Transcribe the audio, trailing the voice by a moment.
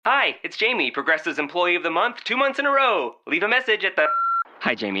Hi, it's Jamie, Progressive's Employee of the Month, 2 months in a row. Leave a message at the...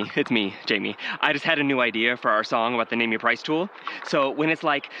 Hi, Jamie. It's me, Jamie. I just had a new idea for our song about the Name Your Price tool. So when it's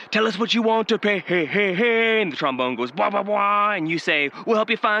like, tell us what you want to pay, hey, hey, hey, and the trombone goes, blah, blah, blah, and you say, we'll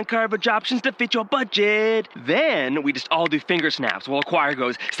help you find coverage options to fit your budget. Then we just all do finger snaps while a choir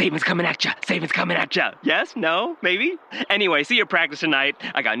goes, savings coming at ya, savings coming at ya. Yes? No? Maybe? Anyway, see you practice tonight.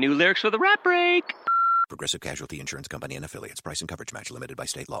 I got new lyrics for the rap break. Progressive Casualty Insurance Company and Affiliates. Price and coverage match limited by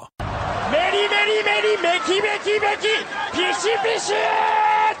state law. Many, many, many, Mickey, Mickey, Mickey, Fishy, Fishy!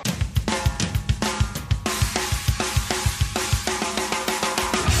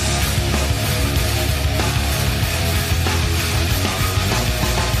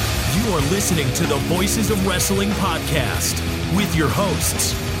 You are listening to the Voices of Wrestling podcast with your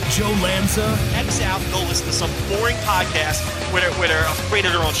hosts, Joe Lanza. X out and go listen to some boring podcast where they're afraid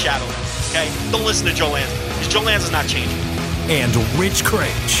of their own shadow. Okay? Don't listen to Joe Lanza, because Joe Lanza's not changing. And Rich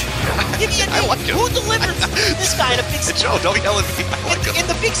Craich. Give me a name. I like him. Who delivers this guy in a big spot? Joe, don't yell at me. I like him. In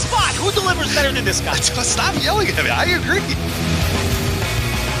the big spot, who delivers better than this guy? Stop yelling at me. I agree.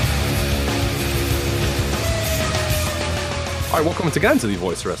 All right, welcome once again to the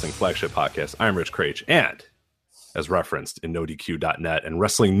Voice of Wrestling Flagship podcast. I'm Rich Craich, and as referenced in NoDQ.net and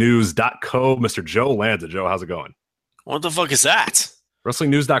WrestlingNews.co, Mr. Joe Lanza. Joe, how's it going? What the fuck is that?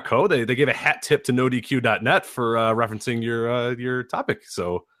 WrestlingNews.co, they gave a hat tip to NoDQ.net for referencing your topic.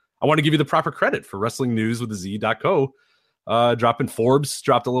 So I want to give you the proper credit for Wrestling News with the Z.co. Forbes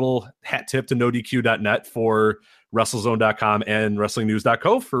dropped a little hat tip to NoDQ.net for WrestleZone.com and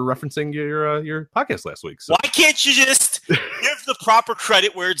WrestlingNews.co for referencing your podcast last week. So Why can't you just give the proper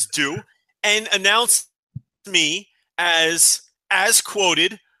credit where it's due and announce me as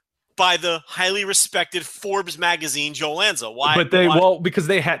quoted by the highly respected Forbes magazine, Joe Lanza? Why? But because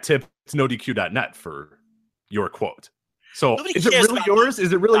they hat tipped NoDQ.net for your quote. So is it really yours?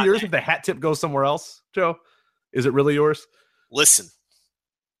 Is it really yours if the hat tip goes somewhere else, Joe? Is it really yours? Listen.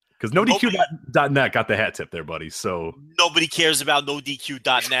 Because NoDQ.net got the hat tip there, buddy. So nobody cares about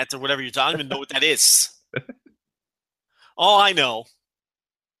NoDQ.net or whatever you're talking. I don't even know what that is. All I know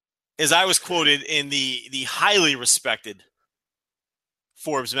is I was quoted in the highly respected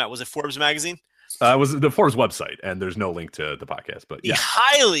Forbes. Was it Forbes magazine? It was the Forbes website, and there's no link to the podcast. But yeah, the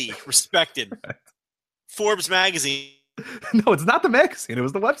highly respected Forbes magazine. No, it's not the magazine. It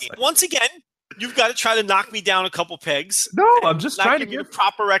was the website. Once again, you've got to try to knock me down a couple pegs. No, I'm just trying to give the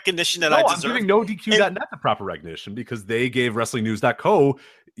proper recognition that I deserve. I'm giving NoDQ.net the proper recognition because they gave WrestlingNews.co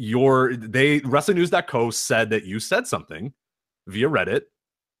WrestlingNews.co said that you said something via Reddit,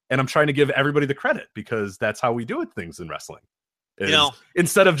 and I'm trying to give everybody the credit because that's how we do things in wrestling.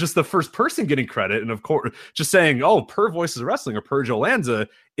 Instead of just the first person getting credit, and of course, just saying, "Oh, per Voices of Wrestling" or per Joe Lanza,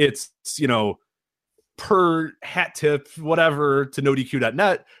 it's per hat tip, whatever, to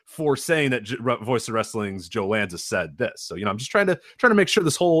NoDQ.net for saying that Voice of Wrestling's Joe Lanza said this. So, I'm just trying to make sure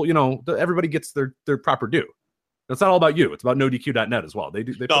this whole, everybody gets their proper due. It's not all about you. It's about NoDQ.net as well. They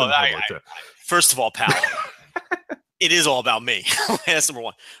First of all, pal, it is all about me. That's number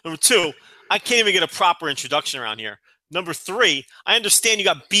one. Number two, I can't even get a proper introduction around here. Number three, I understand you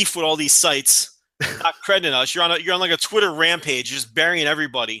got beef with all these sites not crediting us. You're on like a Twitter rampage, just burying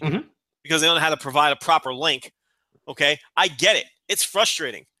everybody. Mm-hmm. Because they don't know how to provide a proper link. Okay? I get it. It's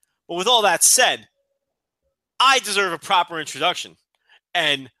frustrating. But with all that said, I deserve a proper introduction.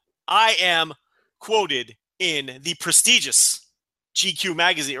 And I am quoted in the prestigious GQ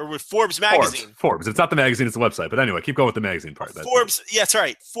magazine, or with Forbes magazine. Forbes. It's not the magazine, it's the website. But anyway, keep going with the magazine part. Forbes. Yeah, that's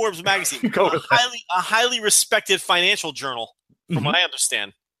right. Forbes magazine. a highly respected financial journal, from what I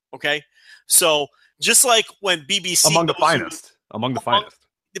understand. Okay? So, just like when BBC... Among the finest.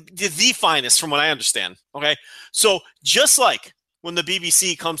 The finest, from what I understand. Okay, so just like when the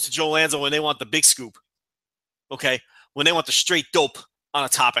BBC comes to Joe Lanza when they want the big scoop, okay, when they want the straight dope on a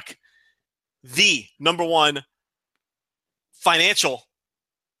topic, the number one financial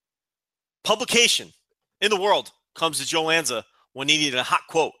publication in the world comes to Joe Lanza when he needed a hot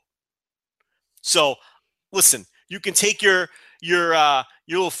quote. So, listen, you can take your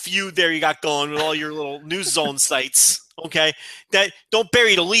little feud there you got going with all your little news zone sites. Okay, that don't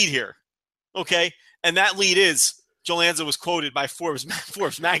bury the lead here. Okay, and that lead is Joe Lanza was quoted by Forbes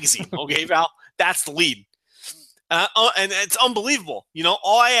magazine. Okay, Val, that's the lead, and it's unbelievable.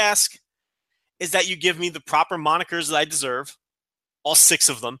 All I ask is that you give me the proper monikers that I deserve, all 6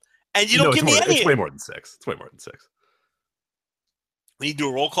 of them, and you don't give me any. It's way more than 6. It's way more than 6. When you do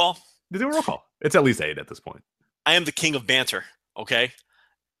a roll call, It's at least 8 at this point. I am the king of banter. Okay,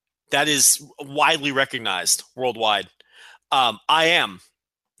 that is widely recognized worldwide. I am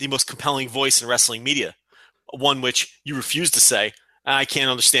the most compelling voice in wrestling media, one which you refuse to say, I can't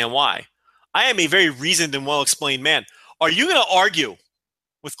understand why. I am a very reasoned and well-explained man. Are you going to argue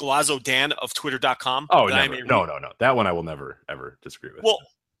with Galazzo Dan of Twitter.com? Oh, never. No. That one I will never, ever disagree with.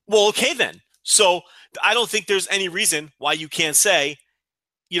 Well, okay then. So I don't think there's any reason why you can't say,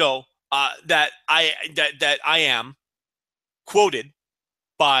 that I am quoted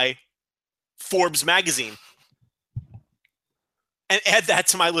by Forbes magazine and add that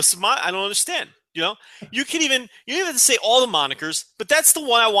to my list of I don't understand. You don't even have to say all the monikers, but that's the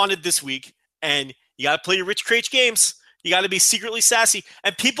one I wanted this week. And you got to play your Rich Craich games. You got to be secretly sassy.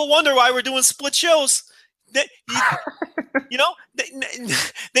 And people wonder why we're doing split shows. They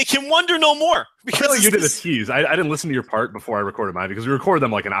can wonder no more. Because you did a tease. I didn't listen to your part before I recorded mine because we record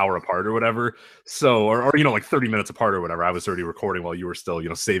them like an hour apart or whatever. So, or like 30 minutes apart or whatever. I was already recording while you were still,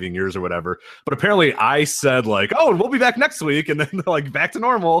 saving yours or whatever. But apparently I said like, oh, we'll be back next week. And then like back to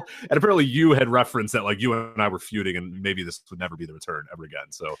normal. And apparently you had referenced that like you and I were feuding and maybe this would never be the return ever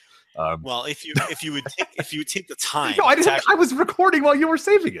again. So, well, if you would take the time, no, I was recording while you were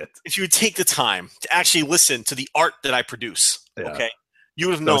saving it. If you would take the time to actually listen to the art that I produce, okay, you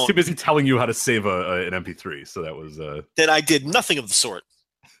would have known. I was too busy telling you how to save an MP3, so that was that I did nothing of the sort.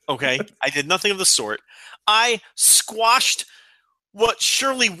 Okay, I did nothing of the sort. I squashed what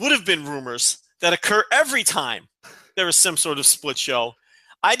surely would have been rumors that occur every time there is some sort of split show.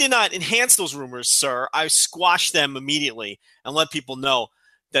 I did not enhance those rumors, sir. I squashed them immediately and let people know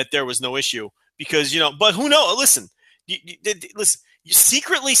that there was no issue because, but who knows? Listen, you're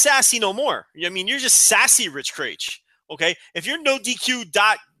secretly sassy no more. I mean, you're just sassy Rich Craich. Okay. If you're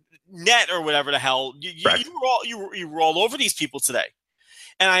NoDQ.net or whatever the hell, you were all over these people today.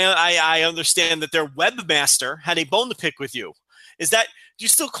 And I understand that their webmaster had a bone to pick with you. Do you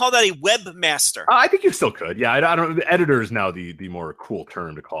still call that a webmaster? I think you still could. Yeah. I don't, editor is now the more cool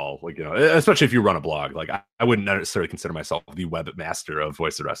term to call, like, especially if you run a blog. Like I wouldn't necessarily consider myself the webmaster of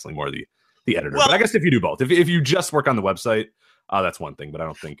Voice of Wrestling, more the editor. Well, but I guess if you do both, if you just work on the website, that's one thing, but I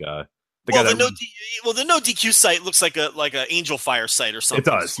don't think, the No DQ site looks like a Angel Fire site or something. It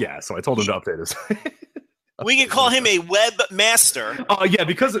does. Yeah. So I told him to update his. We can call him a webmaster. Yeah,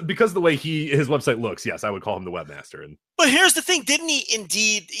 because the way his website looks, yes, I would call him the webmaster. But here's the thing: didn't he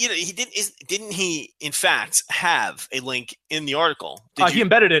indeed? Didn't he in fact have a link in the article? He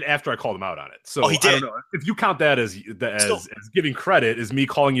embedded it after I called him out on it. So he did. I don't know if you count that as giving credit, is me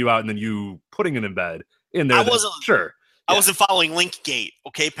calling you out and then you putting an embed in there. Sure. I wasn't following Linkgate,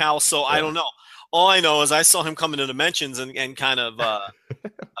 okay, pal. So I don't know. All I know is I saw him come into the mentions and kind of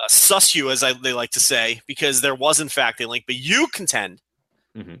suss you, as they like to say, because there was in fact a link. But you contend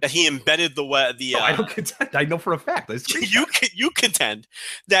that he embedded the web. No, I don't contend. I know for a fact. You contend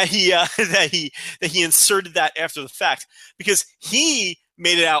that he inserted that after the fact because he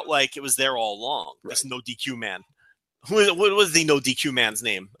made it out like it was there all along. Right. This No DQ man. What was the No DQ man's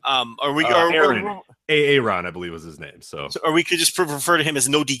name? Aaron, I believe was his name. So or we could just refer to him as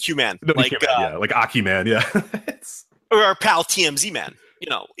No DQ man, no like DQ man, like Aki man, yeah, or our pal TMZ man.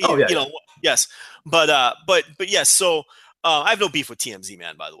 Yes, but yes. So I have no beef with TMZ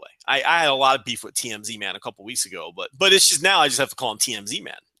man, by the way. I had a lot of beef with TMZ man a couple weeks ago, but it's just now I just have to call him TMZ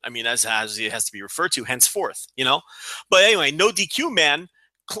man. I mean, as it has to be referred to henceforth, But anyway, No DQ man.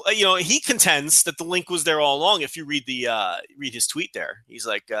 He contends that the link was there all along. If you read read his tweet there, he's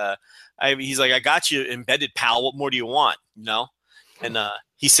like, I got you embedded, pal. What more do you want? And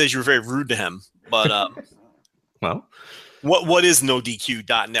he says you were very rude to him. But well, what is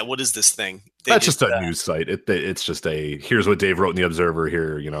NoDQ.net? What is this thing? That's just a news site. It's just here's what Dave wrote in the Observer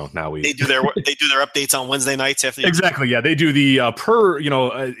here. Now they do their updates on Wednesday nights after exactly. Yeah, they do the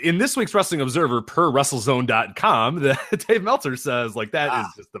in this week's Wrestling Observer per WrestleZone.com. That Dave Meltzer says like that is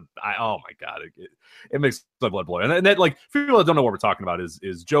just oh my god, it makes my blood boil. And that like for people that don't know what we're talking about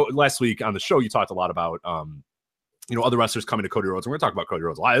is Joe. Last week on the show you talked a lot about other wrestlers coming to Cody Rhodes, and we're going to talk about Cody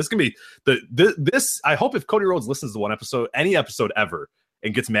Rhodes a lot. This is going to be this. I hope if Cody Rhodes listens to one episode, any episode ever,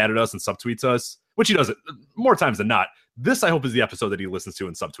 and gets mad at us and subtweets us, which he does it more times than not. This, I hope, is the episode that he listens to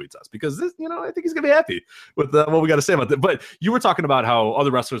and subtweets us because this, I think he's going to be happy with what we got to say about that. But you were talking about how other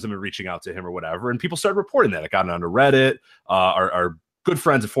wrestlers have been reaching out to him or whatever, and people started reporting that. It got onto Reddit. Our good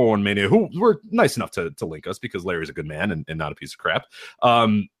friends at 401 Mania, who were nice enough to link us because Larry's a good man and not a piece of crap.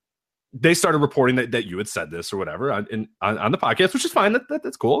 They started reporting that you had said this or whatever on the podcast, which is fine.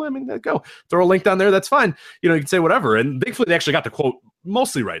 That's cool. I mean, go throw a link down there. That's fine. You can say whatever. And thankfully, they actually got the quote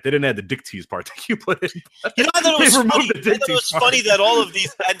mostly right. They didn't add the dick tease part that you put in. I thought it was funny that all of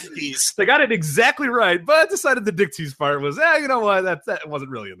these entities they got it exactly right, but decided the dick tease part was, you know what? That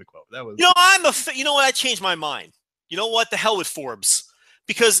wasn't really in the quote. That was. I changed my mind. You know what? The hell with Forbes.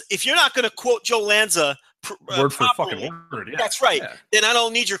 Because if you're not going to quote Joe Lanza word for fucking word. Yeah. That's right. Yeah. Then I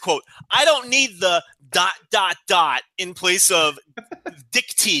don't need your quote. I don't need the ... in place of dick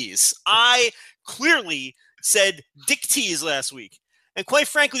tease. I clearly said dick tease last week. And quite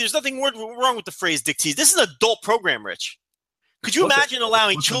frankly, there's nothing wrong with the phrase dick tease. This is an adult program, Rich. Could you imagine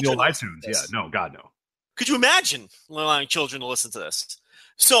allowing children to listen to this? Yeah, no, God, no. Could you imagine allowing children to listen to this?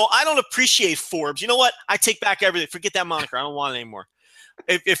 So I don't appreciate Forbes. You know what? I take back everything. Forget that moniker. I don't want it anymore.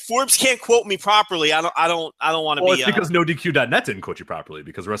 If Forbes can't quote me properly, I don't want to be. Well, it's because NoDQ.net didn't quote you properly,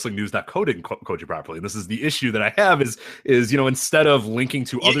 because WrestlingNews.co didn't quote you properly. And this is the issue that I have is instead of linking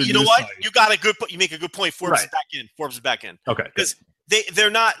to other you know news what? sites, You got a good. You make a good point. Forbes Right. is back in. Forbes is back in. Okay, because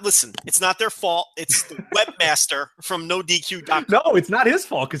they're not. Listen, it's not their fault. It's the webmaster from NoDQ.com. No, it's not his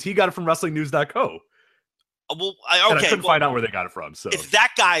fault because he got it from WrestlingNews.co. Well, and I couldn't find out where they got it from. So it's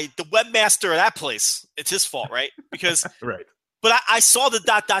that guy, the webmaster of that place. It's his fault, right? Because right. But I saw the ...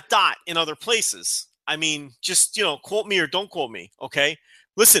 in other places. I mean, just, quote me or don't quote me, okay?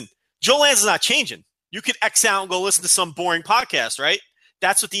 Listen, Joe Lanza is not changing. You could X out and go listen to some boring podcast, right?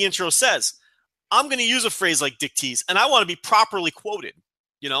 That's what the intro says. I'm going to use a phrase like dick tease, and I want to be properly quoted,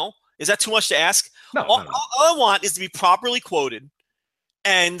 Is that too much to ask? No, all I want is to be properly quoted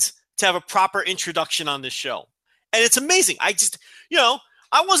and to have a proper introduction on this show. And it's amazing. I just,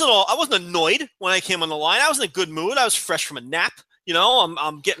 I wasn't annoyed when I came on the line. I was in a good mood. I was fresh from a nap.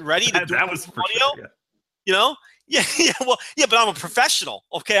 I'm getting ready to do that was for audio. Sure, yeah. But I'm a professional.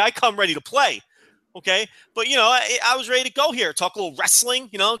 Okay, I come ready to play. Okay, but I was ready to go here. Talk a little wrestling.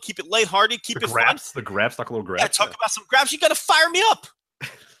 Keep it lighthearted. Keep it fun. The grabs. Talk a little grabs. Yeah, talk about some grabs. You got to fire me up.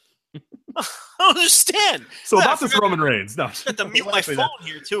 I don't understand. So about this Roman Reigns. No, I have to mute my phone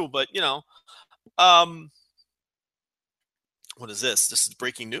here too. But what is this? This is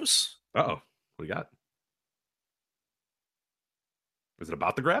breaking news. Uh-oh. What do you got? Is it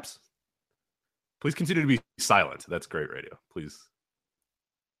about the grabs? Please continue to be silent. That's great radio. Please.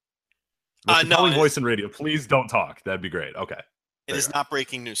 No voice in radio. Please don't talk. That'd be great. Okay. It is not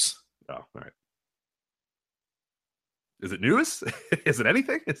breaking news. Oh, all right. Is it news? Is it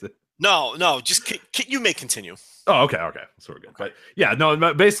anything? Is it? No. Just you may continue. Oh, okay. So we're good. But yeah, no.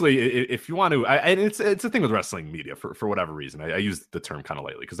 Basically, if you want to, and it's a thing with wrestling media for whatever reason. I use the term kind of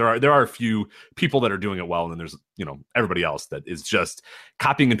lately because there are a few people that are doing it well, and then there's everybody else that is just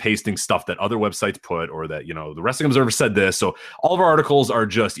copying and pasting stuff that other websites put, or that the Wrestling Observer said this. So all of our articles are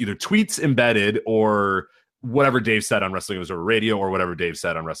just either tweets embedded or whatever Dave said on Wrestling Observer Radio or whatever Dave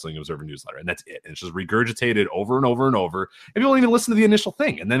said on Wrestling Observer Newsletter. And that's it. And it's just regurgitated over and over and over. And you don't even listen to the initial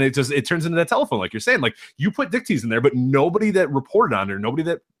thing. And then it turns into that telephone, like you're saying, like you put dick tease in there, but nobody that reported on it, or nobody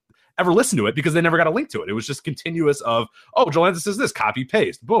that ever listened to it, because they never got a link to it. It was just continuous of, oh, Joe Lanza says this, copy,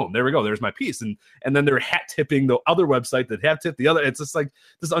 paste, boom, there we go. There's my piece. And then they're hat tipping the other website that hat tipped the other. It's just like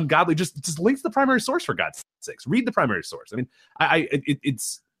this ungodly, just link to the primary source, for God's sakes. Read the primary source. I mean,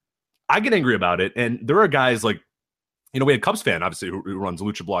 I get angry about it. And there are guys like, we had Cubs fan, obviously, who runs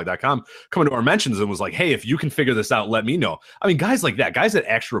luchablog.com, come into our mentions and was like, hey, if you can figure this out, let me know. I mean, guys like that, guys that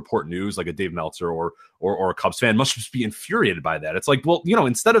actually report news, like a Dave Meltzer or a Cubs fan, must just be infuriated by that. It's like, well,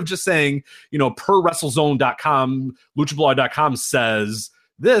 instead of just saying, per WrestleZone.com, luchablog.com says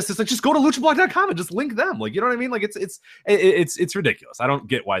this, it's like, just go to luchablog.com and just link them. Like, you know what I mean? Like, it's ridiculous. I don't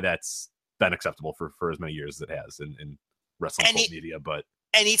get why that's been acceptable for as many years as it has in wrestling media, but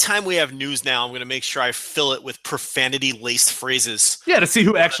anytime we have news now, I'm going to make sure I fill it with profanity-laced phrases. Yeah, to see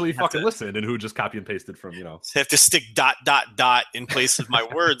who actually fucking listened and who just copy and pasted from, Have to stick ... in place of my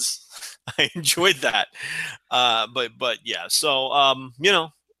words. I enjoyed that. But yeah, so,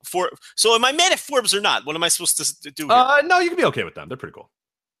 so am I mad at Forbes or not? What am I supposed to do here? No, you can be okay with them. They're pretty cool.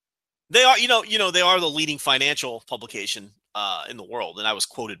 They are, they are the leading financial publication in the world, and I was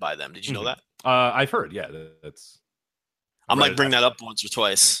quoted by them. Did you know that? I've heard, yeah, that's... I might bring that up once or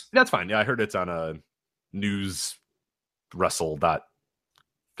twice. That's fine. Yeah, I heard it's on a news wrestle. I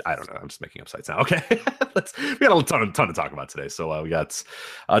don't know. I'm just making up sites now. Okay. We got a ton to talk about today. So we got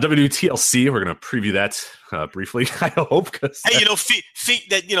WWE TLC. We're going to preview that briefly, I hope. Hey,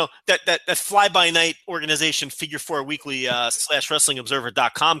 that fly-by-night organization, Figure 4 Weekly /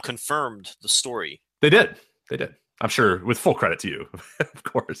 WrestlingObserver.com confirmed the story. They did. I'm sure with full credit to you, of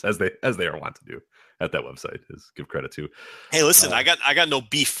course, as they are wont to do at that website, is give credit to. Hey, listen, I got no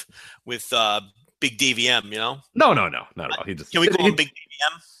beef with Big Davey M. No, not at all. He just can we call him Big Davey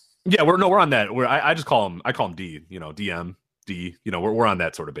M? Yeah, we're on that. I just call him. I call him D. DM HD. We're on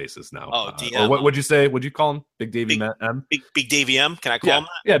that sort of basis now. Oh, DM. Or what would you say? Would you call him Big Davey M? Big Davey M? Can I call him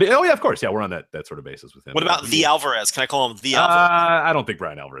that? Yeah. Oh, yeah, of course. Yeah, we're on that sort of basis with him. What about the Alvarez? Can I call him the Alvarez? I don't think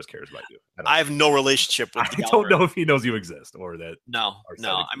Brian Alvarez cares about you. I have no relationship with I don't know if he knows you exist or that. No.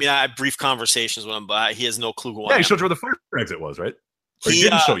 I mean, I had brief conversations with him, but he has no clue who I am. Yeah, he showed you where the fire exit was, right? Or he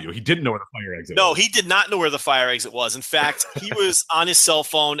didn't show you. He didn't know where the fire exit was. No, he did not know where the fire exit was. In fact, he was on his cell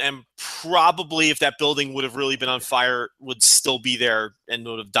phone, and probably if that building would have really been on fire, would still be there and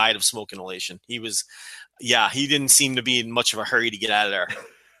would have died of smoke inhalation. He didn't seem to be in much of a hurry to get out of there.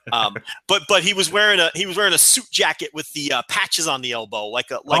 But he was wearing a suit jacket with the patches on the elbow,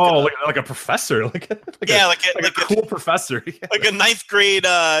 like a professor, like a cool professor, like a ninth grade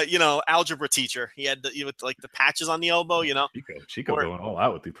algebra teacher. He had the patches on the elbow, Chico going all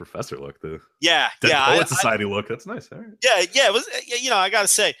out with the professor look, Poet Society look. That's nice. All right. Yeah, it was. I gotta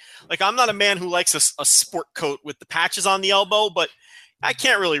say, I'm not a man who likes a sport coat with the patches on the elbow, but I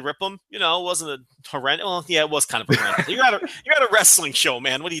can't really rip them. It wasn't a horrendous. Well, yeah, it was kind of horrendous. You're at a wrestling show,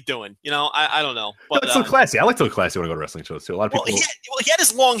 man. What are you doing? I don't know. But it's so classy. I like to look classy when I go to wrestling shows too. A lot of people. He had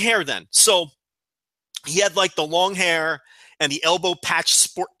his long hair then, so he had the long hair and the elbow patch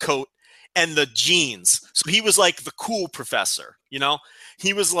sport coat and the jeans. So he was like the cool professor.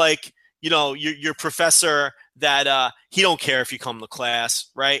 He was like your professor that he don't care if you come to class,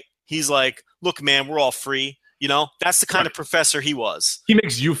 right? He's like, look, man, we're all free. That's the kind of professor he was. He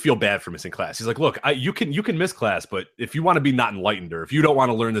makes you feel bad for missing class. He's like, look, you can miss class, but if you want to be not enlightened or if you don't want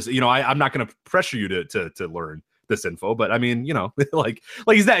to learn this, I'm not going to pressure you to learn this info. But I mean, he's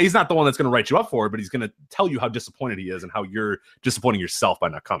not the one that's going to write you up for it, but he's going to tell you how disappointed he is and how you're disappointing yourself by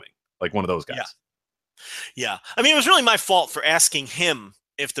not coming. Like one of those guys. Yeah. I mean, it was really my fault for asking him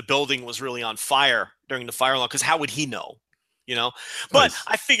if the building was really on fire during the fire alarm, because how would he know? But nice.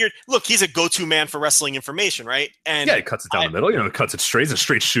 I figured, look, he's a go-to man for wrestling information, right? And he cuts it down the middle. Cuts it straight. He's a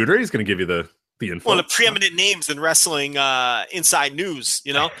straight shooter. He's going to give you the info. One of the preeminent names in wrestling inside news.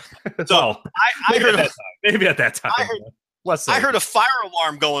 So I heard maybe at that time. I heard a fire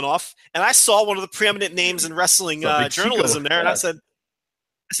alarm going off, and I saw one of the preeminent names in wrestling journalism there, and I said,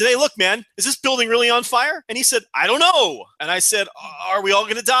 hey, look, man, is this building really on fire? And he said, I don't know. And I said, are we all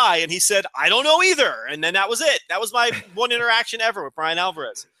going to die? And he said, I don't know either. And then that was it. That was my one interaction ever with Brian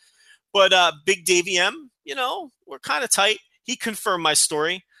Alvarez. But Big Davey M, we're kind of tight. He confirmed my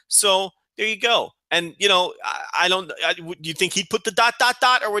story. So there you go. And, I don't, do you think he'd put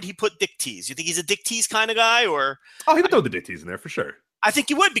the ... or would he put Dick Tease? You think he's a Dick Tease kind of guy or? Oh, he would throw the Dick Tease in there for sure. I think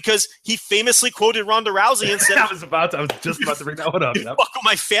he would, because he famously quoted Ronda Rousey and said, I was just about to bring that one up. You fuck with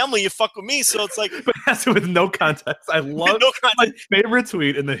my family, you fuck with me. So it's like, but that's with no context. I love my favorite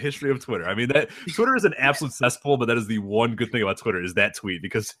tweet in the history of Twitter. I mean, that Twitter is an absolute cesspool, but that is the one good thing about Twitter is that tweet,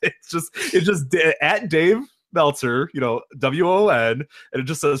 because it's just at Dave Meltzer, WON, and it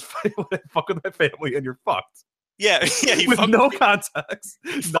just says, fuck with my family and you're fucked. Yeah, with no context,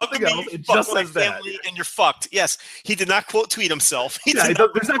 nothing else. It just says that, and you're fucked. Yes, he did not quote tweet himself. There's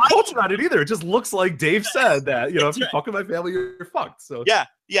not culture on it either. It just looks like Dave said that. If you fuck with my family, you're fucked. So yeah,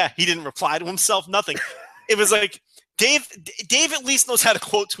 he didn't reply to himself. Nothing. It was like Dave at least knows how to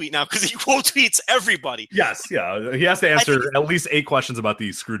quote tweet now, because he quote tweets everybody. Yes, yeah, he has to answer at least 8 questions about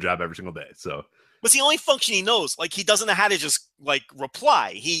the screw job every single day. So. What's the only function he knows? He doesn't know how to just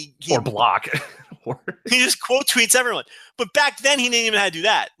reply. He or block. He just quote tweets everyone. But back then he didn't even know how to do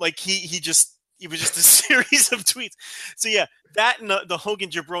that. He was just a series of tweets. So yeah, that and the Hogan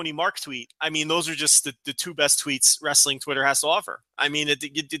Jabroni Mark tweet. I mean, those are just the 2 best tweets wrestling Twitter has to offer. I mean,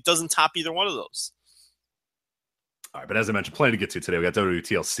 it doesn't top either one of those. All right, but as I mentioned, plenty to get to today. We got WWE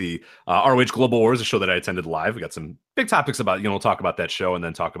TLC, ROH Global Wars, a show that I attended live. We got some big topics about, we'll talk about that show and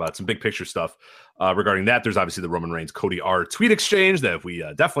then talk about some big picture stuff regarding that. There's obviously the Roman Reigns Cody R tweet exchange that we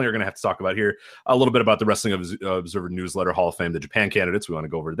definitely are going to have to talk about here. A little bit about the Wrestling Observer Newsletter Hall of Fame, the Japan candidates. We want to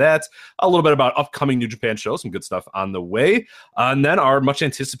go over that. A little bit about upcoming New Japan shows, some good stuff on the way. And then our much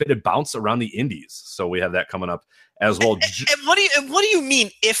anticipated bounce around the indies. So we have that coming up as well. And what do you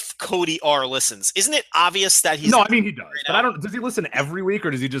mean if Cody R listens? Isn't it obvious that he's... No, I mean, he does. Right, but does he listen every week, or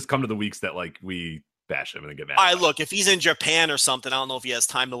does he just come to the weeks that we bash him and then get mad? All right, look, if he's in Japan or something, I don't know if he has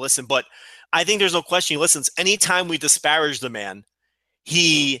time to listen, but I think there's no question he listens. Anytime we disparage the man,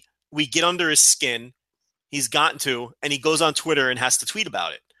 we get under his skin, he's gotten to, and he goes on Twitter and has to tweet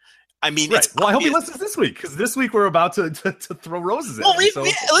about it. I mean, right. Well, I hope he listens this week, because this week we're about to throw roses at him.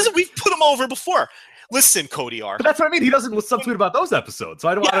 Listen, we've put him over before. Listen, Cody R. But that's what I mean. He doesn't subtweet about those episodes, so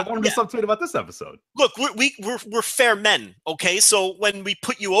I don't want him to subtweet about this episode. Look, we're fair men, okay? So when we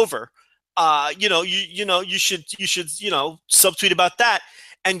put you over, you should subtweet about that.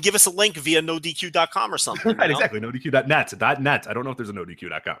 and give us a link via nodq.com or something. Right, exactly. NoDQ.net. .net. I don't know if there's a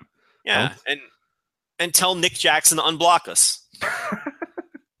nodq.com. Yeah, and tell Nick Jackson to unblock us.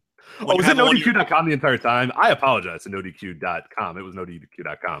 Was it nodq.com the entire time? I apologize to nodq.com. It was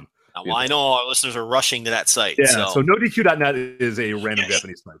nodq.com. Well, I know our listeners are rushing to that site. Yeah, so nodq.net is a random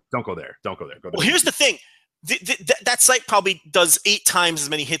Japanese site. Don't go there. Go well, here's the thing. That site probably does 8 times as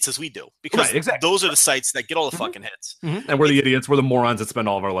many hits as we do, because those are the sites that get all the fucking hits. Mm-hmm. And we're the idiots. We're the morons that spend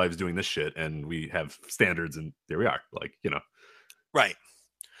all of our lives doing this shit, and we have standards, and there we are. Right.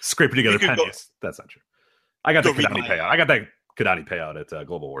 Scraping together pennies. That's not true. I got the Kadani payout. I got that Kadani payout at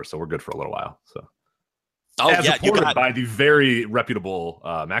Global War, so we're good for a little while. So, reported by the very reputable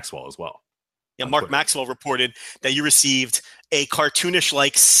Maxwell as well. Yeah, Mark Maxwell reported that you received a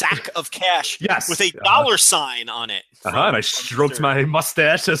cartoonish-like sack of cash with a dollar sign on it. And I stroked my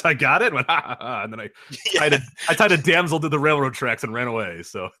mustache as I got it, and then I tied a damsel to the railroad tracks and ran away.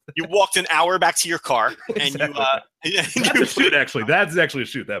 So you walked an hour back to your car, and that's a shoot. Actually, that's actually a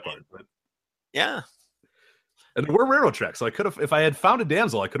shoot. That part, but yeah. And there were railroad tracks, so I could have, if I had found a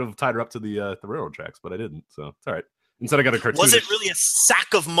damsel, I could have tied her up to the railroad tracks, but I didn't. So it's all right. Instead, I got a cartoon. Was it really a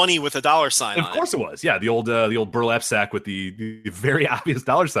sack of money with a dollar sign on it? Of course it was. Yeah, the old burlap sack with the very obvious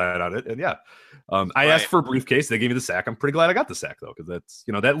dollar sign on it. And yeah, I asked for a briefcase. They gave me the sack. I'm pretty glad I got the sack though, because that's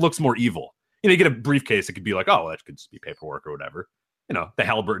that looks more evil. You get a briefcase, it could be like, oh, that could just be paperwork or whatever. The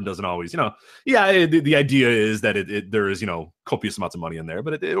Halliburton doesn't always. Yeah, the idea is that there is copious amounts of money in there,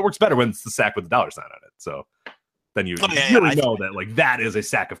 but it works better when it's the sack with the dollar sign on it. So. Then you really know that that is a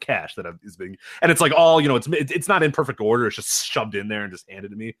sack of cash that is being, and it's like all it's not in perfect order. It's just shoved in there and just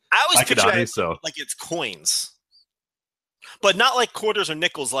handed to me. I always picture it like it's coins, but not like quarters or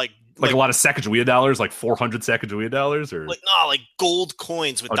nickels. Like a lot of Sacagawea dollars, like 400 Sacagawea dollars, or like gold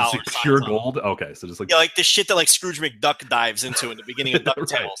coins with dollars. Just pure gold. Okay, so just like like the shit that like Scrooge McDuck dives into in the beginning of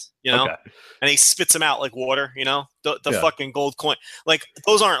DuckTales, and he spits them out like water. The fucking gold coin. Like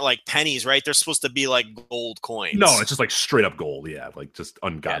those aren't like pennies, right? They're supposed to be like gold coins. No, it's just like straight up gold. Yeah, like just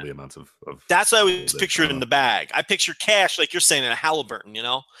ungodly amounts of. That's what I always picture it in the bag. I picture cash, like you're saying, in a Halliburton.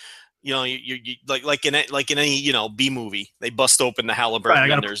 You like in any B movie, they bust open the Halliburton. Right, I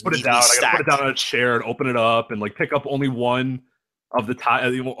gotta put it down. I gotta put it down on a chair and open it up and like pick up only one of the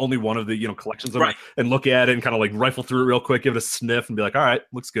collections of it and look at it and kind of like rifle through it real quick, give it a sniff and be like, all right,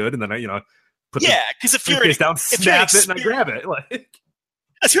 looks good. And then I put because if you're down, snap it, and I grab it.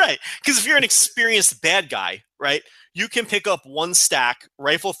 That's right. Because if you're an experienced bad guy, right, you can pick up one stack,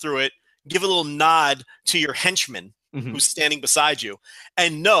 rifle through it, give a little nod to your henchman. Mm-hmm. Who's standing beside you,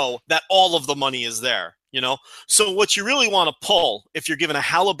 and know that all of the money is there, So what you really want to pull, if you're giving a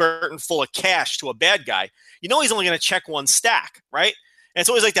Halliburton full of cash to a bad guy, he's only going to check one stack, right? And it's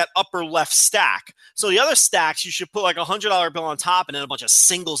always like that upper left stack. So the other stacks, you should put like $100 bill on top and then a bunch of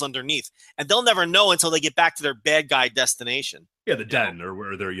singles underneath. And they'll never know until they get back to their bad guy destination. Yeah, the den or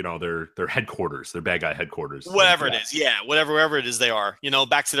where their headquarters, their bad guy headquarters. Whatever it is, wherever it is they are,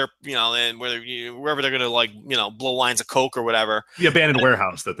 back to their, and wherever they're going to blow lines of coke or whatever. The abandoned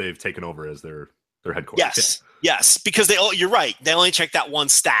warehouse that they've taken over as their headquarters. Yes, because you're right. They only check that one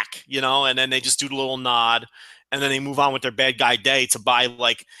stack, and then they just do the little nod. And then they move on with their bad guy day to buy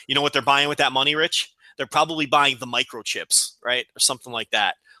what they're buying with that money, Rich? They're probably buying the microchips, right? Or something like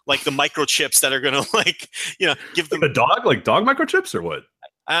that. Like the microchips that are going to give them the dog microchips or what?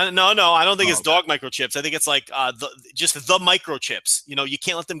 No, I don't think it's dog microchips. I think it's like just the microchips. You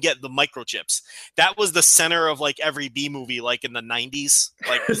can't let them get the microchips. That was the center of like every B movie, like in the 90s.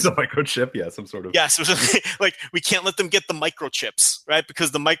 Like it's a microchip, some sort of. Yes, like we can't let them get the microchips, right?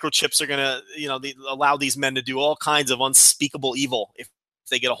 Because the microchips are gonna, they allow these men to do all kinds of unspeakable evil if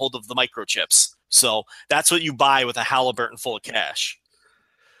they get a hold of the microchips. So that's what you buy with a Halliburton full of cash.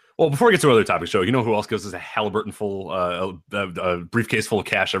 Well, before we get to other topics, Joe, you know who else gives us a Halliburton full, briefcase full of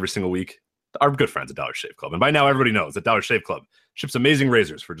cash every single week? Our good friends at Dollar Shave Club. And by now, everybody knows that Dollar Shave Club ships amazing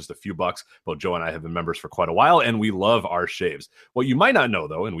razors for just a few bucks. Both Joe and I have been members for quite a while, and we love our shaves. What you might not know,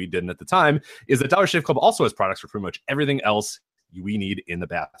 though, and we didn't at the time, is that Dollar Shave Club also has products for pretty much everything else we need in the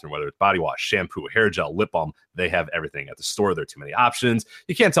bathroom, whether it's body wash, shampoo, hair gel, lip balm. They have everything. At the store, there are too many options.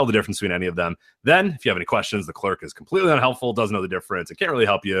 You can't tell the difference between any of them. Then, if you have any questions, the clerk is completely unhelpful, doesn't know the difference, and can't really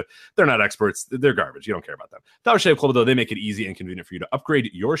help you. They're not experts. They're garbage. You don't care about them. Dollar Shave Club, though, they make it easy and convenient for you to upgrade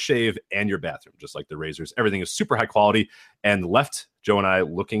your shave and your bathroom, just like the razors. Everything is super high quality and left Joe and I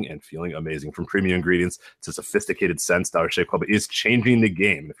looking and feeling amazing. From premium ingredients to sophisticated scents, Dollar Shave Club is changing the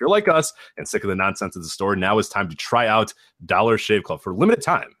game. And if you're like us and sick of the nonsense of the store, now is time to try out Dollar Shave Club. For a limited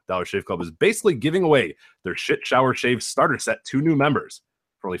time, Dollar Shave Club is basically giving away their shit shower shave starter set to new members.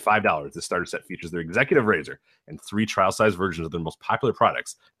 For only $5, this starter set features their executive razor and 3 trial-size versions of their most popular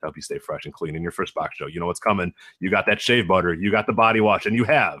products to help you stay fresh and clean in your first box show. You know what's coming. You got that shave butter, you got the body wash, and you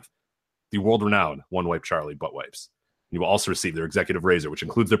have the world-renowned One Wipe Charlie butt wipes. You will also receive their executive razor, which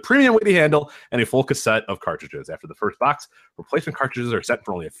includes their premium weighty handle and a full cassette of cartridges. After the first box, replacement cartridges are sent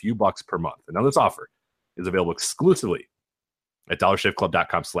for only a few bucks per month. And now this offer is available exclusively at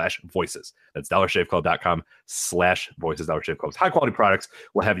dollarshaveclub.com/voices. That's dollarshaveclub.com/voices. Dollar Shave Club's high-quality products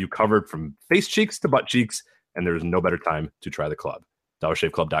will have you covered from face cheeks to butt cheeks, and there's no better time to try the club.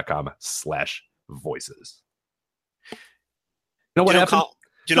 dollarshaveclub.com/voices. You know what happened?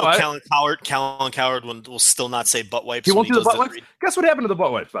 Do you know Callan Coward will still not say butt wipes? He won't do the butt wipes? Guess what happened to the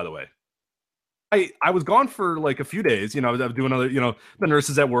butt wipes, by the way? I was gone for like a few days. I was doing other, the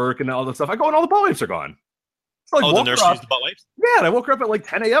nurses at work and all that stuff. I go and all the butt wipes are gone. So the nurse used the butt wipes? Yeah, and I woke her up at like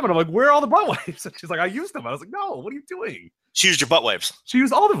 10 a.m. and I'm like, where are all the butt wipes? And she's like, I used them. I was like, no, what are you doing? She used your butt wipes? She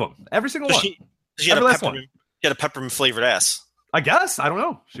used all of them. Every single one. She had a peppermint flavored ass. I guess. I don't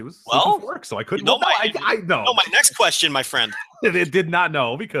know. She was for work, so I couldn't. I know. No, my next question, my friend. It did not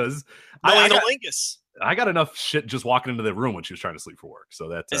know because analingus. I got enough shit just walking into the room when she was trying to sleep for work. So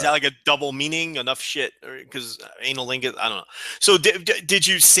that is that like a double meaning? Enough shit, because analingus. I don't know. So did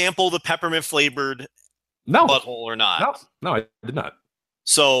you sample the peppermint flavored butthole or not? No, I did not.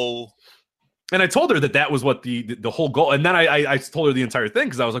 So. And I told her that was what the whole goal. And then I told her the entire thing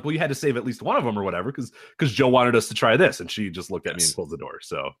because I was like, well, you had to save at least one of them or whatever because Joe wanted us to try this. And she just looked at me and closed the door.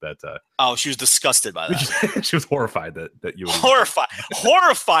 So that. She was disgusted by that. She was horrified that you were.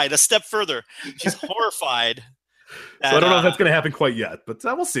 Horrified. A step further. She's horrified. So I don't know if that's going to happen quite yet, but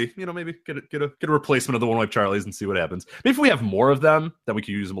we'll see. Maybe get a replacement of the One Wipe Charlies and see what happens. Maybe if we have more of them, then we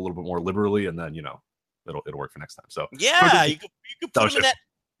can use them a little bit more liberally, and then it'll work for next time. So yeah, you could put them in that.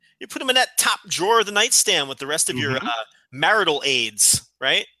 You put them in that top drawer of the nightstand with the rest of your marital aids,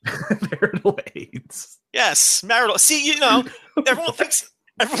 right? Marital aids. Yes, marital. See, everyone thinks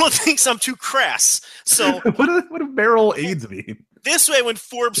I'm too crass. So what do marital aids mean? This way, when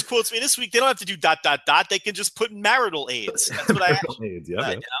Forbes quotes me this week, they don't have to do ... They can just put marital aids. That's what marital aids,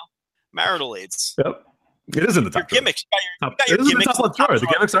 yeah. Marital aids. Yep. It is in the top drawer. Gimmicks. You got your gimmicks in the top left drawer. The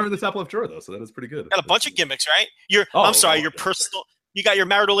gimmicks are in the top left drawer, though, so that is pretty good. Got a bunch of gimmicks, right? Your personal. You got your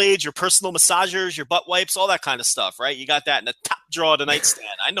marital aids, your personal massagers, your butt wipes, all that kind of stuff, right? You got that in the top drawer of the nightstand.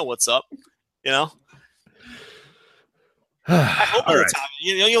 I know what's up, I hope you're top.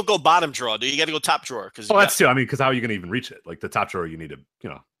 You'll go bottom drawer. You got to go top drawer that's too. Because how are you going to even reach it? Like the top drawer, you need to,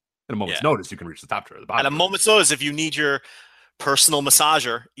 in a moment's notice, you can reach the top drawer. The bottom at a moment's notice, if you need your personal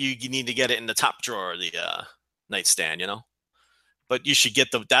massager, you need to get it in the top drawer of the nightstand. But you should get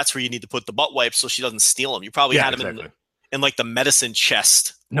that's where you need to put the butt wipes so she doesn't steal them. You probably had them in like the medicine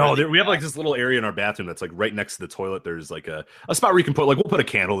chest. No, we have like this little area in our bathroom that's like right next to the toilet. There's like a spot where you can put we'll put a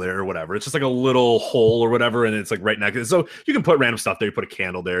candle there or whatever. It's just like a little hole or whatever, and it's like right next. So you can put random stuff there. You put a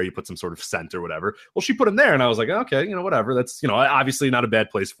candle there. You put some sort of scent or whatever. Well, she put them there, and I was like, okay, whatever. That's obviously not a bad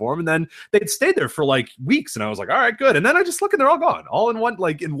place for them. And then they'd stayed there for like weeks, and I was like, all right, good. And then I just look and they're all gone, all in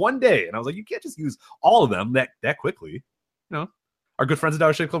one day. And I was like, you can't just use all of them that quickly, Our good friends at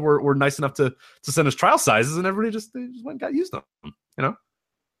Dollar Shave Club were nice enough to send us trial sizes, and everybody just went and got used them.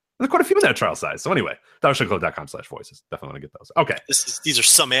 There's quite a few in that trial size. So anyway, dollarshaveclub.com/voices. Definitely want to get those. Okay. These are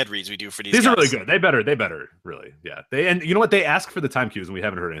some ad reads we do for these guys. These are really good. They better, really. Yeah. And you know what? They ask for the time cues, and we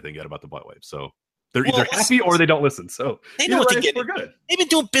haven't heard anything yet about the butt wipes. So they're either happy or they don't listen. So they know what to get. We're good. They've been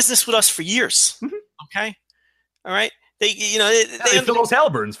doing business with us for years. Mm-hmm. Okay. All right. They fill those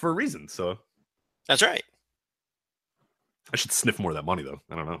Halliburtons for a reason. So that's right. I should sniff more of that money, though.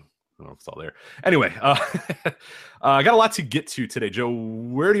 I don't know if it's all there. Anyway, I got a lot to get to today. Joe,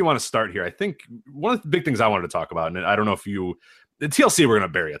 where do you want to start here? I think one of the big things I wanted to talk about, and I don't know if the TLC we're going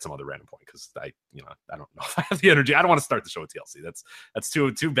to bury at some other random point because I don't know if I have the energy. I don't want to start the show with TLC. That's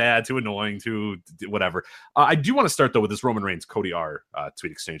too bad, too annoying, too whatever. I do want to start, though, with this Roman Reigns Cody R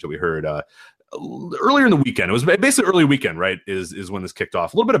tweet exchange that we heard earlier in the weekend. It was basically early weekend, right, is when this kicked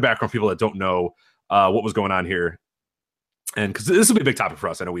off. A little bit of background for people that don't know what was going on here. And because this will be a big topic for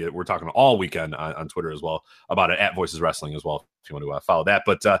us. I know we're talking all weekend on Twitter as well about it at Voices Wrestling as well, if you want to follow that.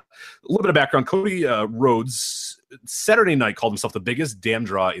 But a little bit of background. Cody Rhodes Saturday night called himself the biggest damn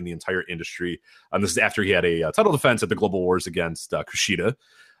draw in the entire industry. This is after he had a title defense at the Global Wars against Kushida.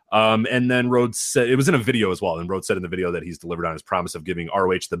 And then Rhodes said, it was in a video as well, and Rhodes said in the video that he's delivered on his promise of giving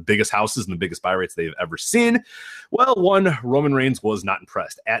ROH the biggest houses and the biggest buy rates they've ever seen. Well, Roman Reigns was not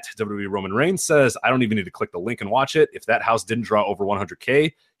impressed. At WWE Roman Reigns says, I don't even need to click the link and watch it. If that house didn't draw over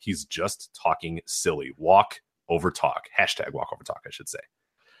 100K, he's just talking silly. Walk over talk. Hashtag walk over talk, I should say.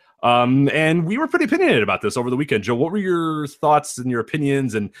 And we were pretty opinionated about this over the weekend. Joe, what were your thoughts and your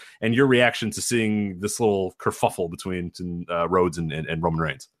opinions and your reaction to seeing this little kerfuffle between Rhodes and Roman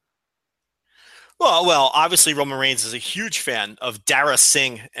Reigns? Well, obviously Roman Reigns is a huge fan of Dara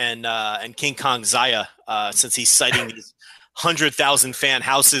Singh and King Kong Zaya, since he's citing these 100,000 fan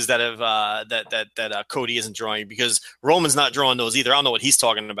houses that have that Cody isn't drawing, because Roman's not drawing those either. I don't know what he's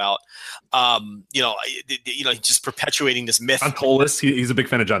talking about. Just perpetuating this myth. John Tolis, he's a big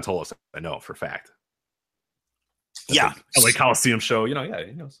fan of John Tolis. I know for a fact. Yeah, LA Coliseum show. He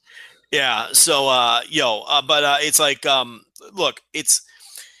knows. Yeah. So, but it's like, look, it's.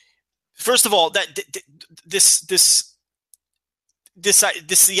 First of all, that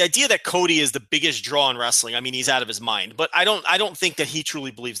the idea that Cody is the biggest draw in wrestling, I mean, he's out of his mind. But I don't think that he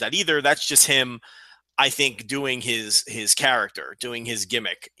truly believes that either. That's just him, I think, doing his character, doing his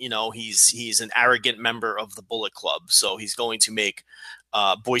gimmick. He's an arrogant member of the Bullet Club, so he's going to make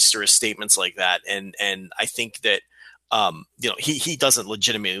boisterous statements like that. And I think that he doesn't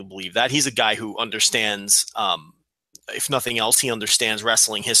legitimately believe that. He's a guy who understands. If nothing else, he understands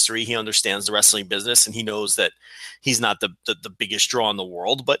wrestling history. He understands the wrestling business, and he knows that he's not the biggest draw in the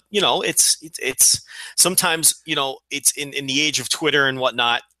world. But it's sometimes it's in the age of Twitter and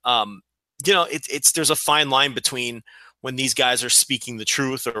whatnot. There's a fine line between when these guys are speaking the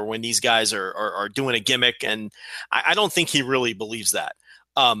truth or when these guys are doing a gimmick, and I don't think he really believes that.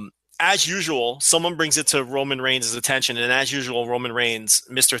 As usual, someone brings it to Roman Reigns' attention, and as usual, Roman Reigns,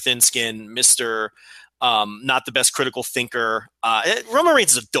 Mr. Thin Skin, Mr. Not the best critical thinker. Roman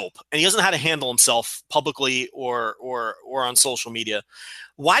Reigns is a dope, and he doesn't know how to handle himself publicly or on social media.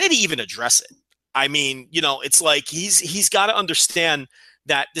 Why did he even address it? I mean, it's like he's got to understand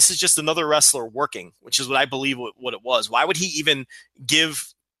that this is just another wrestler working, which is what I believe what it was. Why would he even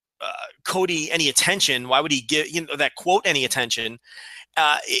give Cody any attention? Why would he give that quote any attention?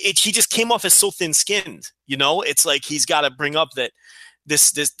 He just came off as so thin-skinned. It's like he's got to bring up that.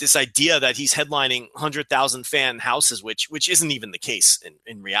 This idea that he's headlining 100,000 fan houses, which isn't even the case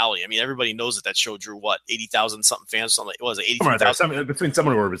in reality. I mean, everybody knows that show drew 80,000 something fans. Something like, what was it 80,000? Between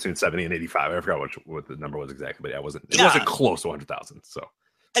 70 and 85. I forgot what the number was exactly, but it wasn't close to 100,000. So,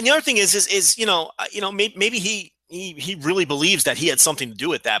 and the other thing is maybe he really believes that he had something to do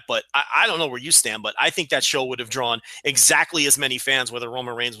with that, but I don't know where you stand, but I think that show would have drawn exactly as many fans whether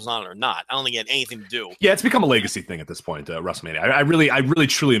Roman Reigns was on it or not. I don't think it had anything to do. Yeah, it's become a legacy thing at this point, WrestleMania. I really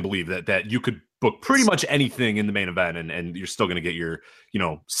truly believe that you could book pretty much anything in the main event and you're still going to get your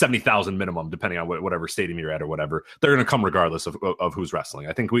 70,000 minimum, depending on whatever stadium you're at or whatever. They're going to come regardless of who's wrestling.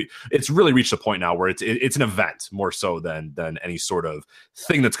 I think it's really reached a point now where it's an event more so than any sort of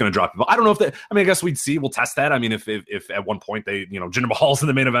thing that's going to draw people. I don't know if I guess we'll test that. I mean, if at one point they Jinder Mahal's in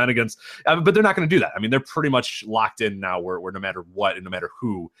the main event against, but they're not going to do that. I mean, they're pretty much locked in now where no matter what and no matter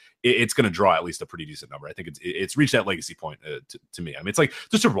who, it's going to draw at least a pretty decent number. I think it's reached that legacy point to me. I mean, it's like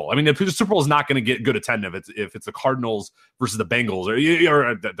the Super Bowl. I mean, the Super Bowl is not going to get good attendance if it's the Cardinals versus the Bengals or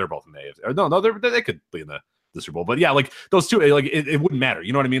they're both in the AFC. No, they could be in the Super Bowl. But yeah, like those two, like it wouldn't matter.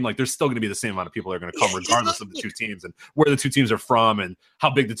 You know what I mean? Like there's still going to be the same amount of people that are going to come regardless of the two teams and where the two teams are from and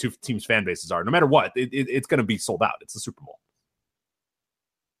how big the two teams' fan bases are. No matter what, it's going to be sold out. It's the Super Bowl.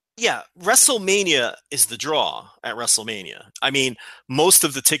 Yeah, WrestleMania is the draw at WrestleMania. I mean, most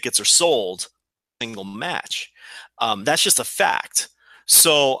of the tickets are sold single match. That's just a fact.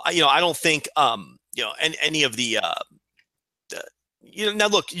 So, I don't think, any of the, now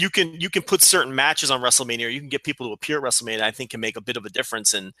look, you can put certain matches on WrestleMania, or you can get people to appear at WrestleMania. I think can make a bit of a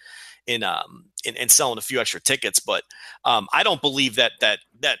difference in selling a few extra tickets. But I don't believe that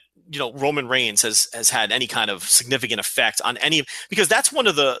Roman Reigns has had any kind of significant effect on any, because that's one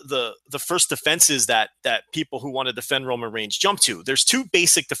of the first defenses that people who want to defend Roman Reigns jump to. There's two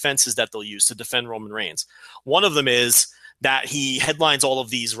basic defenses that they'll use to defend Roman Reigns. One of them is that he headlines all of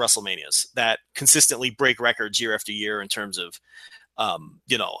these WrestleManias that consistently break records year after year in terms of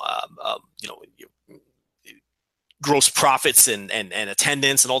gross profits and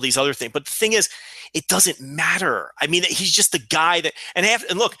attendance and all these other things. But the thing is, it doesn't matter. I mean, he's just the guy that, and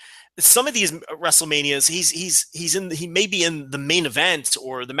look, some of these WrestleManias, he may be in the main event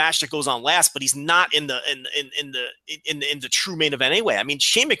or the match that goes on last, but he's not in the true main event anyway. I mean,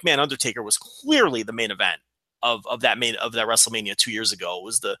 Shane McMahon Undertaker was clearly the main event of that WrestleMania 2 years ago. It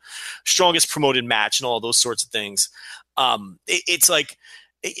was the strongest promoted match and all those sorts of things. It's like,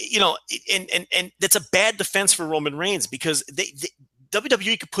 and that's a bad defense for Roman Reigns, because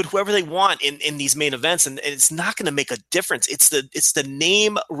WWE could put whoever they want in these main events, and it's not going to make a difference. It's the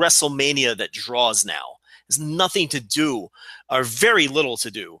name WrestleMania that draws now. It has nothing to do, or very little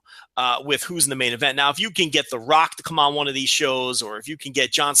to do, with who's in the main event. Now, if you can get The Rock to come on one of these shows, or if you can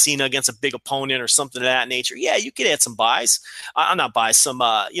get John Cena against a big opponent or something of that nature, yeah, you could add some buys. I'm not buys, some,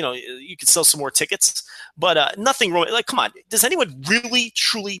 you could sell some more tickets, but nothing wrong. Like, come on, does anyone really,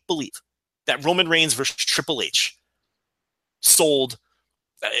 truly believe that Roman Reigns versus Triple H sold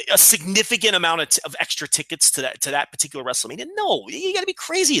a significant amount of extra tickets to that particular WrestleMania? No, you got to be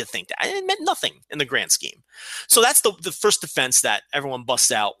crazy to think that. It meant nothing in the grand scheme. So that's the first defense that everyone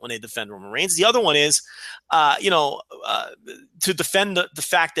busts out when they defend Roman Reigns. The other one is, to defend the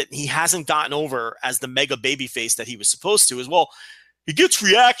fact that he hasn't gotten over as the mega babyface that he was supposed to, is, well, he gets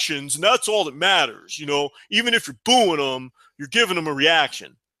reactions, and that's all that matters. Even if you're booing him, you're giving him a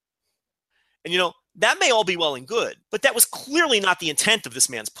reaction. And, that may all be well and good, but that was clearly not the intent of this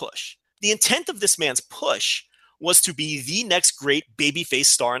man's push. The intent of this man's push was to be the next great babyface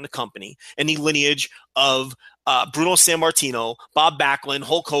star in the company, and the lineage of Bruno Sammartino, Bob Backlund,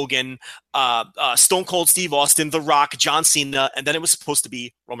 Hulk Hogan, Stone Cold Steve Austin, The Rock, John Cena, and then it was supposed to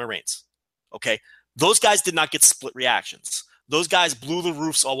be Roman Reigns. Okay? Those guys did not get split reactions. Those guys blew the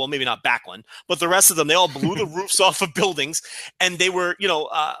roofs off. Well, maybe not Backlund, but the rest of them, they all blew the roofs off of buildings, and they were,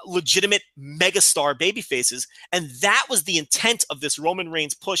 legitimate megastar babyfaces. And that was the intent of this Roman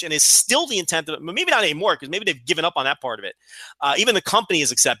Reigns push, and is still the intent of it. Maybe not anymore, because maybe they've given up on that part of it. Even the company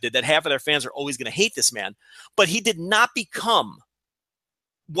has accepted that half of their fans are always going to hate this man, but he did not become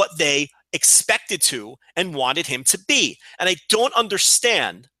what they expected to and wanted him to be. And I don't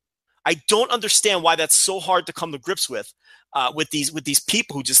understand why that's so hard to come to grips with these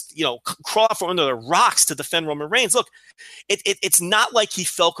people who just crawl out from under their rocks to defend Roman Reigns. Look, it's not like he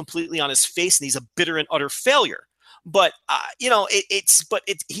fell completely on his face and he's a bitter and utter failure. But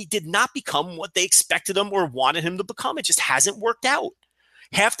he did not become what they expected him or wanted him to become. It just hasn't worked out.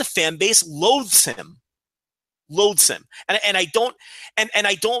 Half the fan base loathes him, and I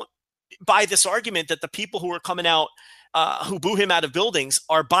don't buy this argument that the people who are coming out who boo him out of buildings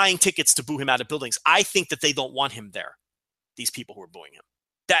are buying tickets to boo him out of buildings. I think that they don't want him there. These people who are booing him.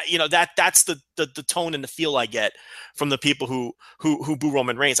 That's the tone and the feel I get from the people who boo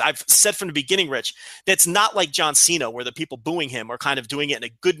Roman Reigns. I've said from the beginning, Rich, that's not like John Cena, where the people booing him are kind of doing it in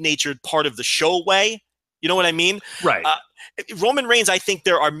a good-natured part of the show way. You know what I mean? Right. Roman Reigns, I think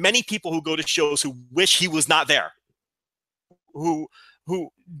there are many people who go to shows who wish he was not there, who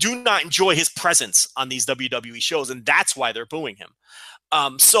do not enjoy his presence on these WWE shows, and that's why they're booing him.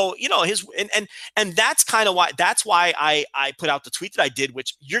 So his and that's kind of why I put out the tweet that I did,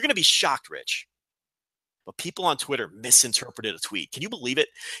 which you're going to be shocked, Rich, but people on Twitter misinterpreted a tweet. Can you believe it?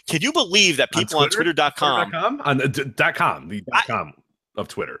 Can you believe that people on Twitter.com on the .com of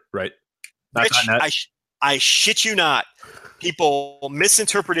Twitter, right? Rich, I shit you not. People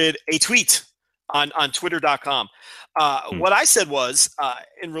misinterpreted a tweet on Twitter.com. What I said was,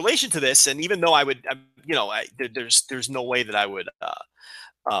 in relation to this, and even though there's no way that I would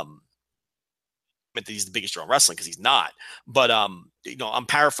that he's the biggest draw in wrestling, because he's not. But I'm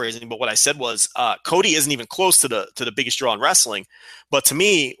paraphrasing. But what I said was, Cody isn't even close to the biggest draw in wrestling. But to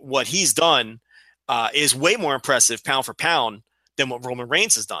me, what he's done is way more impressive pound for pound than what Roman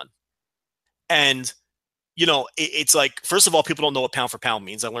Reigns has done. And it's like, first of all, people don't know what pound for pound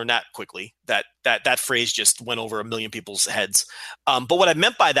means. I learned that quickly. That phrase just went over a million people's heads. But what I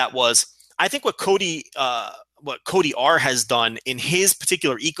meant by that was, I think what Cody R has done in his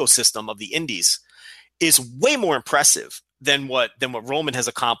particular ecosystem of the indies is way more impressive than what Roman has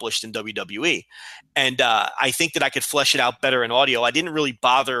accomplished in WWE. And I think that I could flesh it out better in audio. I didn't really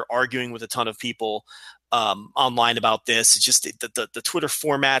bother arguing with a ton of people online about this. It's just the Twitter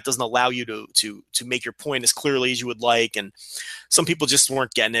format doesn't allow you to make your point as clearly as you would like, and some people just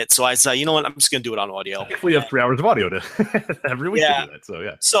weren't getting it. So I said, you know what, I'm just going to do it on audio. If we have 3 hours of audio to every week to do that, so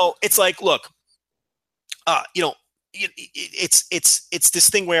yeah. So it's like, look, it's this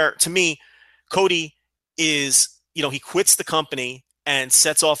thing where, to me, Cody is, he quits the company and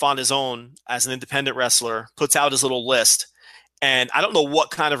sets off on his own as an independent wrestler, puts out his little list. And I don't know what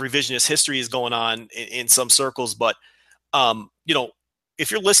kind of revisionist history is going on in some circles, but,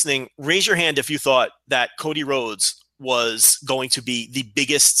 if you're listening, raise your hand if you thought that Cody Rhodes was going to be the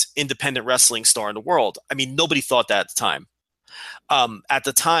biggest independent wrestling star in the world. I mean, nobody thought that at the time. At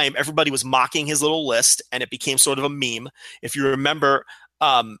the time, everybody was mocking his little list, and it became sort of a meme. If you remember,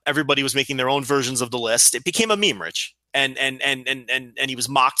 everybody was making their own versions of the list. It became a meme, Rich. And he was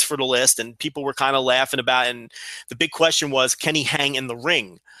mocked for the list, and people were kind of laughing about it. And the big question was, can he hang in the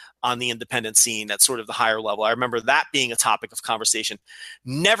ring on the independent scene at sort of the higher level? I remember that being a topic of conversation.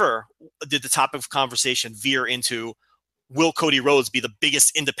 Never did the topic of conversation veer into, will Cody Rhodes be the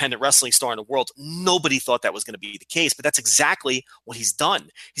biggest independent wrestling star in the world? Nobody thought that was going to be the case, but that's exactly what he's done.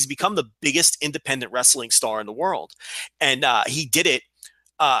 He's become the biggest independent wrestling star in the world. And he did it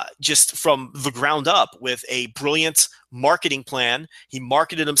just from the ground up with a brilliant marketing plan. He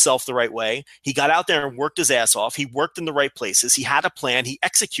marketed himself the right way. He got out there and worked his ass off. He worked in the right places. He had a plan. He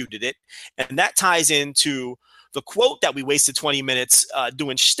executed it. And that ties into the quote that we wasted 20 minutes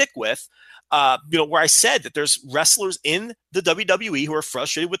doing shtick with, where I said that there's wrestlers in the WWE who are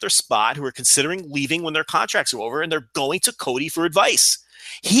frustrated with their spot, who are considering leaving when their contracts are over, and they're going to Cody for advice.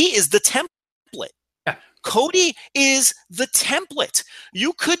 He is the template. Yeah. Cody is the template.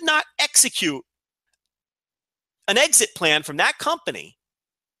 You could not execute an exit plan from that company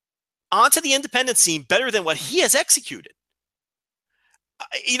onto the independent scene better than what he has executed.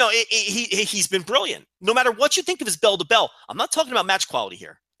 He's been brilliant. No matter what you think of his bell to bell, I'm not talking about match quality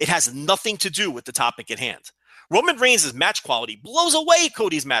here. It has nothing to do with the topic at hand. Roman Reigns' match quality blows away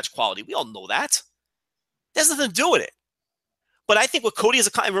Cody's match quality. We all know that. It has nothing to do with it. But I think what Cody is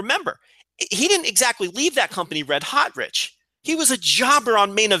remember, he didn't exactly leave that company red hot, Rich. He was a jobber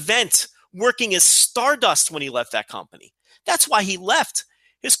on Main Event, working as Stardust when he left that company. That's why he left.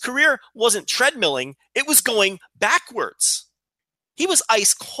 His career wasn't treadmilling. It was going backwards. He was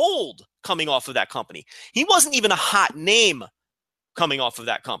ice cold coming off of that company. He wasn't even a hot name coming off of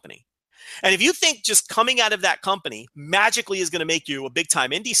that company. And if you think just coming out of that company magically is going to make you a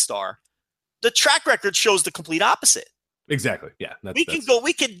big-time indie star, the track record shows the complete opposite. Exactly. Yeah.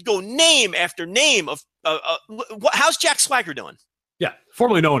 We could go name after name of how's Jack Swagger doing? Yeah,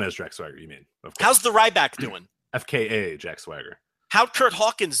 formerly known as Jack Swagger, you mean. How's the Ryback doing? FKA Jack Swagger. How'd Kurt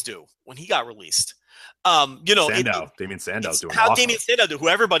Hawkins do when he got released? Damien Sandow's doing how awesome. Damien Sandow do, who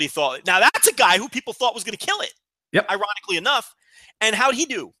everybody thought. Now, that's a guy who people thought was going to kill it. Yep. Ironically enough. And how'd he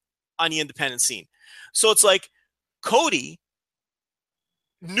do on the independent scene? So it's like Cody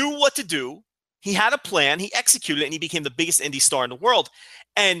knew what to do. He had a plan. He executed it, and he became the biggest indie star in the world.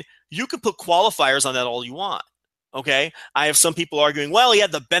 And you can put qualifiers on that all you want. Okay, I have some people arguing, well, he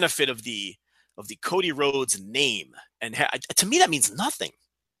had the benefit of the Cody Rhodes name, and to me that means nothing.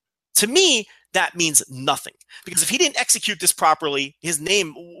 To me, that means nothing, because if he didn't execute this properly, his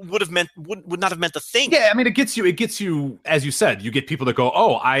name would not have meant a thing. Yeah, I mean, it gets you, as you said, you get people that go,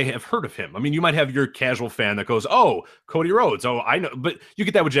 oh, I have heard of him. I mean, you might have your casual fan that goes, oh, Cody Rhodes, oh, I know, but you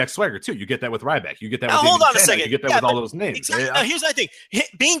get that with Jack Swagger too. You get that with Ryback. You get that with hold on a Sanders. second. You get that with all those names. Exactly. Now, here's the thing: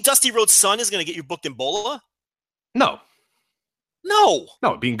 being Dusty Rhodes' son is going to get you booked in Bola. No,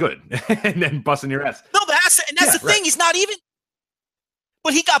 being good and then busting your ass. No, but that's the thing. He's not even.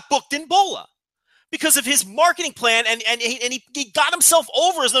 But he got booked in Bola because of his marketing plan, and he got himself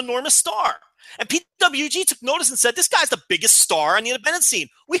over as an enormous star. And PWG took notice and said, "This guy's the biggest star on the independent scene.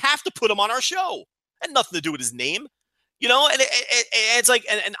 We have to put him on our show." And nothing to do with his name, And it's like,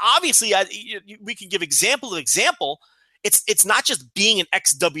 and obviously, we can give example. It's not just being an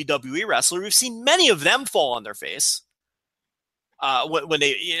ex-WWE wrestler. We've seen many of them fall on their face. When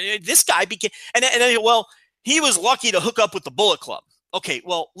this guy became, and he was lucky to hook up with the Bullet Club. Okay,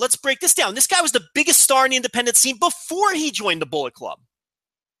 well, let's break this down. This guy was the biggest star in the independent scene before he joined the Bullet Club.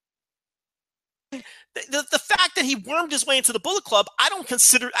 The fact that he wormed his way into the Bullet Club, I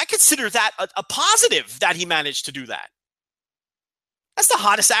consider that a positive that he managed to do that. That's the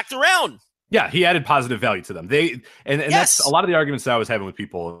hottest act around. Yeah, he added positive value to them. That's a lot of the arguments that I was having with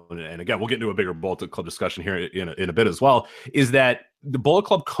people. And again, we'll get into a bigger Bullet Club discussion here in a bit as well. Is that the Bullet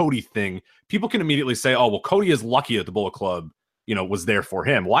Club Cody thing? People can immediately say, "Oh, well, Cody is lucky that the Bullet Club, was there for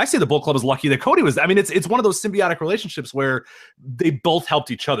him." Well, I say the Bullet Club is lucky that Cody was. I mean, it's one of those symbiotic relationships where they both helped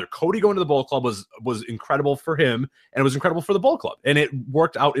each other. Cody going to the Bullet Club was incredible for him, and it was incredible for the Bullet Club, and it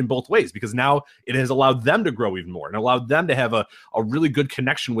worked out in both ways because now it has allowed them to grow even more and allowed them to have a really good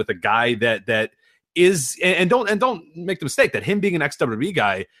connection with a guy that is, and don't make the mistake that him being an ex-WWE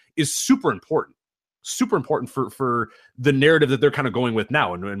guy is super important for the narrative that they're kind of going with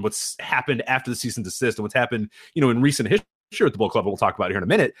now and what's happened after the cease and desist and what's happened, in recent history at the Bullet Club. We'll talk about it here in a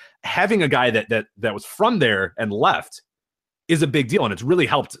minute. Having a guy that was from there and left is a big deal, and it's really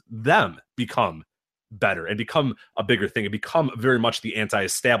helped them become better and become a bigger thing and become very much the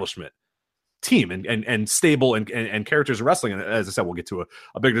anti-establishment team and stable and characters of wrestling. And as I said, we'll get to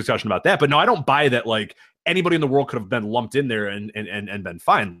a bigger discussion about that. But no, I don't buy that like anybody in the world could have been lumped in there and been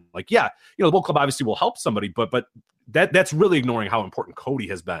fine. Like, yeah, the Bullet Club obviously will help somebody, but that's really ignoring how important Cody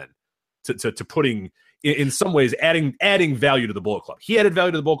has been to putting in some ways adding value to the Bullet Club. He added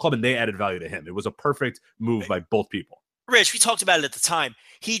value to the Bullet Club and they added value to him. It was a perfect move by both people. Rich, we talked about it at the time.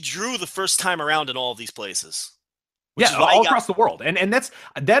 He drew the first time around in all of these places. Yeah, all across the world. And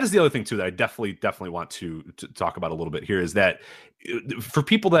that is the other thing too that I definitely want to talk about a little bit here is that for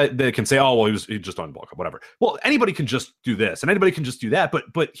people that can say, oh, well, he just on bulk up, whatever. Well, anybody can just do this and anybody can just do that,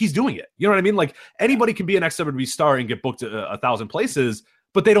 but he's doing it. You know what I mean? Like anybody can be an ex-WWE star and get booked 1,000 places,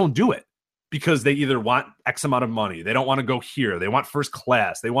 but they don't do it because they either want X amount of money. They don't want to go here. They want first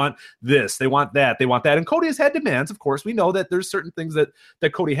class. They want this. They want that. They want that. And Cody has had demands, of course. We know that there's certain things that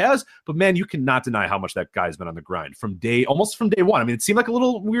Cody has, but man, you cannot deny how much that guy's been on the grind almost from day one. I mean, it seemed like a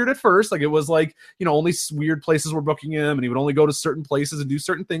little weird at first. Like it was like, only weird places were booking him and he would only go to certain places and do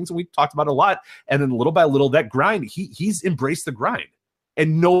certain things. And we talked about it a lot. And then little by little, that grind, he's embraced the grind.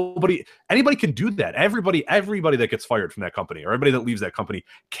 And anybody can do that. Everybody that gets fired from that company or everybody that leaves that company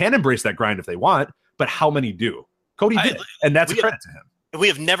can embrace that grind if they want, but how many do? Cody did, and that's a credit to him. We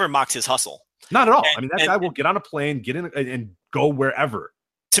have never mocked his hustle. Not at all. That guy will get on a plane, get in and go wherever.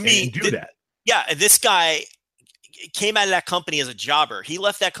 To me, do that. Yeah, this guy came out of that company as a jobber. He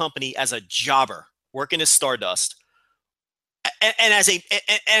left that company as a jobber, working as Stardust, and as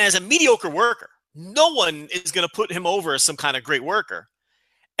a mediocre worker. No one is going to put him over as some kind of great worker.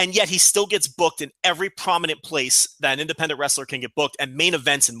 And yet he still gets booked in every prominent place that an independent wrestler can get booked and main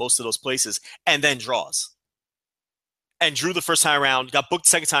events in most of those places and then draws. And drew the first time around, got booked the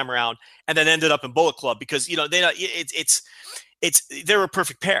second time around, and then ended up in Bullet Club because, they're a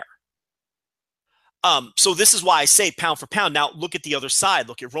perfect pair. So this is why I say pound for pound. Now look at the other side.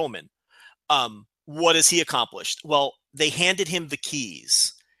 Look at Roman. What has he accomplished? Well, they handed him the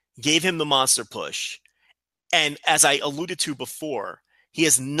keys, gave him the monster push. And as I alluded to before, he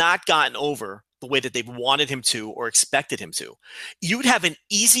has not gotten over the way that they've wanted him to or expected him to. You'd have an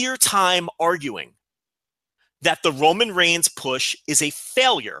easier time arguing that the Roman Reigns push is a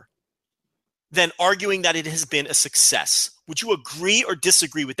failure than arguing that it has been a success. Would you agree or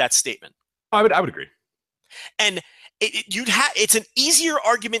disagree with that statement? I would agree. And it's an easier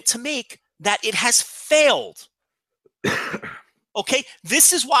argument to make that it has failed. Okay,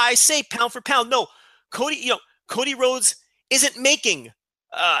 this is why I say pound for pound. No, Cody Rhodes isn't making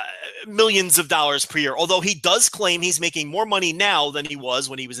millions of dollars per year, although he does claim he's making more money now than he was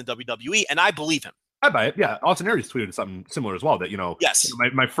when he was in WWE, and I believe him. I buy it. Yeah, Austin Aries tweeted something similar as well. That yes,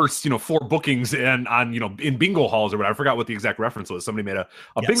 my first 4 bookings in bingo halls or whatever. I forgot what the exact reference was. Somebody made a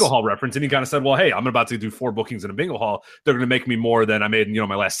bingo hall reference, and he kind of said, "Well, hey, I'm about to do 4 bookings in a bingo hall. They're going to make me more than I made in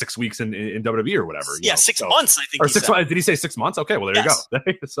my last 6 weeks in WWE or whatever." 6 months. I think. Or 6 months? Did he say 6 months? Okay, well there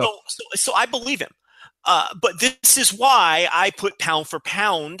you go. So I believe him. But this is why I put pound for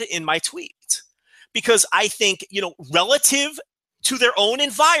pound in my tweet, because I think, relative to their own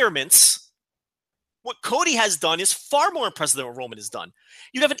environments, what Cody has done is far more impressive than what Roman has done.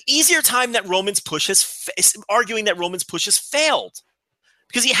 You'd have an easier time that arguing that Roman's push has failed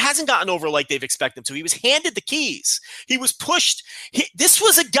because he hasn't gotten over like they've expected him to. He was handed the keys. He was pushed. This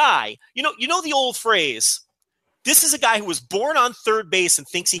was a guy, you know the old phrase, this is a guy who was born on third base and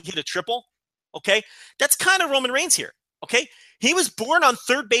thinks he hit a triple. Okay, that's kind of Roman Reigns here. Okay, he was born on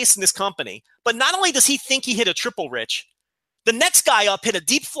third base in this company, but not only does he think he hit a triple, Rich, the next guy up hit a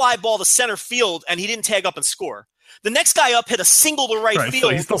deep fly ball to center field and he didn't tag up and score. The next guy up hit a single to right field. So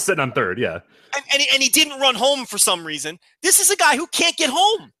he's still sitting on third, yeah. And he didn't run home for some reason. This is a guy who can't get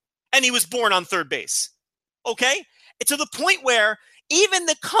home, and he was born on third base. Okay, it's to the point where even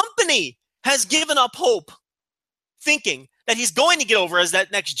the company has given up hope, thinking that he's going to get over as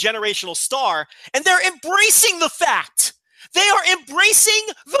that next generational star, and they're embracing the fact. They are embracing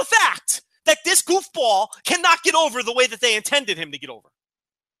the fact that this goofball cannot get over the way that they intended him to get over.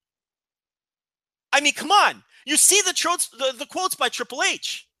 I mean, come on. You see the quotes by Triple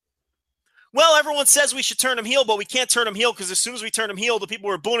H. Well, everyone says we should turn him heel, but we can't turn him heel because as soon as we turn him heel, the people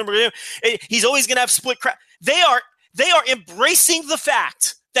who are booing him, he's always going to have split crowd. They are embracing the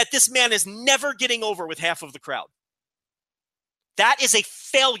fact that this man is never getting over with half of the crowd. That is a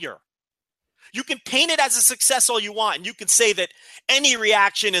failure. You can paint it as a success all you want, and you can say that any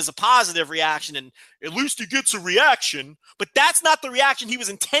reaction is a positive reaction, and at least he gets a reaction, but that's not the reaction he was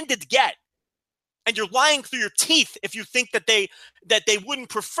intended to get. And you're lying through your teeth if you think that they wouldn't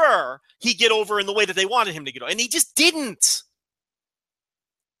prefer he get over in the way that they wanted him to get over. And he just didn't.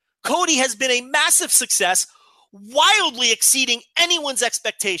 Cody has been a massive success, wildly exceeding anyone's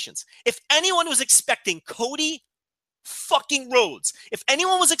expectations. If anyone was expecting Cody fucking Rhodes, if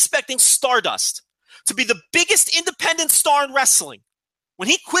anyone was expecting Stardust to be the biggest independent star in wrestling, when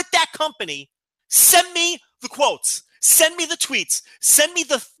he quit that company, send me the quotes, send me the tweets, send me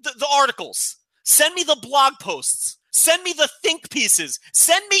the articles, send me the blog posts, send me the think pieces,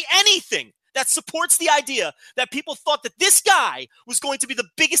 send me anything that supports the idea that people thought that this guy was going to be the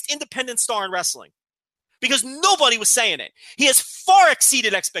biggest independent star in wrestling. because nobody was saying it. He has far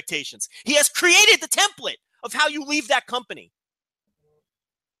exceeded expectations. He has created the template of how you leave that company.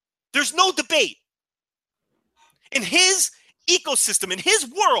 There's no debate. In his ecosystem, in his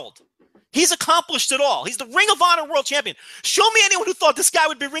world, he's accomplished it all. He's the Ring of Honor World Champion. Show me anyone who thought this guy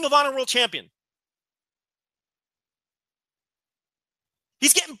would be Ring of Honor World Champion.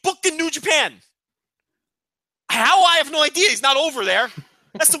 He's getting booked in New Japan. How? I have no idea. He's not over there.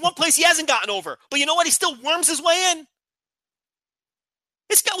 That's the one place he hasn't gotten over. But you know what? He still worms his way in.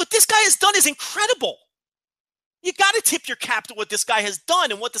 What this guy has done is incredible. You got to tip your cap to what this guy has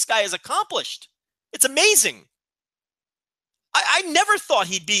done and what this guy has accomplished. It's amazing. I never thought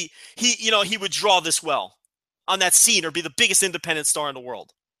he would draw this well on that scene or be the biggest independent star in the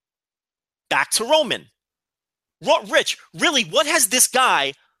world. Back to Roman. Rich, really, what has this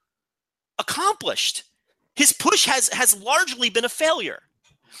guy accomplished? His push has largely been a failure.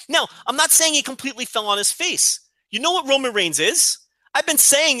 Now, I'm not saying he completely fell on his face. You know what Roman Reigns is? I've been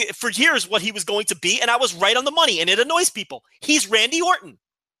saying for years what he was going to be, and I was right on the money, and it annoys people. He's Randy Orton.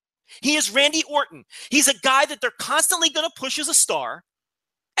 He is Randy Orton. He's a guy that they're constantly going to push as a star,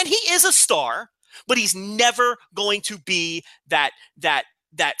 and he is a star, but he's never going to be that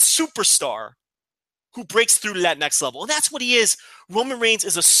superstar who breaks through to that next level. And that's what he is. Roman Reigns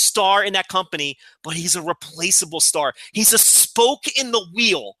is a star in that company, but he's a replaceable star. He's a spoke in the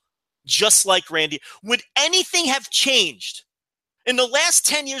wheel, just like Randy. Would anything have changed in the last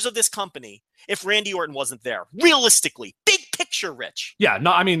 10 years of this company if Randy Orton wasn't there? Realistically, big picture, Rich. Yeah,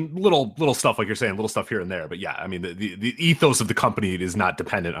 no, I mean, little stuff like you're saying, little stuff here and there. But yeah, I mean, the ethos of the company is not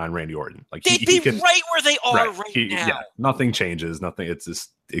dependent on Randy Orton. Like they'd be right where they are right now. Yeah, nothing changes. Nothing. It's just,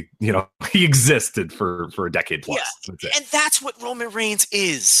 he existed for a decade plus. Yeah, and that's what Roman Reigns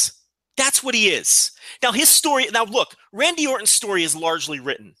is. That's what he is. Now, his story. Now, look, Randy Orton's story is largely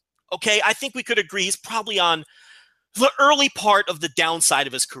written. Okay, I think we could agree he's probably on the early part of the downside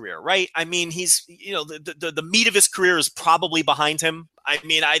of his career, right? I mean, he's, the meat of his career is probably behind him. I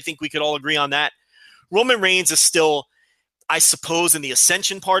mean, I think we could all agree on that. Roman Reigns is still, I suppose, in the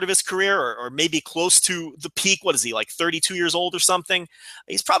ascension part of his career, or maybe close to the peak. What is he, like 32 years old or something?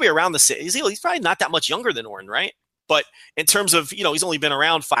 He's probably around he's probably not that much younger than Orton, right? But in terms of, he's only been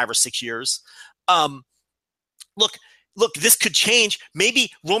around 5 or 6 years. Look, this could change.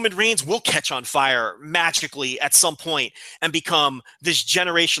 Maybe Roman Reigns will catch on fire magically at some point and become this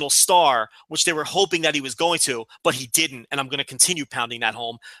generational star, which they were hoping that he was going to, but he didn't. And I'm going to continue pounding that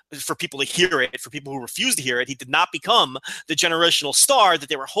home for people to hear it, for people who refuse to hear it. He did not become the generational star that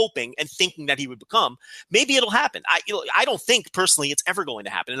they were hoping and thinking that he would become. Maybe it'll happen. I don't think personally it's ever going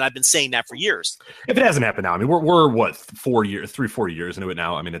to happen. And I've been saying that for years. If it hasn't happened now, I mean, we're what, 4 years into it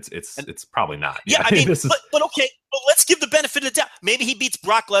now. I mean, it's probably not. Yeah, I mean, but okay. But let's give the benefit of the doubt. Maybe he beats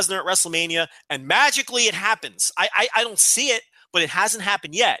Brock Lesnar at WrestleMania, and magically it happens. I don't see it, but it hasn't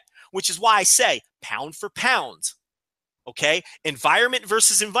happened yet, which is why I say pound for pound, okay? Environment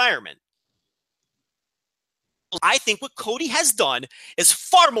versus environment. I think what Cody has done is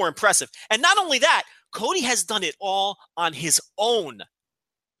far more impressive. And not only that, Cody has done it all on his own.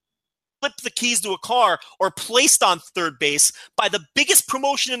 Flipped the keys to a car or placed on third base by the biggest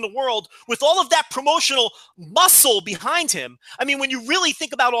promotion in the world with all of that promotional muscle behind him. I mean, when you really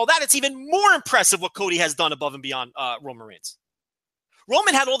think about all that, it's even more impressive what Cody has done above and beyond Roman Reigns.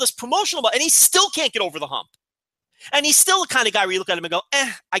 Roman had all this promotional, and he still can't get over the hump. And he's still the kind of guy where you look at him and go,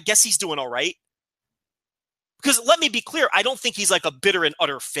 I guess he's doing all right. Because let me be clear, I don't think he's like a bitter and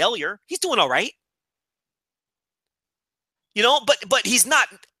utter failure. He's doing all right. But he's not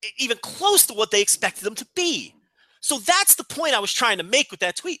even close to what they expected him to be. So that's the point I was trying to make with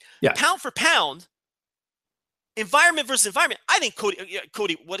that tweet. Yeah. Pound for pound, environment versus environment. I think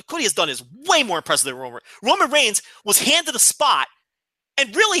Cody, what Cody has done is way more impressive than Roman. Roman Reigns was handed a spot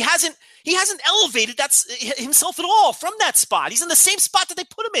and really hasn't elevated himself at all from that spot. He's in the same spot that they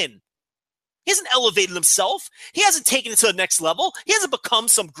put him in. He hasn't elevated himself. He hasn't taken it to the next level. He hasn't become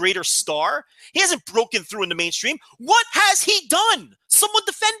some greater star. He hasn't broken through in the mainstream. What has he done? Someone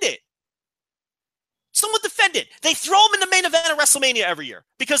defend it. Someone defend it. They throw him in the main event of WrestleMania every year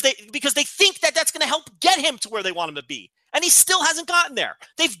because they think that that's going to help get him to where they want him to be. And he still hasn't gotten there.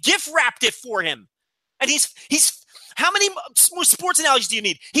 They've gift wrapped it for him. And he's how many more sports analogies do you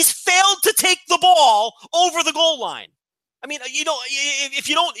need? He's failed to take the ball over the goal line. I mean, if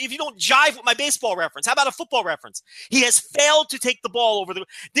you don't jive with my baseball reference, how about a football reference? He has failed to take the ball over the.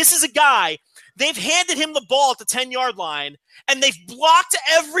 This is a guy. They've handed him the ball at the 10-yard line, and they've blocked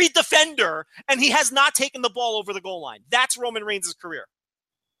every defender, and he has not taken the ball over the goal line. That's Roman Reigns' career.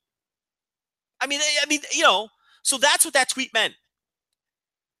 I mean, so that's what that tweet meant.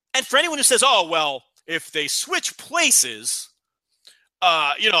 And for anyone who says, "Oh well, if they switch places,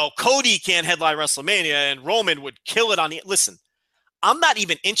 Cody can't headline WrestleMania and Roman would kill it on the. Listen, I'm not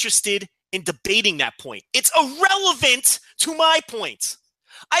even interested in debating that point. It's irrelevant to my point.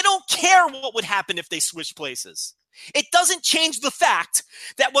 I don't care what would happen if they switch places. It doesn't change the fact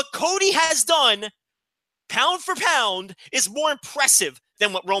that what Cody has done, pound for pound, is more impressive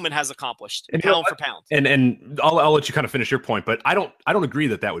than what Roman has accomplished, and pound for pound. And I'll let you kind of finish your point, but I don't agree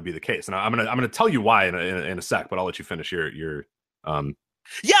that would be the case, and I'm gonna tell you why in a sec. But I'll let you finish your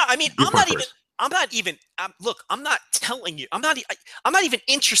Yeah, I mean, I'm not even. Look, I'm not telling you. I'm not even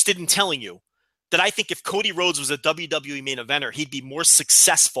interested in telling you that I think if Cody Rhodes was a WWE main eventer, he'd be more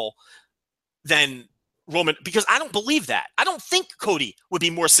successful than Roman, because I don't believe that. I don't think Cody would be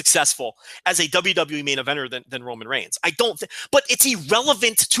more successful as a WWE main eventer than Roman Reigns. I don't but it's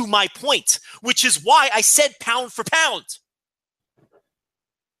irrelevant to my point, which is why I said pound for pound.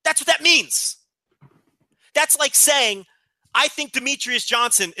 That's what that means. That's like saying, I think Demetrius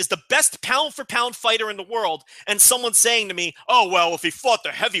Johnson is the best pound for pound fighter in the world, and someone saying to me, oh, well, if he fought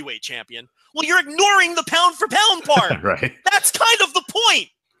the heavyweight champion. Well, you're ignoring the pound for pound part. Right. That's kind of the point.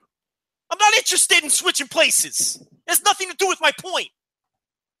 I'm not interested in switching places. It has nothing to do with my point.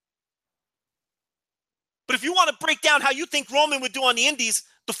 But if you want to break down how you think Roman would do on the Indies,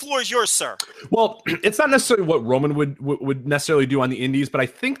 the floor is yours, sir. Well, it's not necessarily what Roman would necessarily do on the Indies, but I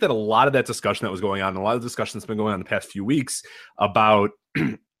think that a lot of that discussion that was going on, a lot of the discussion that's been going on the past few weeks about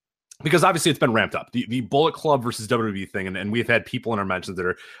because obviously it's been ramped up. The Bullet Club versus WWE thing, and we've had people in our mentions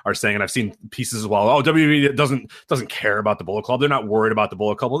that are saying, and I've seen pieces as well, oh, WWE doesn't care about the Bullet Club. They're not worried about the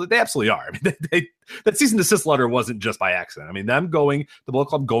Bullet Club. Well, they absolutely are. I mean, that cease and desist letter wasn't just by accident. I mean, the Bullet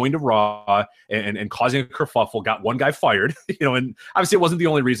Club going to Raw and causing a kerfuffle got one guy fired, and obviously it wasn't the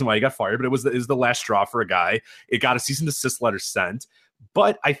only reason why he got fired, but it was the last straw for a guy. It got a cease and desist letter sent.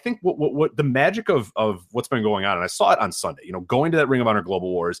 But I think what the magic of what's been going on, and I saw it on Sunday, going to that Ring of Honor Global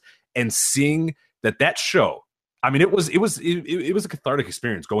Wars and seeing that show. I mean, it was a cathartic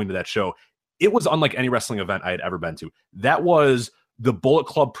experience going to that show. It was unlike any wrestling event I had ever been to. That was the Bullet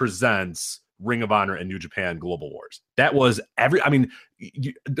Club presents Ring of Honor and New Japan Global Wars. That was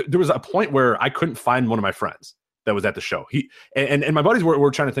there was a point where I couldn't find one of my friends that was at the show. He and my buddies were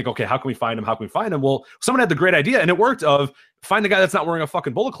trying to think, okay, how can we find him? How can we find him? Well, someone had the great idea, and it worked, of find the guy that's not wearing a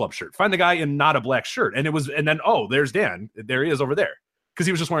fucking Bullet Club shirt. Find the guy in not a black shirt. And then, oh, there's Dan. There he is over there. Because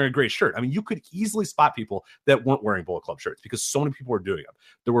he was just wearing a gray shirt. I mean, you could easily spot people that weren't wearing Bullet Club shirts because so many people were doing them.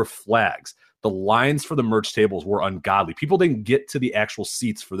 There were flags. The lines for the merch tables were ungodly. People didn't get to the actual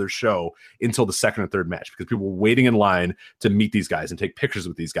seats for their show until the second or third match because people were waiting in line to meet these guys and take pictures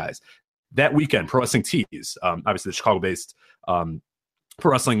with these guys. That weekend, Pro Wrestling Tees, obviously the Chicago-based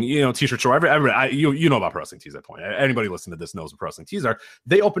Pro Wrestling, t-shirt store. You know about Pro Wrestling Tees at that point. Anybody listening to this knows what Pro Wrestling Tees are.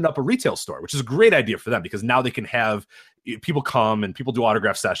 They opened up a retail store, which is a great idea for them because now they can have people come and people do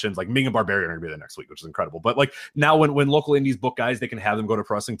autograph sessions. Like Ming and Barbarian are going to be there next week, which is incredible. But like now when local indies book guys, they can have them go to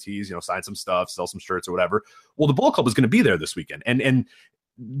Pro Wrestling Tees, sign some stuff, sell some shirts or whatever. Well, the Bullet Club is going to be there this weekend. And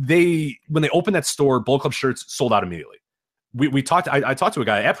when they opened that store, Bullet Club shirts sold out immediately. I talked to a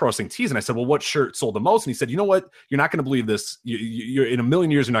guy at Pro Wrestling Tees and I said, well, what shirt sold the most? And he said, you know what? You're not going to believe this. You're in a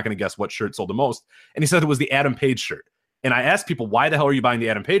million years, you're not going to guess what shirt sold the most. And he said it was the Adam Page shirt. And I asked people, why the hell are you buying the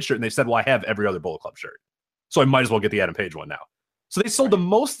Adam Page shirt? And they said, well, I have every other Bullet Club shirt. So I might as well get the Adam Page one now. So they sold the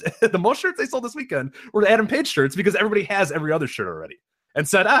most shirts they sold this weekend were the Adam Page shirts because everybody has every other shirt already. And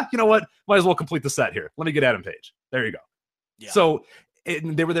said, you know what? Might as well complete the set here. Let me get Adam Page. There you go. Yeah. So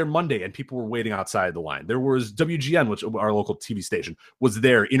they were there Monday and people were waiting outside the line. There was WGN, which our local TV station, was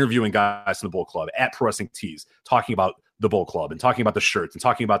there interviewing guys from the Bullet Club at Pro Wrestling Tees, talking about the Bullet Club and talking about the shirts and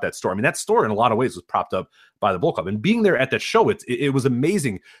talking about that store. I mean, that store in a lot of ways was propped up by the Bullet Club. And being there at that show, it was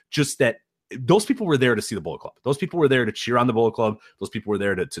amazing just that those people were there to see the Bullet Club. Those people were there to cheer on the Bullet Club. Those people were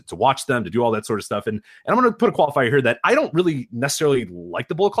there to watch them, to do all that sort of stuff. And I'm going to put a qualifier here that I don't really necessarily like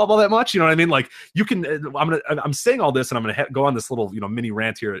the Bullet Club all that much. You know what I mean? Like I'm saying all this and I'm going to go on this little, mini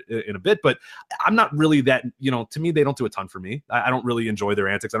rant here in a bit, but I'm not really that, to me, they don't do a ton for me. I don't really enjoy their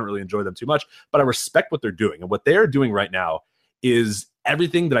antics. I don't really enjoy them too much, but I respect what they're doing. And what they're doing right now is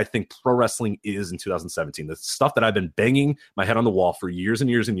everything that I think pro wrestling is in 2017. The stuff that I've been banging my head on the wall for years and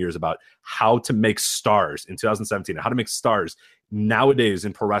years and years about how to make stars in 2017 and how to make stars nowadays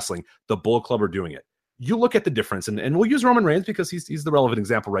in pro wrestling. The Bullet Club are doing it. You look at the difference, and we'll use Roman Reigns because he's the relevant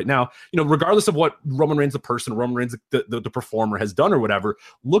example right now. Regardless of what Roman Reigns, the person, Roman Reigns, the performer has done or whatever,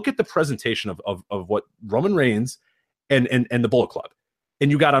 look at the presentation of what Roman Reigns and the Bullet Club.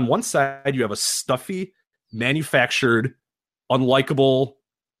 And you got on one side, you have a stuffy, manufactured, unlikable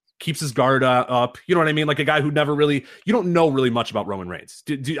keeps his guard up. You know what I mean? Like a guy who never really, you don't know really much about Roman Reigns.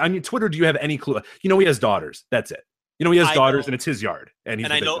 I mean, Twitter, do you have any clue? You know, he has daughters. That's it. You know, he has daughters and it's his yard. And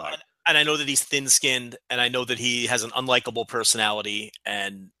I know that he's thin-skinned, and I know that he has an unlikable personality,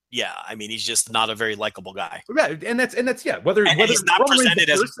 and yeah, I mean, he's just not a very likable guy. Right, and that's yeah. Whether he's not presented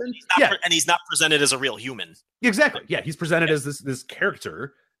as he's not presented as a real human. Exactly. Yeah, he's presented as this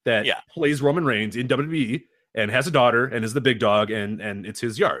character that plays Roman Reigns in WWE and has a daughter and is the big dog, and it's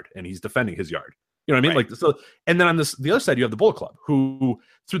his yard, and he's defending his yard. You know what I mean? Right. Like so. And then on the other side, you have the Bullet Club, who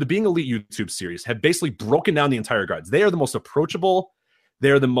through the Being Elite YouTube series have basically broken down the entire guards. They are the most approachable.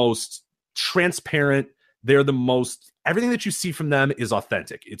 They're the most transparent. They're the most, everything that you see from them is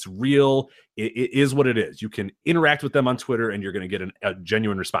authentic. It's real. It is what it is. You can interact with them on Twitter and you're going to get a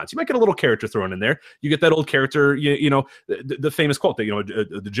genuine response. You might get a little character thrown in there. You get that old character, you know, the famous quote that, you know,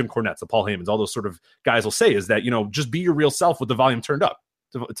 the Jim Cornettes, the Paul Heymans, all those sort of guys will say is that, you know, just be your real self with the volume turned up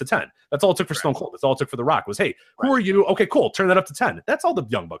to 10. That's all it took for Stone Cold. That's all it took for The Rock was, hey, who are you? Okay, cool. Turn that up to 10. That's all the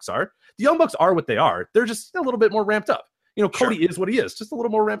Young Bucks are. The Young Bucks are what they are. They're just a little bit more ramped up. You know, Cody is what he is, just a little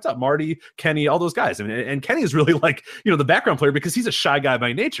more ramped up. Marty, Kenny, all those guys. I mean, and Kenny is really like, you know, the background player because he's a shy guy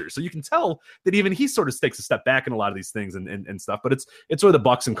by nature. So you can tell that even he sort of takes a step back in a lot of these things and stuff. But it's sort of the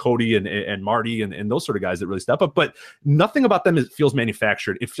Bucks and Cody and Marty and those sort of guys that really step up. But nothing about them feels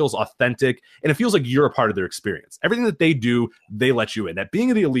manufactured. It feels authentic, and it feels like you're a part of their experience. Everything that they do, they let you in. That Being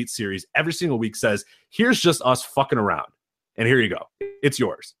in the Elite series every single week says, here's just us fucking around. And here you go. It's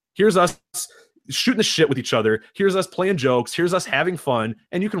yours. Here's us shooting the shit with each other. Here's us playing jokes. Here's us having fun,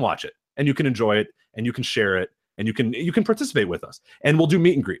 and you can watch it, and you can enjoy it, and you can share it, and you can participate with us. And we'll do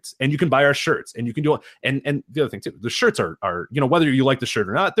meet and greets, and you can buy our shirts, and you can do it. And the other thing too, the shirts are you know, whether you like the shirt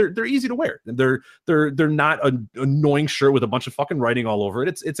or not, they're easy to wear. They're not an annoying shirt with a bunch of fucking writing all over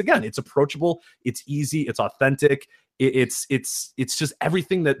it. It's again, it's approachable, it's easy, it's authentic. It's just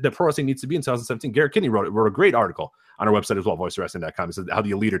everything that pro wrestling needs to be in 2017. Garrett Kinney wrote a great article on our website as well, voicewrestling.com. It said how the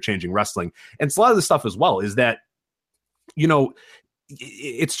Elite are changing wrestling. And it's a lot of the stuff as well is that, you know,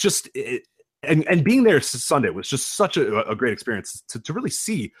 it's just, and being there Sunday was just such a great experience to really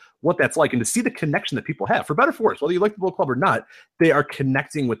see what that's like and to see the connection that people have, for better or for worse, whether you like the Bullet Club or not, they are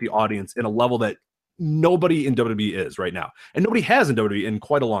connecting with the audience in a level that nobody in WWE is right now. And nobody has in WWE in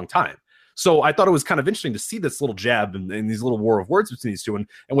quite a long time. So I thought it was kind of interesting to see this little jab and these little war of words between these two and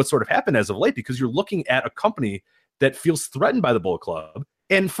what sort of happened as of late, because you're looking at a company that feels threatened by the Bullet Club,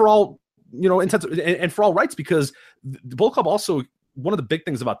 and for all, you know, and for all rights, because the Bullet Club also, one of the big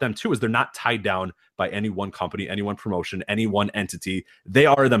things about them too is they're not tied down by any one company, any one promotion, any one entity. They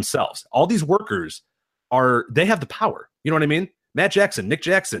are themselves. All these workers they have the power. You know what I mean? Matt Jackson, Nick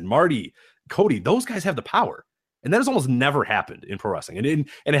Jackson, Marty, Cody, those guys have the power. And that has almost never happened in pro wrestling. And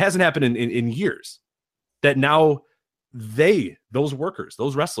it hasn't happened in years. That now those workers,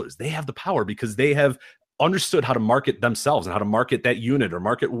 those wrestlers, they have the power because they have understood how to market themselves and how to market that unit or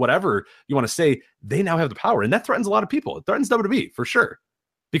market whatever you want to say. They now have the power. And that threatens a lot of people. It threatens WWE for sure.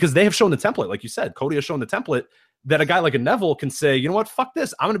 Because they have shown the template, like you said. Cody has shown the template that a guy like a Neville can say, you know what, fuck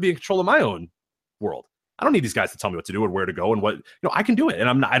this. I'm going to be in control of my own world. I don't need these guys to tell me what to do and where to go and what, you know, I can do it.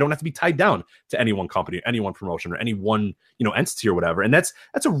 And I don't have to be tied down to any one company, any one promotion, or any one, you know, entity or whatever. And that's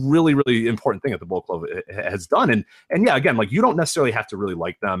a really, really important thing that the Bullet Club has done. And yeah, again, like, you don't necessarily have to really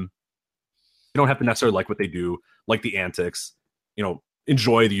like them. You don't have to necessarily like what they do, like the antics, you know,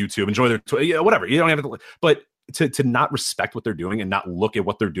 enjoy the YouTube, enjoy their, whatever. You don't have to, but to not respect what they're doing and not look at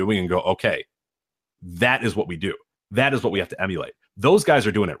what they're doing and go, okay, that is what we do. That is what we have to emulate. Those guys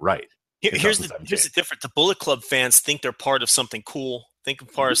are doing it right. Here's the difference. The Bullet Club fans think they're part of something cool, think they're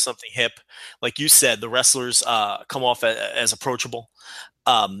part of something hip. Like you said, the wrestlers come off as approachable.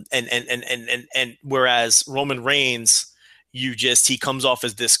 And whereas Roman Reigns, he comes off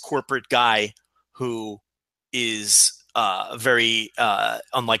as this corporate guy who is very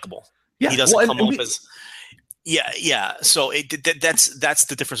unlikable. Yeah, he doesn't come off as So that's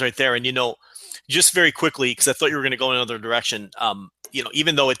the difference right there. And, you know, just very quickly, because I thought you were going to go in another direction. You know,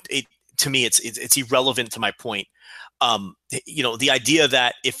 even though it to me it's irrelevant to my point. You know, the idea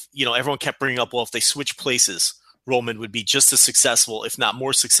that if, you know, everyone kept bringing up, well, if they switch places, Roman would be just as successful, if not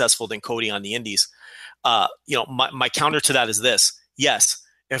more successful, than Cody on the Indies. You know, my counter to that is this. Yes,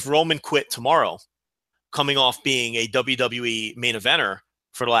 if Roman quit tomorrow, coming off being a WWE main eventer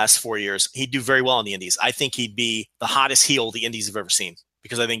for the last 4 years, he'd do very well on the Indies. I think he'd be the hottest heel the Indies have ever seen,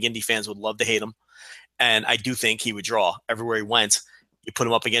 because I think Indie fans would love to hate him. And I do think he would draw everywhere he went. You put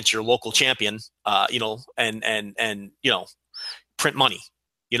him up against your local champion, you know, and you know, print money,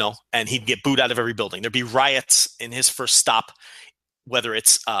 you know, and he'd get booed out of every building. There'd be riots in his first stop, whether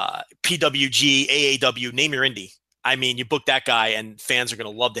it's PWG, AAW, name your indie. I mean, you book that guy, and fans are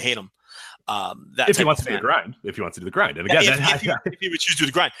going to love to hate him. If he wants to do the grind. If he wants to do the grind. And again, if he would choose to do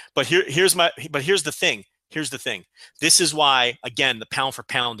the grind. But here's the thing. This is why, again, the pound for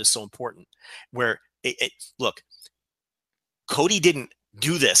pound is so important. Where look, Cody didn't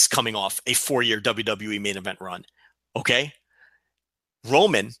do this coming off a 4-year WWE main event run. Okay,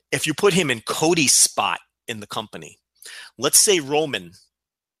 Roman, if you put him in Cody's spot in the company, let's say Roman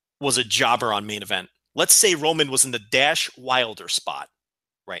was a jobber on main event. Let's say Roman was in the Dash Wilder spot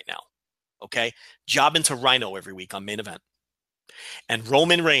right now. Okay, jobbing to Rhino every week on main event. And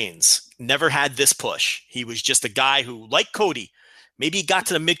Roman Reigns never had this push. He was just a guy who, like Cody, maybe he got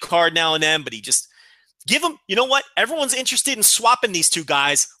to the mid-card now and then, but he just give him, you know what? Everyone's interested in swapping these two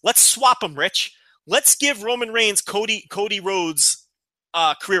guys. Let's swap them, Rich. Let's give Roman Reigns Cody Rhodes'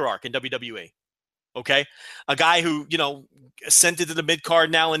 career arc in WWE. Okay? A guy who, ascended to the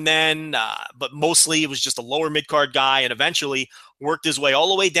mid-card now and then, but mostly it was just a lower mid-card guy, and eventually worked his way all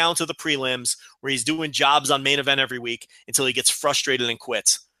the way down to the prelims where he's doing jobs on main event every week until he gets frustrated and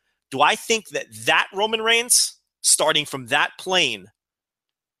quits. Do I think that Roman Reigns, starting from that plane,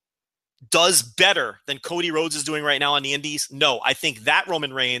 does better than Cody Rhodes is doing right now on the indies? No, I think that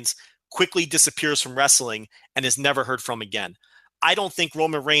Roman Reigns quickly disappears from wrestling and is never heard from again. I don't think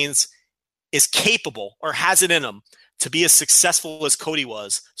Roman Reigns is capable or has it in him to be as successful as Cody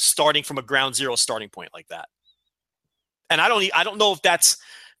was, starting from a ground zero starting point like that. And I don't know if that's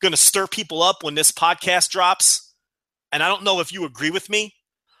going to stir people up when this podcast drops. And I don't know if you agree with me,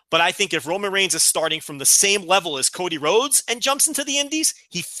 but I think if Roman Reigns is starting from the same level as Cody Rhodes and jumps into the indies,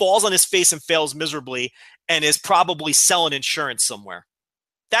 he falls on his face and fails miserably and is probably selling insurance somewhere.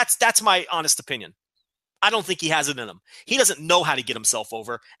 That's my honest opinion. I don't think he has it in him. He doesn't know how to get himself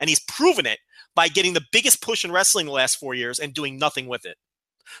over, and he's proven it by getting the biggest push in wrestling the last 4 years and doing nothing with it.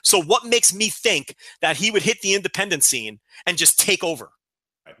 So what makes me think that he would hit the independent scene and just take over?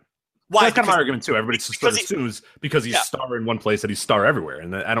 Why? That's kind of my argument too. Everybody sort of assumes because he's star in one place that he's star everywhere,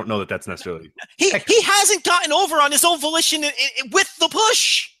 and I don't know that that's necessarily. He hasn't gotten over on his own volition with the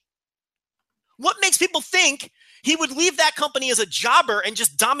push. What makes people think he would leave that company as a jobber and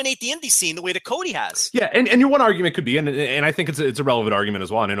just dominate the indie scene the way that Cody has? Yeah, and your one argument could be, and I think it's a relevant argument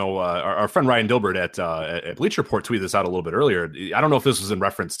as well. And I know our friend Ryan Dilbert at Bleacher Report tweeted this out a little bit earlier. I don't know if this was in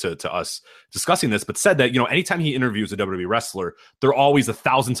reference to us discussing this, but said that anytime he interviews a WWE wrestler, they're always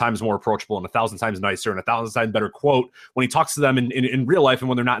 1,000 times more approachable and 1,000 times nicer and 1,000 times better quote when he talks to them in real life and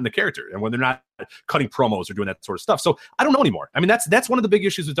when they're not in the character and when they're not cutting promos or doing that sort of stuff. So I don't know anymore. I mean, that's one of the big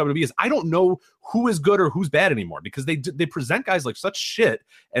issues with WWE is I don't know who is good or who's bad anymore because they present guys like such shit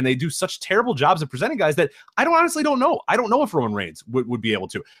and they do such terrible jobs of presenting guys that I honestly don't know. I don't know if Roman Reigns would be able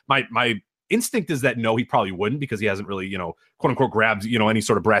to. My instinct is that no, he probably wouldn't because he hasn't really, quote unquote grabbed, any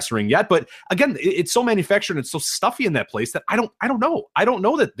sort of brass ring yet. But again, it's so manufactured and it's so stuffy in that place that I don't know. I don't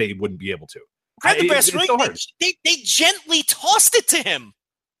know that they wouldn't be able to. Grab the brass ring. So they gently tossed it to him.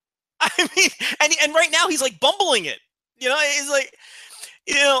 I mean, and right now he's like bumbling it. He's like,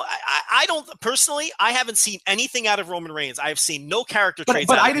 I don't personally. I haven't seen anything out of Roman Reigns. I have seen no character traits.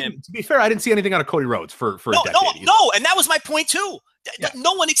 But out of him. To be fair, I didn't see anything out of Cody Rhodes for a decade. No, and that was my point too. Yeah.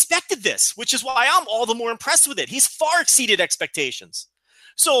 No one expected this, which is why I'm all the more impressed with it. He's far exceeded expectations.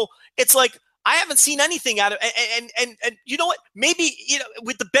 So it's like I haven't seen anything out of, and you know what? Maybe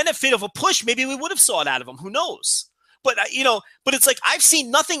with the benefit of a push, maybe we would have saw it out of him. Who knows? But but it's like I've seen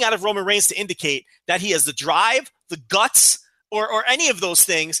nothing out of Roman Reigns to indicate that he has the drive, the guts, or any of those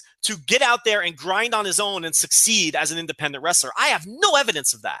things to get out there and grind on his own and succeed as an independent wrestler. I have no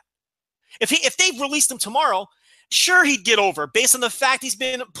evidence of that. If they released him tomorrow, sure he'd get over based on the fact he's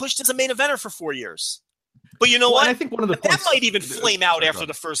been pushed as a main eventer for 4 years. But you know what? I think one of the that might even flame out after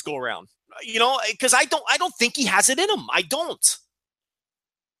the first go around. Because I don't think he has it in him. I don't.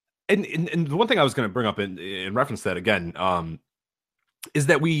 And the one thing I was going to bring up in reference to that again, is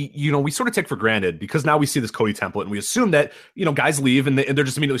that we sort of take for granted because now we see this Cody template and we assume that, guys leave and they're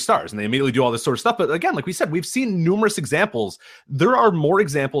just immediately stars and they immediately do all this sort of stuff. But again, like we said, we've seen numerous examples. There are more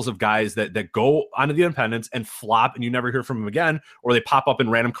examples of guys that go onto the independents and flop and you never hear from them again, or they pop up in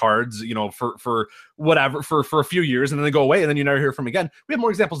random cards, for whatever, for a few years and then they go away and then you never hear from them again. We have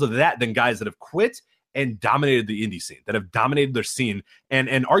more examples of that than guys that have quit and dominated the indie scene, that have dominated their scene and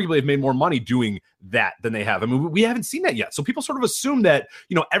arguably have made more money doing that than they have. I mean, we haven't seen that yet. So people sort of assume that,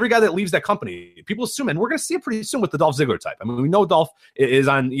 every guy that leaves that company, people assume, and we're going to see it pretty soon with the Dolph Ziggler type. I mean, we know Dolph is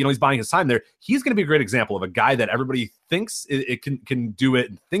on, he's buying his time there. He's going to be a great example of a guy that everybody thinks it can do it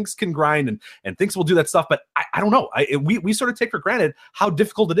and thinks can grind and thinks will do that stuff. But I don't know. We sort of take for granted how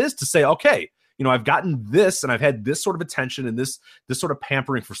difficult it is to say, okay, I've gotten this and I've had this sort of attention and this sort of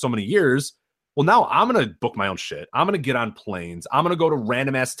pampering for so many years. Well, now I'm going to book my own shit. I'm going to get on planes. I'm going to go to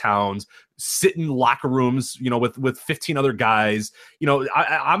random ass towns, sit in locker rooms, with 15 other guys. Now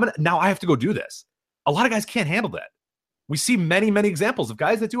I have to go do this. A lot of guys can't handle that. We see many, many examples of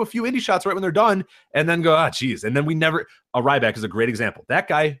guys that do a few indie shots right when they're done and then go, geez. And then Ryback is a great example. That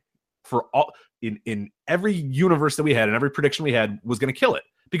guy for all in every universe that we had and every prediction we had was going to kill it,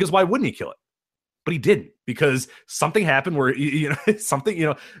 because why wouldn't he kill it? But he didn't, because something happened where, the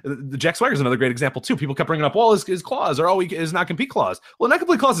Jack Swagger is another great example too. People kept bringing up, well, his clause or his not compete clause. Well, not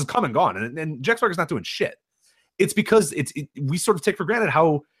complete clause is come and gone, and Jack Swagger's not doing shit. It's because we sort of take for granted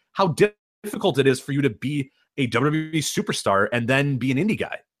how difficult it is for you to be a WWE superstar and then be an indie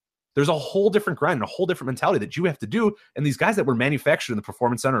guy. There's a whole different grind and a whole different mentality that you have to do. And these guys that were manufactured in the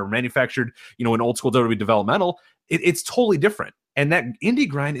Performance Center or manufactured, in old school WWE developmental, it's totally different. And that indie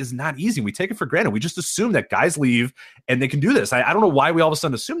grind is not easy. We take it for granted. We just assume that guys leave and they can do this. I don't know why we all of a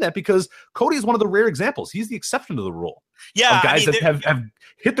sudden assume that, because Cody is one of the rare examples. He's the exception to the rule. Yeah, of guys that have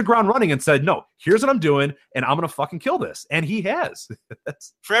hit the ground running and said, no, here's what I'm doing, and I'm going to fucking kill this. And he has.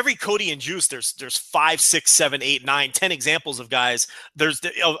 For every Cody and Juice, there's 5, 6, 7, 8, 9, 10 examples of guys. There's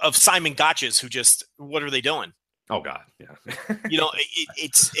of Simon Gotches who just, what are they doing? Oh God, yeah.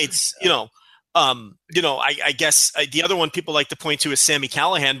 I guess the other one people like to point to is Sami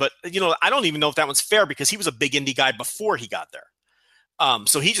Callihan, but I don't even know if that one's fair, because he was a big indie guy before he got there.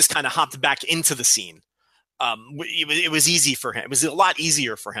 So he just kind of hopped back into the scene. It was easy for him. It was a lot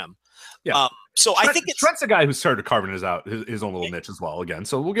easier for him. Yeah. I think Trent's a guy who started carving his own little niche as well. Again,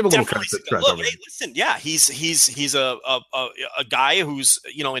 so we'll give a little credit to Trent. Look, hey, listen, yeah, he's a guy who's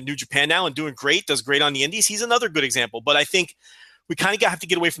in New Japan now and doing great, does great on the Indies. He's another good example. But I think we kind of have to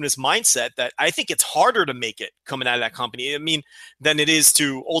get away from this mindset that I think it's harder to make it coming out of that company, than it is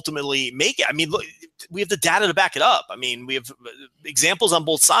to ultimately make it. Look, we have the data to back it up. We have examples on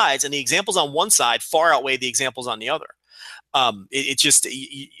both sides, and the examples on one side far outweigh the examples on the other.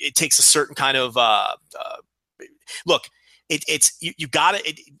 It takes a certain kind of look.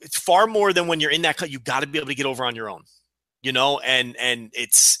 It's far more than when you're in that. You got to be able to get over on your own, and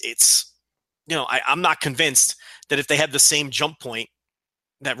it's I'm not convinced that if they had the same jump point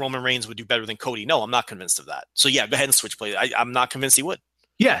that Roman Reigns would do better than Cody. No, I'm not convinced of that. So yeah, go ahead and switch plays. I'm not convinced he would.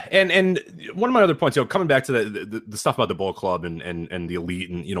 Yeah, and one of my other points, coming back to the stuff about the Bullet Club and the Elite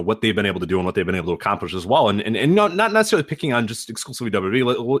and what they've been able to do and what they've been able to accomplish as well, and not necessarily picking on just exclusively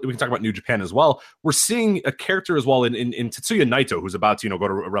WWE. We can talk about New Japan as well. We're seeing a character as well in Tetsuya Naito, who's about to go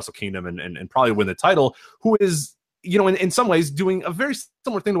to Wrestle Kingdom and probably win the title, who is in some ways doing a very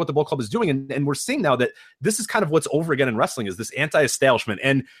similar thing to what the Bullet Club is doing. And we're seeing now that this is kind of what's over again in wrestling, is this anti-establishment.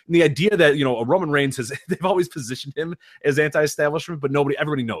 And the idea that, a Roman Reigns they've always positioned him as anti-establishment, but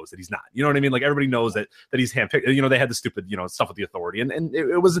everybody knows that he's not. You know what I mean? Like, everybody knows that he's handpicked. They had the stupid, stuff with the Authority, and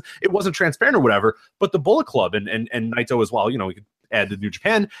it wasn't transparent or whatever. But the Bullet Club and Naito as well, we could add to New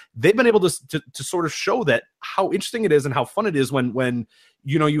Japan, they've been able to sort of show that how interesting it is and how fun it is when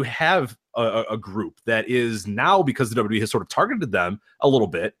you have a group that is now, because the WWE has sort of targeted them a little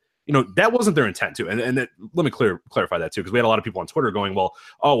bit, that wasn't their intent to. And let me clarify that too, because we had a lot of people on Twitter going,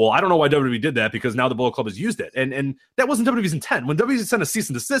 I don't know why WWE did that, because now the Bullet Club has used it. And that wasn't WWE's intent. When WWE sent a cease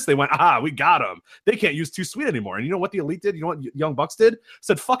and desist, they went, we got them. They can't use Too Sweet anymore. And you know what the Elite did? You know what Young Bucks did?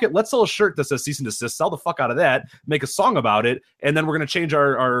 Said, fuck it, let's sell a shirt that says cease and desist, sell the fuck out of that, make a song about it, and then we're going to change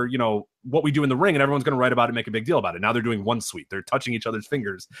our what we do in the ring, and everyone's going to write about it, make a big deal about it. Now they're doing One Sweet. They're touching each other's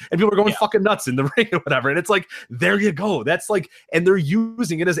fingers, and people are going fucking nuts in the ring or whatever. And it's like, there you go. That's like, and they're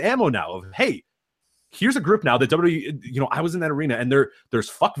using it as ammo now of, hey, here's a group now that WWE, I was in that arena, and there's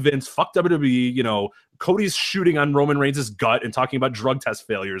fuck Vince, fuck WWE, Cody's shooting on Roman Reigns' gut and talking about drug test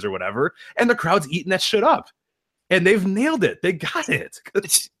failures or whatever, and the crowd's eating that shit up. And they've nailed it. They got it.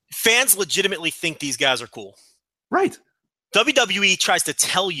 Fans legitimately think these guys are cool. Right. WWE tries to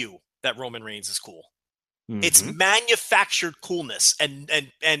tell you that Roman Reigns is cool. Mm-hmm. It's manufactured coolness, and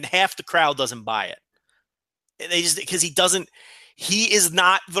half the crowd doesn't buy it. They just, because he is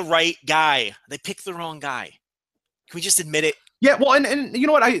not the right guy. They picked the wrong guy. Can we just admit it? Yeah, well, and you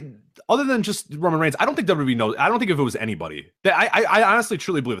know what? Other than just Roman Reigns, I don't think WWE knows. I don't think if it was anybody, I honestly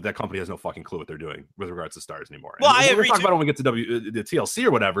truly believe that company has no fucking clue what they're doing with regards to stars anymore. Well, and I agree. We're talking about when we get to the TLC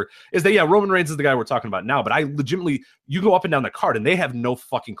or whatever, is that Roman Reigns is the guy we're talking about now. But I legitimately, you go up and down the card, and they have no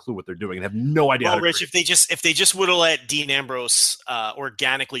fucking clue what they're doing and have no idea. Well, Rich, if they just would have let Dean Ambrose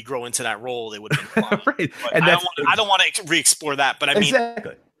organically grow into that role, they would have been fine. Right. And I don't want to re-explore that, but I mean,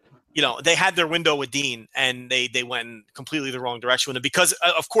 exactly. They had their window with Dean, and they went completely the wrong direction with him because,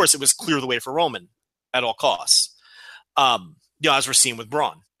 of course, it was clear the way for Roman at all costs. As we're seeing with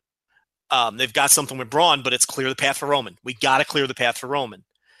Braun. They've got something with Braun, but it's clear the path for Roman. We got to clear the path for Roman.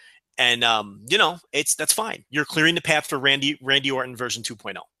 And that's fine. You're clearing the path for Randy Orton version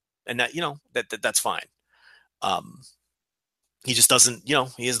 2.0, and that's fine. He just doesn't,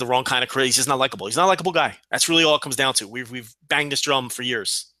 he is the wrong kind of career. He's just not likable. He's not a likable guy. That's really all it comes down to. We've banged this drum for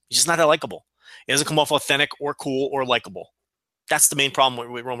years. He's just not that likable. He doesn't come off authentic or cool or likable. That's the main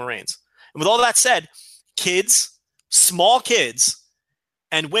problem with Roman Reigns. And with all that said, kids, small kids,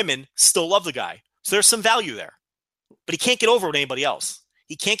 and women still love the guy. So there's some value there. But he can't get over with anybody else.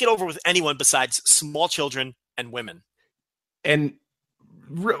 He can't get over with anyone besides small children and women. And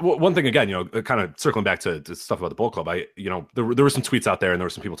one thing again, kind of circling back to stuff about the Bullet Club, there were some tweets out there and there were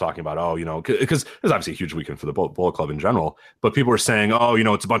some people talking about, because it was obviously a huge weekend for the Bullet Club in general, but people were saying,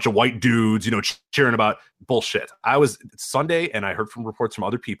 it's a bunch of white dudes, cheering about bullshit. I was Sunday and I heard from reports from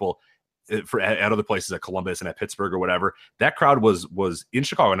other people at other places, at Columbus and at Pittsburgh or whatever. That crowd was in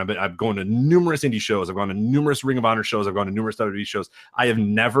Chicago, and I've gone to numerous indie shows. I've gone to numerous Ring of Honor shows. I've gone to numerous WWE shows. I have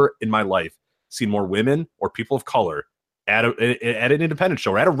never in my life seen more women or people of color at an independent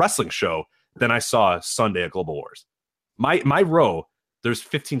show or at a wrestling show than I saw Sunday at Global Wars. My row, there's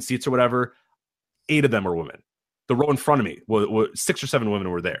 15 seats or whatever. 8 of them were women. The row in front of me was 6 or 7 women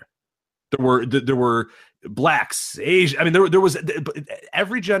were there. There were blacks, Asian. I mean, there was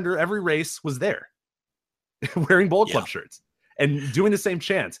every gender, every race was there, wearing Bullet Club shirts and doing the same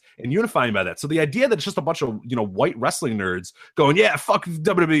chants and unifying by that. So the idea that it's just a bunch of white wrestling nerds going, yeah, fuck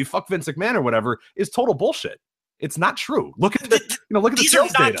WWE, fuck Vince McMahon or whatever, is total bullshit. It's not true. Look at the these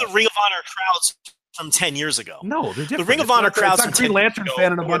sales are not data. The Ring of Honor crowds from 10 years ago. No, they're different. The Ring of Honor crowds from Green Lantern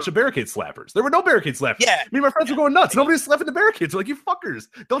fan and a bunch of barricade slappers. There were no barricade slappers. Yeah. Me and my friends were going nuts. Nobody's slapping the barricades. We're like, you fuckers,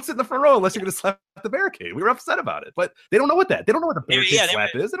 don't sit in the front row unless you're going to slap the barricade. We were upset about it, but they don't know they don't know what the barricade slap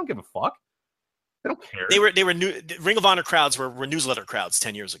is. They don't give a fuck. They don't care. They were new. The Ring of Honor crowds were newsletter crowds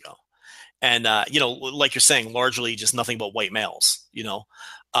 10 years ago. And, like you're saying, largely just nothing but white males,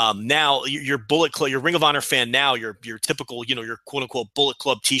 now your Bullet Club, your Ring of Honor fan now, your typical, your quote unquote Bullet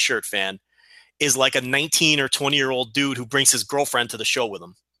Club t-shirt fan is like a 19 or 20-year-old dude who brings his girlfriend to the show with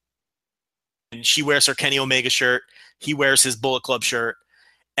him. And she wears her Kenny Omega shirt. He wears his Bullet Club shirt.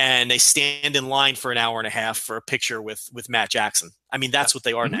 And they stand in line for an hour and a half for a picture with Matt Jackson. I mean, that's what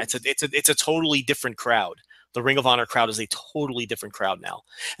they are now. It's a totally different crowd. The Ring of Honor crowd is a totally different crowd now.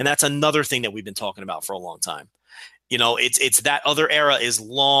 And that's another thing that we've been talking about for a long time. It's that other era is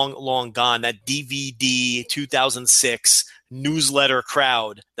long, long gone. That DVD 2006 newsletter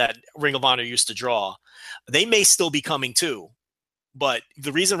crowd that Ring of Honor used to draw. They may still be coming too. But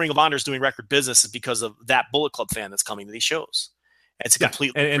the reason Ring of Honor is doing record business is because of that Bullet Club fan that's coming to these shows. It's a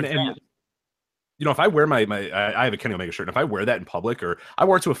completely different fan. If I wear my I have a Kenny Omega shirt, and if I wear that in public, or I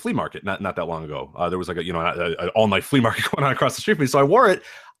wore it to a flea market not that long ago, there was like an all-night flea market going on across the street from me, so I wore it.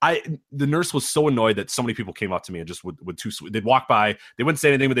 The nurse was so annoyed that so many people came up to me and just would too sweet. They'd walk by, they wouldn't say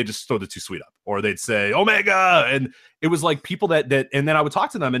anything, but they just throw the too sweet up, or they'd say Omega, and it was like people that and then I would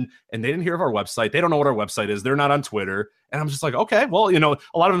talk to them and they didn't hear of our website. They don't know what our website is. They're not on Twitter. And I'm just like, okay, well, a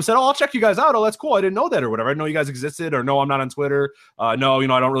lot of them said, oh, I'll check you guys out. Oh, that's cool. I didn't know that or whatever. I didn't know you guys existed, or no, I'm not on Twitter. No,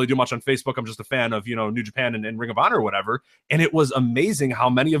 I don't really do much on Facebook. I'm just a fan of, New Japan and Ring of Honor or whatever. And it was amazing how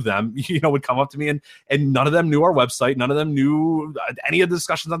many of them, would come up to me and none of them knew our website. None of them knew any of the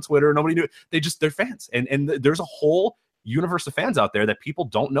discussions on Twitter. Nobody knew. They're fans. And there's a whole universe of fans out there that people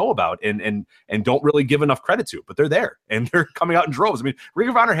don't know about and don't really give enough credit to, but they're there and they're coming out in droves. I mean, Ring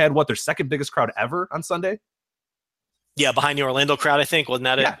of Honor had their second biggest crowd ever on Sunday. Yeah, behind the Orlando crowd, I think. Wasn't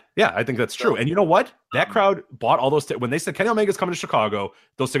that it? Yeah, I think that's true. And you know what? That crowd bought all those when they said Kenny Omega's coming to Chicago,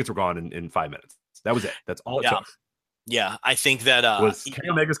 those tickets were gone in 5 minutes. That was it. That's all it took. Yeah, I think that was Kenny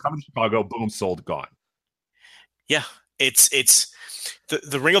Omega's coming to Chicago, boom, sold, gone. Yeah, it's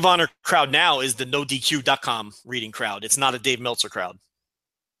the Ring of Honor crowd now is the NoDQ.com reading crowd. It's not a Dave Meltzer crowd.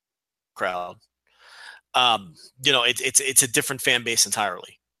 It's a different fan base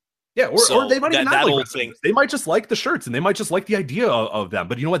entirely. Yeah, or they might even not like thing. They might just like the shirts and they might just like the idea of them.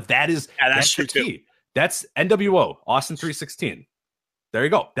 But you know what? That's the key. Too. That's NWO, Austin 316. There you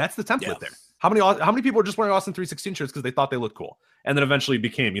go. That's the template there. How many people are just wearing Austin 316 shirts because they thought they looked cool, and then eventually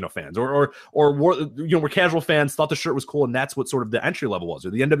became fans, or were casual fans, thought the shirt was cool, and that's what sort of the entry level was, or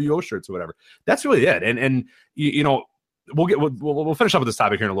the NWO shirts or whatever. That's really it. And we'll finish up with this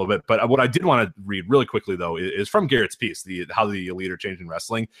topic here in a little bit. But what I did want to read really quickly though is from Garrett's piece, how the elite are changing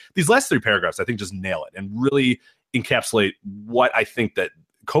wrestling. These last 3 paragraphs I think just nail it and really encapsulate what I think that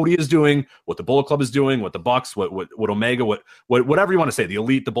Cody is doing, what the Bullet Club is doing, what the Bucks, what Omega, whatever you want to say, the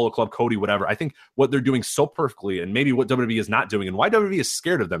elite, the Bullet Club, Cody, whatever. I think what they're doing so perfectly, and maybe what WWE is not doing, and why WWE is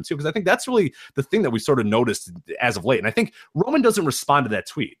scared of them too, because I think that's really the thing that we sort of noticed as of late. And I think Roman doesn't respond to that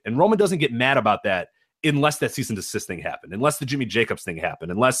tweet, and Roman doesn't get mad about that unless that cease and desist thing happened, unless the Jimmy Jacobs thing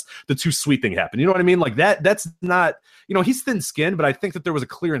happened, unless the Too Sweet thing happened. You know what I mean? Like that's not, he's thin-skinned, but I think that there was a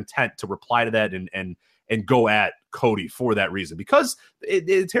clear intent to reply to that and go at Cody for that reason, because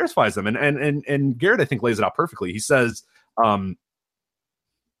it terrifies them. And Garrett, I think, lays it out perfectly. He says,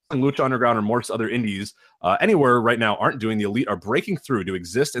 Lucha Underground or most other indies anywhere right now aren't doing, the elite are breaking through to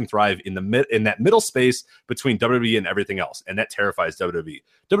exist and thrive in that middle space between WWE and everything else, and that terrifies WWE.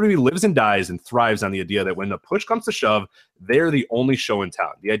 WWE lives and dies and thrives on the idea that when the push comes to shove, they're the only show in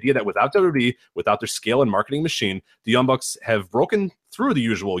town. The idea that without WWE, without their scale and marketing machine, the Young Bucks have broken through the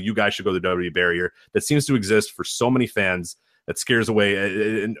usual "you guys should go to the WWE" barrier that seems to exist for so many fans that scares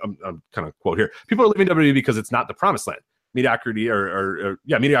away. And I'm kind of quote here: people are leaving WWE because it's not the promised land. Mediocrity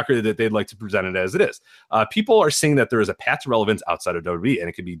mediocrity that they'd like to present it as it is. People are seeing that there is a path to relevance outside of WWE, and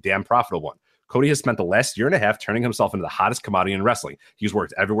it can be a damn profitable one. Cody has spent the last year and a half turning himself into the hottest commodity in wrestling. He's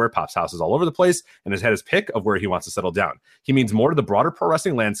worked everywhere, pops houses all over the place, and has had his pick of where he wants to settle down. He means more to the broader pro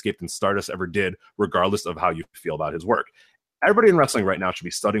wrestling landscape than Stardust ever did, regardless of how you feel about his work. Everybody in wrestling right now should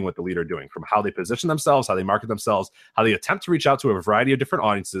be studying what the leader are doing, from how they position themselves, how they market themselves, how they attempt to reach out to a variety of different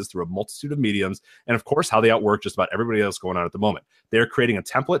audiences through a multitude of mediums, and of course, how they outwork just about everybody else going on at the moment. They're creating a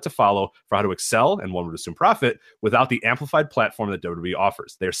template to follow for how to excel, and one would assume profit, without the amplified platform that WWE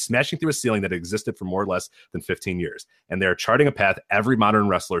offers. They're smashing through a ceiling that existed for more or less than 15 years, and they're charting a path every modern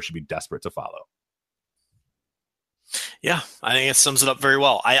wrestler should be desperate to follow. Yeah, I think it sums it up very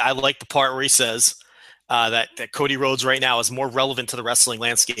well. I like the part where he says, that Cody Rhodes right now is more relevant to the wrestling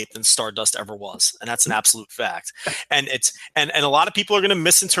landscape than Stardust ever was, and that's an absolute fact. And it's and a lot of people are going to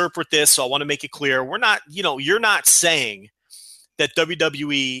misinterpret this, so I want to make it clear: we're not, you're not saying that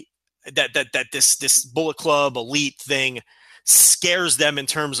WWE, that this Bullet Club elite thing scares them in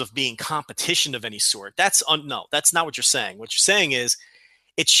terms of being competition of any sort. No, that's not what you're saying. What you're saying is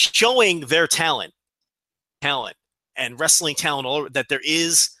it's showing their talent and wrestling talent all over, that there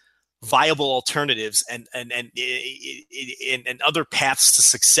is viable alternatives and other paths to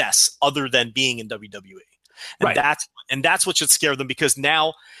success other than being in WWE. And right. That's what should scare them, because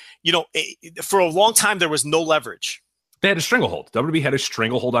now, for a long time there was no leverage. They had a stranglehold. WWE had a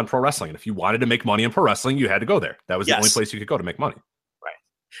stranglehold on pro wrestling, and if you wanted to make money in pro wrestling, you had to go there. That was the only place you could go to make money. Right.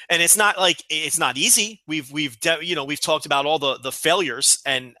 And it's not like it's not easy. We've talked about all the failures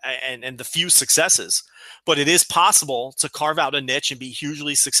and the few successes, but it is possible to carve out a niche and be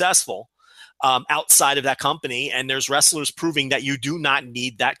hugely successful outside of that company. And there's wrestlers proving that you do not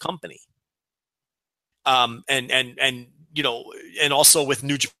need that company. And also with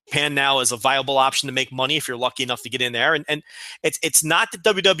New Japan now as a viable option to make money if you're lucky enough to get in there. And it's not that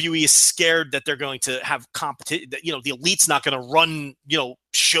WWE is scared that they're going to have competition, that, the elite's not going to run,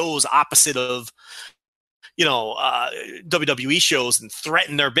 shows opposite of, WWE shows and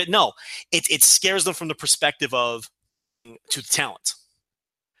threaten their bit. No, it scares them from the perspective of to the talent.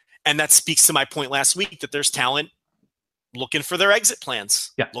 And that speaks to my point last week that there's talent looking for their exit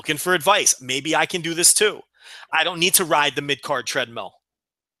plans, looking for advice. Maybe I can do this too. I don't need to ride the mid-card treadmill,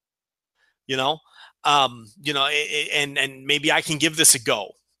 and maybe I can give this a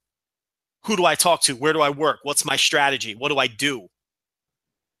go. Who do I talk to? Where do I work? What's my strategy? What do I do?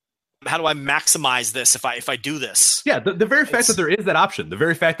 How do I maximize this if I do this? Yeah, the very fact that there is that option, the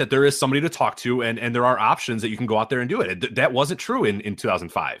very fact that there is somebody to talk to and there are options that you can go out there and do it. That wasn't true in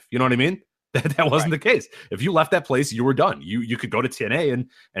 2005. You know what I mean? That wasn't the case. If you left that place, you were done. You could go to TNA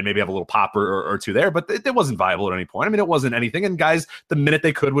and maybe have a little pop or two there, but it wasn't viable at any point. I mean, it wasn't anything. And guys, the minute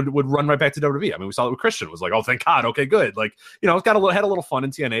they could would run right back to WWE. I mean, we saw it with Christian. It was like, oh, thank God. Okay, good. Like, it had a little fun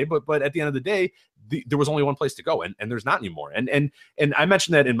in TNA, but at the end of the day, there was only one place to go, and there's not anymore. And I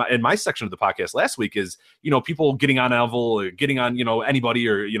mentioned that in my section of the podcast last week is, people getting on Neville, getting on, anybody,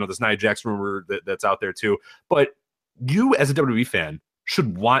 or, this Nia Jax rumor that's out there too. But you as a WWE fan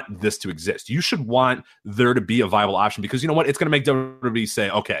should want this to exist. You should want there to be a viable option, because you know what? It's going to make WWE say,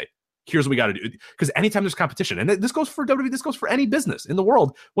 okay, here's what we got to do. Because anytime there's competition, and this goes for WWE, this goes for any business in the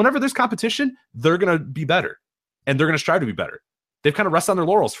world, whenever there's competition, they're going to be better, and they're going to strive to be better. They've kind of rested on their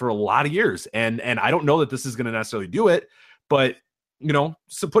laurels for a lot of years, and I don't know that this is going to necessarily do it, but,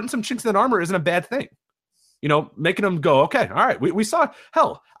 so putting some chinks in that armor isn't a bad thing. Making them go, okay, all right. We saw,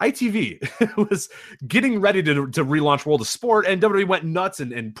 hell, ITV was getting ready to relaunch World of Sport, and WWE went nuts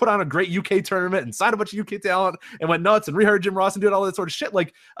and put on a great UK tournament and signed a bunch of UK talent and went nuts and rehired Jim Ross and doing all that sort of shit.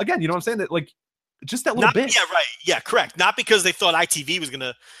 Like, again, you know what I'm saying? That, like, just that little bit. Yeah, right. Yeah, correct. Not because they thought ITV was going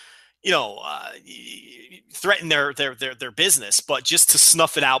to, threaten their business, but just to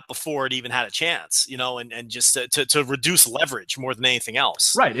snuff it out before it even had a chance, and just to reduce leverage more than anything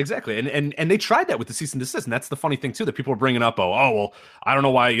else. Right, exactly. And they tried that with the cease and desist, and that's the funny thing too, that people are bringing up, well, I don't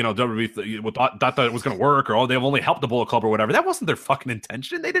know why, WWE thought that it was going to work, or they've only helped the Bullet Club or whatever. That wasn't their fucking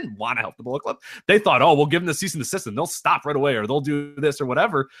intention. They didn't want to help the Bullet Club. They thought, we'll give them the cease and desist and they'll stop right away, or they'll do this or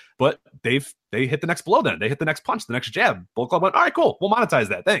whatever. But they hit the next blow then. They hit the next punch, the next jab. Bullet Club went, all right, cool. We'll monetize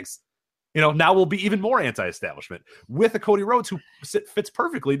that. Thanks. Now we'll be even more anti-establishment with a Cody Rhodes who fits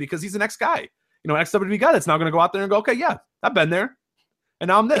perfectly because he's the next guy. Ex-WWE guy that's now going to go out there and go, okay, yeah, I've been there, and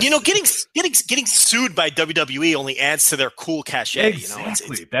now I'm this. Getting sued by WWE only adds to their cool cachet.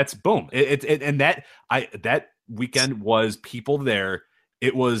 Exactly. That's boom. That weekend was people there.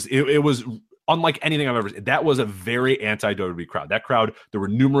 It was unlike anything I've ever seen. That was a very anti-WWE crowd. That crowd, there were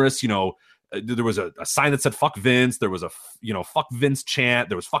numerous, there was a sign that said "fuck Vince." There was a "fuck Vince" chant.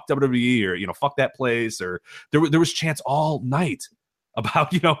 There was "fuck WWE" or "fuck that place." Or there was chants all night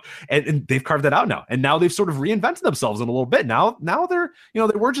about and they've carved that out now. And now they've sort of reinvented themselves in a little bit. Now they're they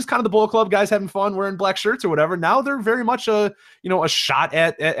were just kind of the Bullet Club guys having fun wearing black shirts or whatever. Now they're very much a shot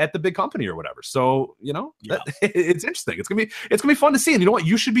at the big company or whatever. So it's interesting. It's gonna be fun to see. And you know what?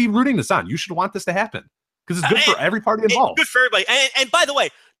 You should be rooting this on. You should want this to happen because it's good for every party involved. Good for everybody. And by the way,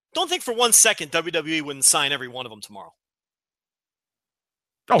 don't think for 1 second WWE wouldn't sign every one of them tomorrow.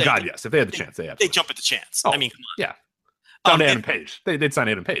 Yes. If they had the chance, they jump at the chance. Oh, I mean, come on. Yeah. Down to Adam Page. They'd sign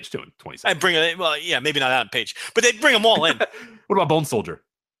Adam Page too in 20 seconds. Maybe not Adam Page, but they'd bring them all in. What about Bone Soldier?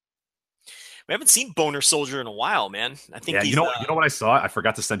 We haven't seen Boner Soldier in a while, man. I think you know what I saw? I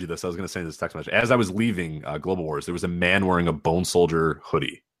forgot to send you this. I was going to send you this text message. As I was leaving Global Wars, there was a man wearing a Bone Soldier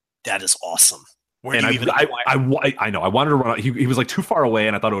hoodie. That is awesome. And I know I wanted to run out. He was like too far away,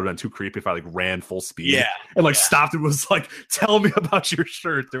 and I thought it would have been too creepy if I ran full speed. Yeah, and stopped and was like, "Tell me about your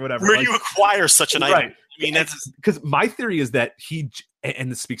shirt" or whatever. Where do you acquire such an item? I mean, that's because my theory is that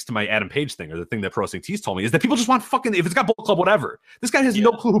and this speaks to my Adam Page thing, or the thing that Pro Wrestling Tees told me, is that people just want fucking, if it's got Bullet Club, whatever. This guy has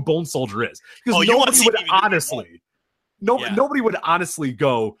no clue who Bone Soldier is, because nobody would honestly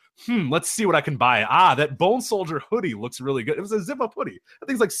go, let's see what I can buy. That Bone Soldier hoodie looks really good. It was a zip-up hoodie. I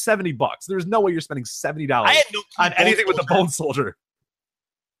think it's like $70. There's no way you're spending $70 on anything with the Bone Soldier.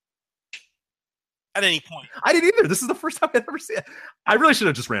 At any point. I didn't either. This is the first time I've ever seen it. I really should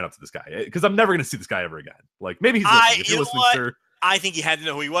have just ran up to this guy, because I'm never going to see this guy ever again. Like, maybe he's listening. If you're listening, sir. I think he had to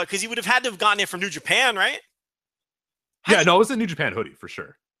know who he was, because he would have had to have gotten it from New Japan, right? It was a New Japan hoodie for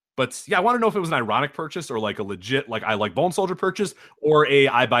sure. But yeah, I want to know if it was an ironic purchase or like a legit, like I like Bone Soldier purchase, or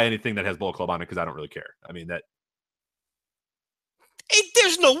I buy anything that has Bullet Club on it because I don't really care. I mean, that.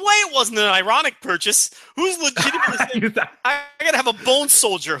 There's no way it wasn't an ironic purchase. Who's legitimately saying, I gotta have a Bone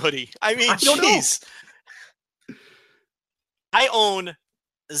Soldier hoodie? I mean, jeez. I own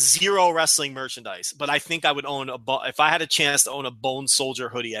 0 wrestling merchandise, but I think I would own if I had a chance to own a Bone Soldier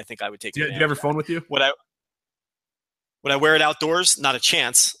hoodie, I think I would take it. Do you have your phone with you? Would I wear it outdoors? Not a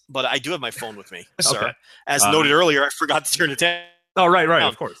chance, but I do have my phone with me, sir. Okay. As noted earlier, I forgot to turn it down. Oh, right,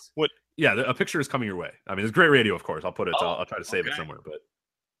 of course. Yeah, a picture is coming your way. I mean, it's great radio, of course. I'll put it. I'll try to save it somewhere. But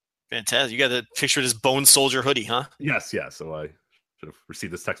fantastic! You got a picture of this Bone Soldier hoodie, huh? Yes. So I should have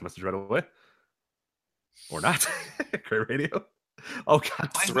received this text message right away, or not. Great radio. Oh God,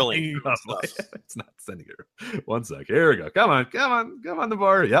 thrilling! It's not sending it. 1 sec. Here we go. Come on the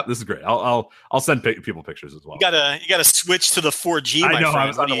bar. Yep, this is great. I'll send people pictures as well. You gotta switch to the 4G. I know. Friend. I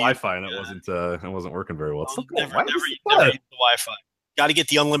was on the Wi-Fi and it wasn't working very well. Never use the Wi-Fi. Got to get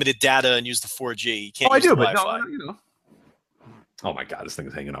the unlimited data and use the 4G. You can't. I do, but no. Oh my God, this thing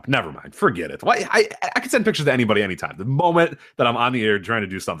is hanging up. Never mind. Forget it. Why? I can send pictures to anybody anytime. The moment that I'm on the air trying to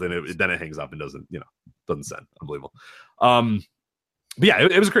do something, then it hangs up and doesn't send. Unbelievable. But yeah,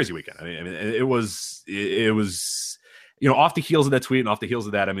 it was a crazy weekend. I mean, it was off the heels of that tweet and off the heels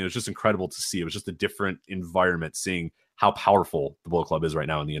of that. I mean, it was just incredible to see. It was just a different environment, seeing how powerful the Bullet Club is right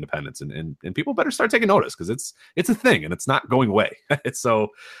now in the independents, and people better start taking notice, because it's a thing and it's not going away. So,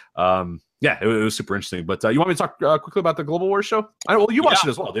 it was super interesting. But you want me to talk quickly about the Global Wars show? You watched it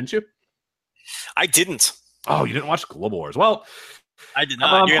as well, didn't you? I didn't. Oh, you didn't watch Global Wars? Well, I did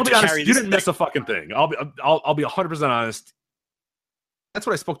not. I'll be honest, you didn't miss a fucking thing. I'll be 100% honest. That's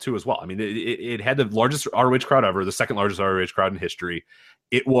what I spoke to as well. I mean, it had the largest ROH crowd ever, the second largest ROH crowd in history.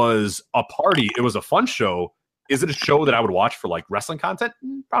 It was a party. It was a fun show. Is it a show that I would watch for like wrestling content?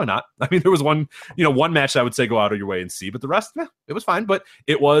 Probably not. I mean, there was one match I would say go out of your way and see, but the rest, it was fine. But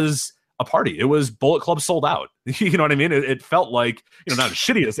it was a party. It was Bullet Club sold out. You know what I mean? It felt like, not as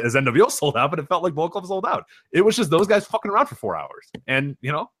shitty as NWO sold out, but it felt like Bullet Club sold out. It was just those guys fucking around for 4 hours. And,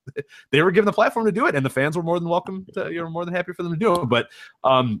 they were given the platform to do it, and the fans were more than welcome to, more than happy for them to do it. But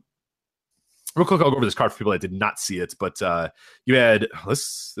real quick, I'll go over this card for people that did not see it. But you had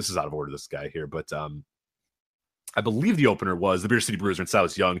this is out of order, this guy here, but I believe the opener was the Beer City Bruiser and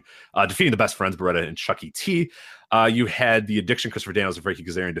Silas Young defeating the Best Friends, Beretta and Chucky T. You had the Addiction, Christopher Daniels and Frankie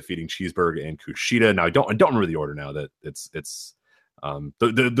Kazarian defeating Cheeseburg and Kushida. Now I don't remember the order now. That it's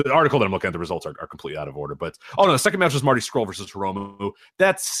the article that I'm looking at, the results are completely out of order. But the second match was Marty Scurll versus Hiromu.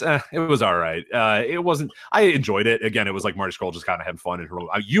 That's it was all right. It wasn't. I enjoyed it. Again, it was like Marty Scurll just kind of having fun, and Hiromu.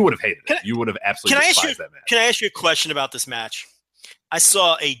 You would have hated it. You would have absolutely despised that match. Can I ask you a question about this match? I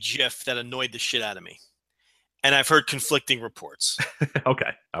saw a GIF that annoyed the shit out of me. And I've heard conflicting reports.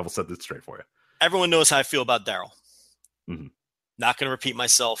 Okay. I will set this straight for you. Everyone knows how I feel about Daryl. Mm-hmm. Not going to repeat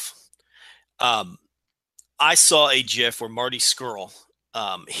myself. I saw a GIF where Marty Scurll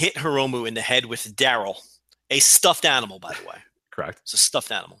hit Hiromu in the head with Daryl, a stuffed animal, by the way. Correct. It's a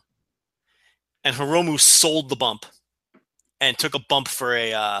stuffed animal. And Hiromu sold the bump and took a bump for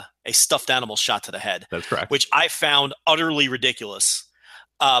a stuffed animal shot to the head. That's correct. Which I found utterly ridiculous.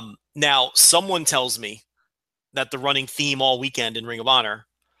 Now, someone tells me that the running theme all weekend in Ring of Honor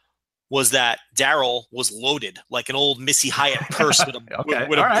was that Daryl was loaded like an old Missy Hyatt purse with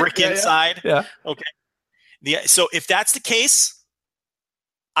a brick inside. Yeah. Okay. So if that's the case,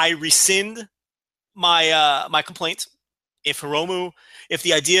 I rescind my my complaint. If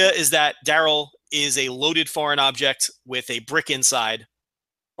the idea is that Daryl is a loaded foreign object with a brick inside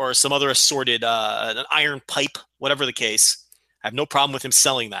or some other assorted an iron pipe, whatever the case, I have no problem with him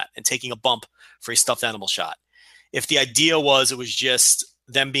selling that and taking a bump for a stuffed animal shot. If the idea was it was just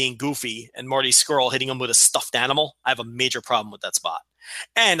them being goofy and Marty Scurll hitting him with a stuffed animal, I have a major problem with that spot.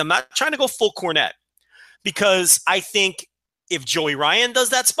 And I'm not trying to go full Cornette because I think if Joey Ryan does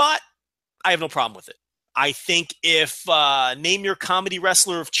that spot, I have no problem with it. I think if name your comedy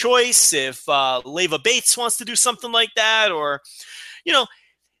wrestler of choice, if Leva Bates wants to do something like that, or,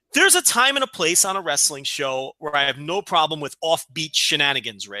 there's a time and a place on a wrestling show where I have no problem with offbeat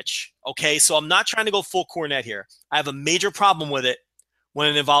shenanigans, Rich. Okay, so I'm not trying to go full Cornette here. I have a major problem with it when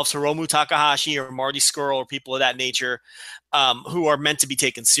it involves Hiromu Takahashi or Marty Scurll or people of that nature who are meant to be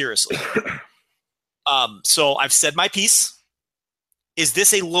taken seriously. So I've said my piece. Is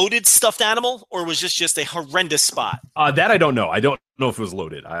this a loaded stuffed animal, or was this just a horrendous spot? That I don't know. I don't know if it was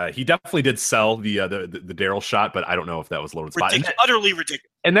loaded. He definitely did sell the Daryl shot, but I don't know if that was loaded spot. Utterly ridiculous.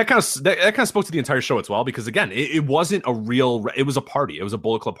 And that kind of spoke to the entire show as well, because again, it wasn't a real. It was a party. It was a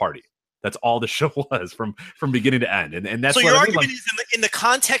Bullet Club party. That's all the show was from beginning to end. And that's so your argument is in the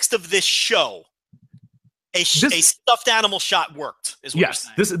context of this show. A stuffed animal shot worked. Is what yes,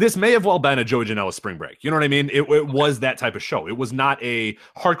 this may have well been a Joey Janela spring break. You know what I mean? It was that type of show. It was not a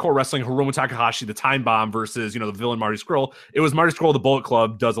hardcore wrestling Hiromu Takahashi, the Time Bomb versus the villain Marty Scurll. It was Marty Scurll, the Bullet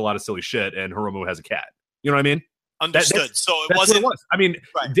Club, does a lot of silly shit, and Hiromu has a cat. You know what I mean? Understood. So it wasn't. What it was. I mean,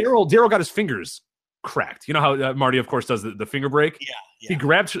 right. Daryl got his fingers cracked. You know how Marty, of course, does the finger break? Yeah. He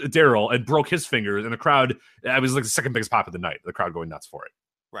grabbed Daryl and broke his fingers, and the crowd. It was like the second biggest pop of the night. The crowd going nuts for it.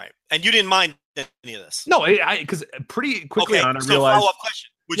 Right. And you didn't mind any of this? No, because pretty quickly on, I realized. Follow-up question.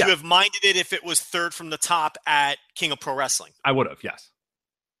 Would you have minded it if it was third from the top at King of Pro Wrestling? I would have, yes.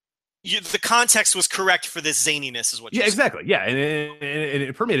 The context was correct for this zaniness is what you're saying. Exactly. Yeah, and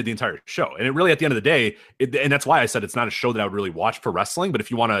it permeated the entire show. And it really, at the end of the day, and that's why I said it's not a show that I would really watch for wrestling, but if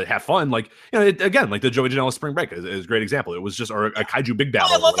you want to have fun, again, like the Joey Janela Spring Break is a great example. It was just a Kaiju Big Battle.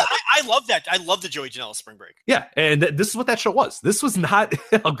 I love that. I love that. I love the Joey Janela Spring Break. Yeah, and this is what that show was. This was not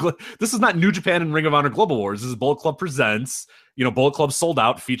New Japan and Ring of Honor Global Wars. This is Bullet Club Presents, Bullet Club Sold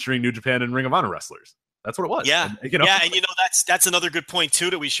Out featuring New Japan and Ring of Honor wrestlers. That's what it was. Yeah. And that's another good point too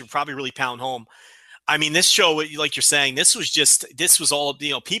that we should probably really pound home. I mean, this show, like you're saying, this was all,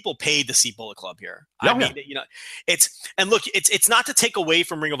 people paid to see Bullet Club here. It's not to take away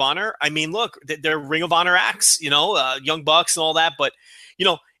from Ring of Honor. I mean, look, they're Ring of Honor acts, Young Bucks and all that, but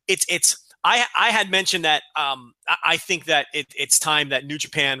I had mentioned that I think that it's time that New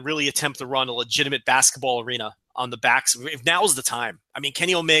Japan really attempt to run a legitimate basketball arena on the backs. If now's the time. I mean,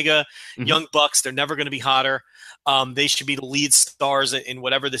 Kenny Omega, Young Bucks, they're never going to be hotter. They should be the lead stars in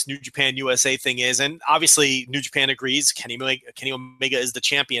whatever this New Japan USA thing is. And obviously New Japan agrees. Kenny Omega is the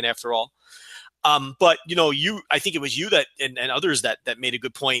champion after all. But I think it was you that and others that made a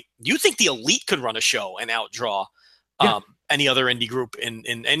good point. You think the Elite could run a show and outdraw any other indie group and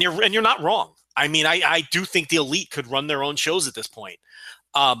you're not wrong. I mean, I do think the Elite could run their own shows at this point.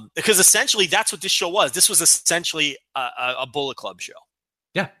 Because essentially that's what this show was. This was essentially a Bullet Club show.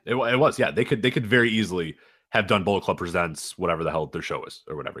 Yeah, it was. Yeah, they could very easily have done Bullet Club Presents, whatever the hell their show is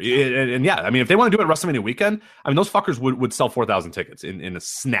or whatever. And yeah, I mean, if they want to do it WrestleMania weekend, I mean, those fuckers would sell 4,000 tickets in a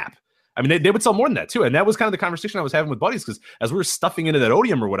snap. I mean, they would sell more than that too. And that was kind of the conversation I was having with buddies, because as we were stuffing into that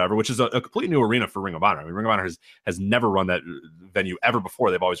Odeum or whatever, which is a completely new arena for Ring of Honor. I mean, Ring of Honor has never run that venue ever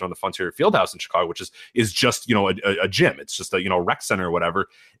before. They've always run the Frontier Fieldhouse in Chicago, which is just, a gym. It's just a, rec center or whatever.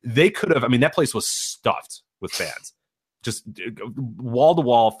 They could have, I mean, that place was stuffed with fans. Just wall to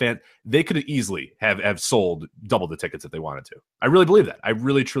wall fan. They could easily have sold double the tickets if they wanted to. I really believe that. I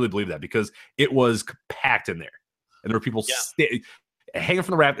really truly believe that, because it was packed in there, and there were people hanging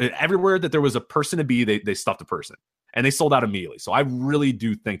from the wrap everywhere that there was a person to be. They stuffed a person, and they sold out immediately. So I really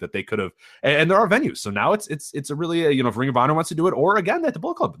do think that they could have. And there are venues. So now it's a really if Ring of Honor wants to do it, or again at the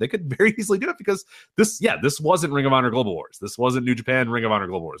Bullet Club, they could very easily do it, because this wasn't Ring of Honor Global Wars. This wasn't New Japan Ring of Honor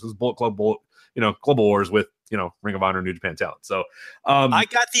Global Wars. This was Bullet Club Global Wars with Ring of Honor New Japan talent. So I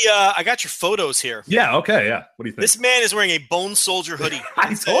got your photos here. Yeah. Okay. Yeah. What do you think? This man is wearing a Bone Soldier hoodie.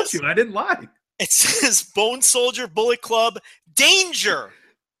 I told you, I didn't lie. It says Bone Soldier Bullet Club Danger.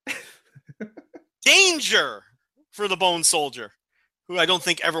 Danger for the Bone Soldier, who I don't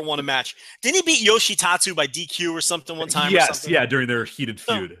think ever won a match. Didn't he beat Yoshitatsu by DQ or something one time? Yes, yeah, during their heated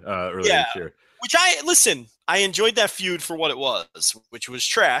feud earlier this year. Which I enjoyed that feud for what it was, which was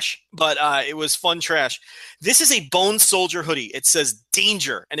trash, but it was fun trash. This is a Bone Soldier hoodie. It says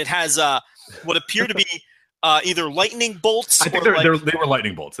Danger, and it has what appear to be either lightning bolts. I think they were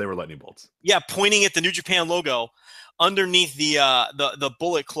lightning bolts. They were lightning bolts. Yeah, pointing at the New Japan logo underneath the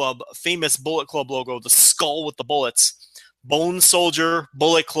Bullet Club, famous Bullet Club logo, the skull with the bullets. Bone Soldier,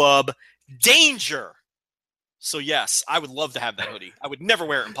 Bullet Club, Danger. So yes, I would love to have that hoodie. I would never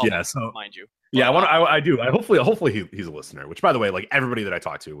wear it in public, mind you. Yeah, I do. Hopefully he's a listener. Which, by the way, like everybody that I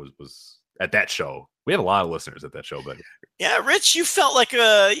talked to was at that show. We had a lot of listeners at that show, but yeah, Rich, you felt like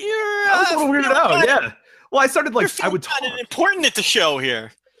I was a little weirded out. Yeah. Well, I started I would talk. Important at the show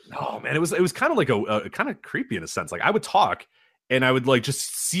here. Oh man, it was kind of like a kind of creepy in a sense. Like I would talk, and I would like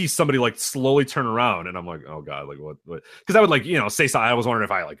just see somebody like slowly turn around, and I'm like, oh god, like what? Because I would like say something. I was wondering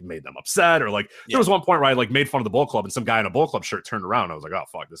if I like made them upset, or like there was one point where I like made fun of the Bullet Club, and some guy in a Bullet Club shirt turned around. And I was like, oh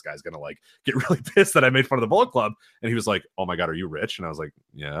fuck, this guy's gonna like get really pissed that I made fun of the Bullet Club. And he was like, oh my god, are you Rich? And I was like,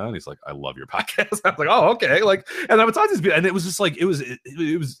 yeah. And he's like, I love your podcast. I was like, oh okay, like, and I would talk to these people, and it was just like it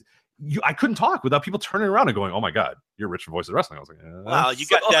was. I couldn't talk without people turning around and going, "Oh my god, you're Rich from Voice of Wrestling." I was like, "Wow, you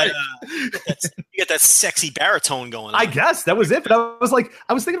got that! You got that sexy baritone going on." I guess that was it. But I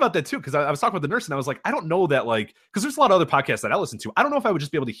was thinking about that too, because I was talking with the nurse, and I was like, I don't know that because there's a lot of other podcasts that I listen to. I don't know if I would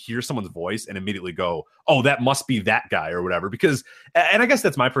just be able to hear someone's voice and immediately go, "Oh, that must be that guy" or whatever. Because, and I guess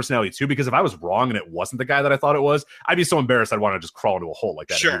that's my personality too. Because if I was wrong and it wasn't the guy that I thought it was, I'd be so embarrassed I'd want to just crawl into a hole like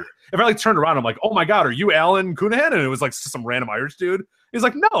that. Sure. If I like turned around, I'm like, "Oh my god, are you Alan Cunahan?" And it was like some random Irish dude. He's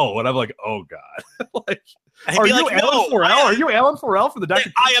like, no. And I'm like, oh, God. Like, are you Alan Forel? Are you Alan Forel for the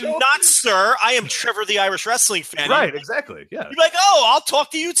Dr. I am not, sir. I am Trevor, the Irish wrestling fan. Right, exactly. Yeah. You're like, oh, I'll talk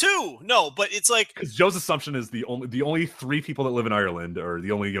to you too. No, but it's like. Because Joe's assumption is the only three people that live in Ireland, or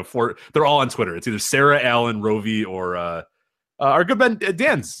the only four, they're all on Twitter. It's either Sarah, Alan, Rovi, or our good man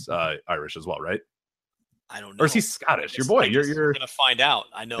Dan,'s Irish as well, right? I don't know. Or is he Scottish? Your boy. You're gonna find out.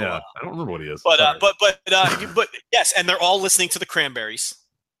 I know. Yeah, I don't remember what he is. But yes, and they're all listening to the Cranberries.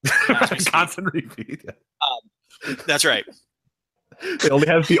 Constant repeat. Yeah. That's right.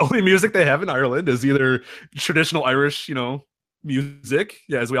 The only music they have in Ireland is either traditional Irish, music.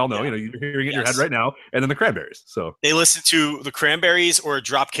 Yeah, as we all know, you're hearing it in your head right now, and then the Cranberries. So they listen to the Cranberries or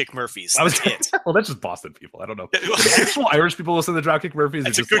Dropkick Murphys. That's it. Well, that's just Boston people. I don't know. Actual Irish people listen to Dropkick Murphys.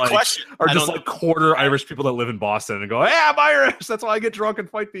 That's a good question. Or just like quarter Irish people that live in Boston and go, "Hey, I'm Irish. That's why I get drunk and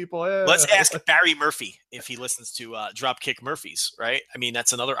fight people." Yeah. Let's ask Barry Murphy if he listens to Dropkick Murphys. Right? I mean,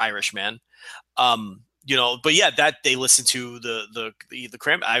 that's another Irish man. But yeah, that they listen to the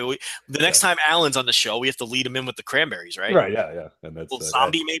Cranberries. The next time Alan's on the show, we have to lead him in with the Cranberries, right? Right, yeah. And that's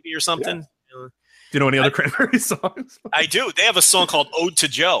zombie maybe or something. Yeah. Do you know any other Cranberries songs? I do. They have a song called "Ode to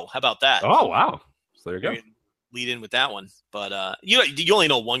Joe." How about that? Oh wow! So there you go. Lead in with that one, but you only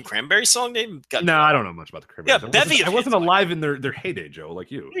know one Cranberry song. No, I don't know much about the Cranberries. Yeah, I wasn't alive in their heyday, Joe,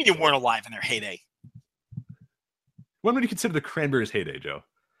 like you. You weren't alive in their heyday. When would you consider the Cranberries' heyday, Joe?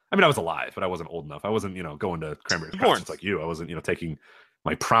 I mean, I was alive, but I wasn't old enough. I wasn't, going to Cranberries concerts like you. I wasn't, taking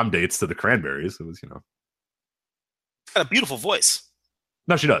my prom dates to the Cranberries. It was, got a beautiful voice.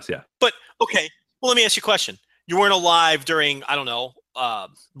 No, she does, yeah. But okay, well, let me ask you a question. You weren't alive during, I don't know,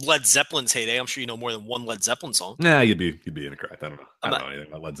 Led Zeppelin's heyday. I'm sure you know more than one Led Zeppelin song. Nah, you'd be incorrect. I don't know. I don't know anything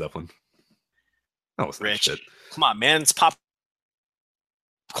about Led Zeppelin. I was Rich. Shit. Come on, man. It's pop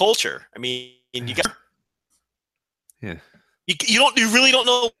culture. I mean, you got. Yeah. You really don't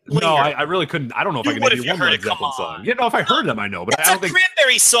know. No, I really couldn't. I don't know if I can name you one Led Zeppelin song. You know, if I heard them, I know, but that's I don't think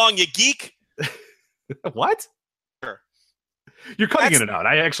Cranberry song, you geek. What? Sure. You're cutting in and out.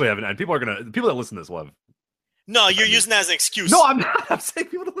 I actually haven't. And people that listen to this will have. No, you're using that as an excuse. No, I'm not. I'm saying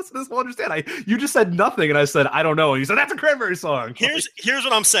people that listen to this will understand. You just said nothing, and I said I don't know. And you said that's a Cranberry song. Here's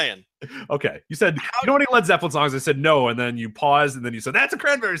what I'm saying. Okay, you said you know any Led Zeppelin songs? I said no, and then you paused, and then you said that's a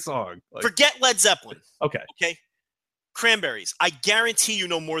Cranberry song. Forget Led Zeppelin. Okay. Cranberries. I guarantee you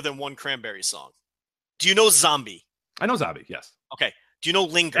know more than one Cranberry song. Do you know Zombie? I know Zombie. Yes. Okay. Do you know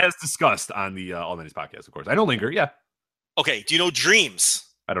Linger? As discussed on the All 90s podcast, of course. I know Linger. Yeah. Okay. Do you know Dreams?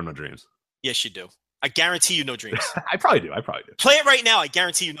 I don't know Dreams. Yes, you do. I guarantee you know Dreams. I probably do. Play it right now. I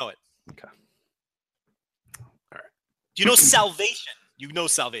guarantee you know it. Okay. All right. Do you know Salvation? You know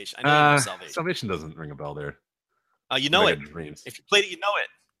Salvation. I know you know Salvation. Salvation doesn't ring a bell there. You know it. Dreams. If you played it, you know it.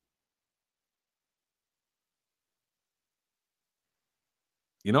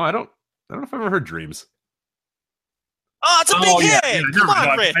 You know, I don't know if I've ever heard Dreams. Oh, it's a big hit. Come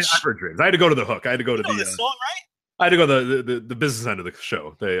on, Rich. I've heard Dreams. I had to go to the hook. I had to go to the song, right? I had to go to the business end of the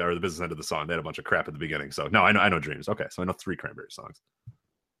show. They are the business end of the song. They had a bunch of crap at the beginning. So no, I know Dreams. Okay, so I know 3 Cranberry songs.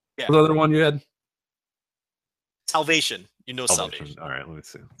 Yeah. What's the other one you had? Salvation. You know Salvation. All right, let me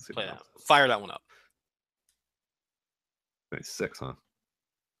see. Play that. Fire that one up. 6, huh?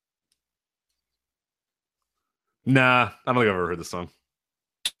 Nah, I don't think I've ever heard this song.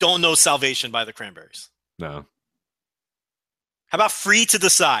 Don't know Salvation by the Cranberries. No. How about Free to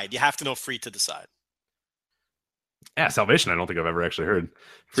Decide? You have to know Free to Decide. Yeah, Salvation, I don't think I've ever actually heard.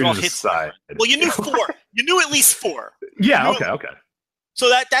 Free to Decide. Well, you knew 4. You knew at least 4. Yeah, okay.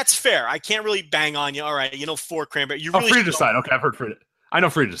 So that's fair. I can't really bang on you. All right, you know 4 Cranberry. You really Free to Decide. Okay, I've heard Free. I know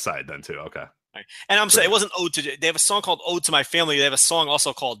Free to Decide then too. Okay. Right. And I'm saying it wasn't Ode to. They have a song called Ode to My Family. They have a song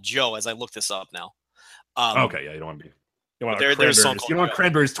also called Joe. As I look this up now. Okay, yeah, you don't want to be. You don't want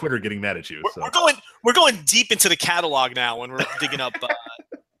Cranberry's Twitter getting mad at you. We're going deep into the catalog now when we're digging up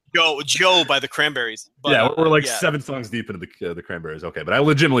Joe by the Cranberries. But, yeah, we're like 7 songs deep into the Cranberries. Okay, but I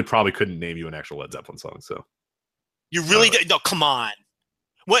legitimately probably couldn't name you an actual Led Zeppelin song. So you really did? No, come on.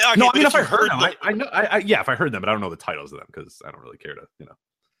 Well, okay, no, I mean if I heard them, I know. If I heard them, but I don't know the titles of them because I don't really care to.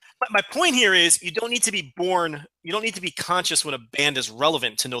 My point here is you don't need to be born. You don't need to be conscious when a band is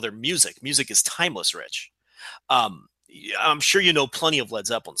relevant to know their music. Music is timeless, Rich. I'm sure you know plenty of Led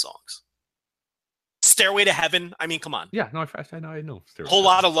Zeppelin songs. Stairway to Heaven. I mean, come on. Yeah, no, I know. Whole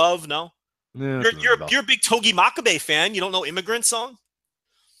Lot of Love. No, yeah, you're a big Togi Makabe fan. You don't know Immigrant Song?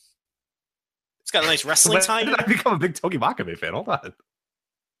 It's got a nice wrestling tie. I become a big Togi Makabe fan. Hold on.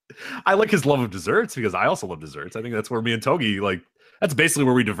 I like his love of desserts because I also love desserts. I think that's where me and Togi that's basically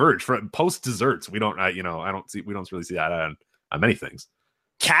where we diverge. For post desserts, we don't really see that on many things.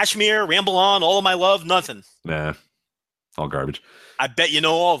 Kashmir, Ramble On, All of My Love, nothing. Nah, all garbage. I bet you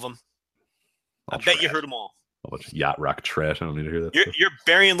know all of them. I bet trash. you heard them all. A bunch of yacht rock trash. I don't need to hear that. You're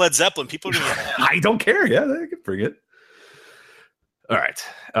burying Led Zeppelin. People are gonna I don't care. Yeah, they can bring it. All right.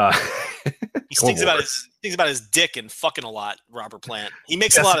 He thinks about his dick and fucking a lot. Robert Plant. He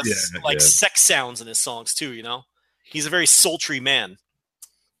makes a lot of sex sounds in his songs too. You know, he's a very sultry man.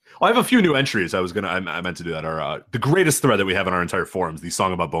 Well, I have a few new entries. I meant to do that. Our the greatest thread that we have in our entire forums, the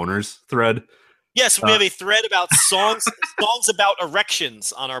Song About Boners thread. Yes, we have a thread about songs about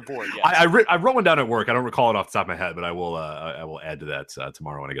erections on our board. Yes. I wrote one down at work. I don't recall it off the top of my head, but I will add to that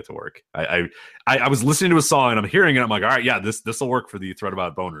tomorrow when I get to work. I was listening to a song and I'm hearing it. I'm like, all right, yeah, this will work for the thread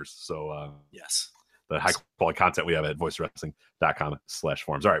about boners. So yes, the high quality content we have at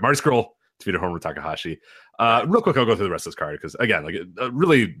voicewrestling.com/forums. All right, Marty Scurll defeated Hiromu Takahashi. Real quick, I'll go through the rest of this card because again,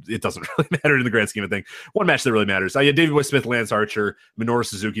 really, it doesn't really matter in the grand scheme of things. One match that really matters. Yeah, Davey Boy Smith, Lance Archer, Minoru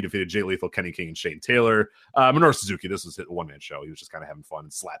Suzuki defeated Jay Lethal, Kenny King, and Shane Taylor. Minoru Suzuki, this was a one-man show. He was just kind of having fun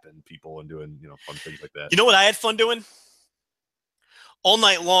and slapping people and doing fun things like that. You know what I had fun doing? All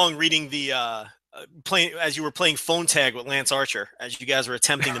night long reading the playing as you were playing phone tag with Lance Archer as you guys were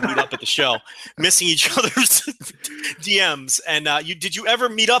attempting to meet up at the show, missing each other's DMs. And did you ever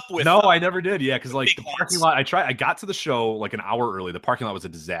meet up with? No, I never did. Yeah, because the parking lot. I got to the show an hour early. The parking lot was a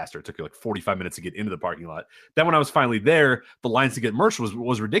disaster. It took you 45 minutes to get into the parking lot. Then when I was finally there, the lines to get merch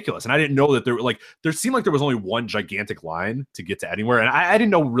was ridiculous, and I didn't know that there seemed like there was only one gigantic line to get to anywhere, and I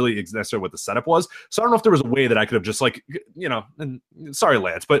didn't know really necessarily what the setup was. So I don't know if there was a way that I could have just and sorry,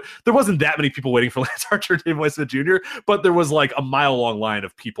 Lance, but there wasn't that many people waiting for Lance Archer, Dave Boy Smith Jr., but there was a mile-long line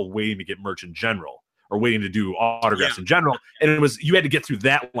of people waiting to get merch in general or waiting to do autographs in general. And you had to get through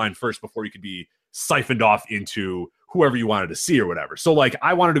that line first before you could be siphoned off into whoever you wanted to see or whatever. So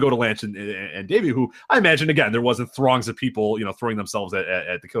I wanted to go to Lance and Davey, who I imagine, again, there wasn't throngs of people, throwing themselves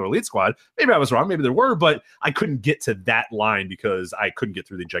at the Killer Elite Squad. Maybe I was wrong. Maybe there were, but I couldn't get to that line because I couldn't get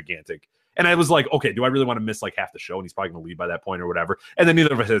through the gigantic And I was like, okay, do I really want to miss like half the show? And he's probably going to leave by that point or whatever. And then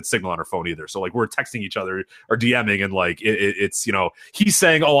neither of us had signal on our phone either. So like we're texting each other or DMing, and like it's he's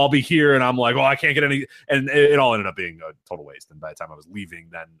saying, oh, I'll be here, and I'm like, oh, I can't get any, and it all ended up being a total waste. And by the time I was leaving,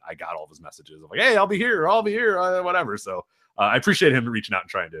 then I got all of his messages. I'm like, hey, I'll be here, whatever. So I appreciate him reaching out and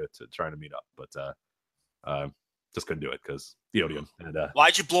trying to meet up, but just couldn't do it because the odium. And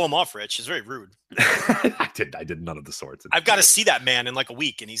why'd you blow him off, Rich? It's very rude. I did none of the sorts. I've got to see that man in like a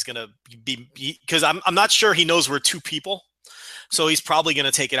week, and he's gonna be because I'm not sure he knows we're two people, so he's probably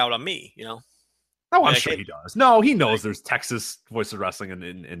gonna take it out on me. Oh, I'm sure he does. No, he knows there's Texas Voices of Wrestling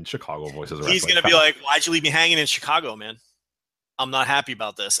and Chicago Voices of Wrestling. He's gonna be like, why'd you leave me hanging in Chicago, man? I'm not happy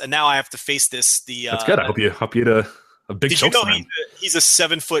about this, and now I have to face this. That's good. I hope you to a big. Did you know he's a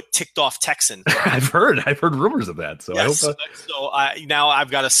 7-foot ticked off Texan? I've heard rumors of that. So yes. I hope. Now I've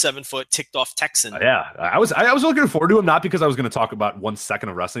got a 7-foot ticked off Texan. Yeah, I was looking forward to him, not because I was going to talk about 1 second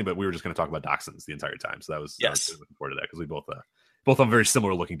of wrestling, but we were just going to talk about dachshunds the entire time. So I was looking forward to that because we both have very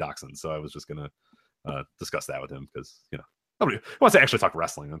similar looking dachshunds. So I was just going to discuss that with him because nobody wants to actually talk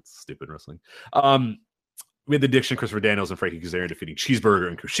wrestling. That's stupid wrestling. We had the Addiction, Christopher Daniels and Frankie Kazarian defeating Cheeseburger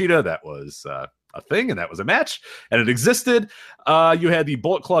and Kushida. That was a thing, and that was a match, and it existed. You had the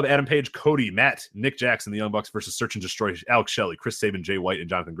Bullet Club, Adam Page, Cody, Matt, Nick Jackson, the Young Bucks versus Search and Destroy, Alex Shelley, Chris Sabin, Jay White, and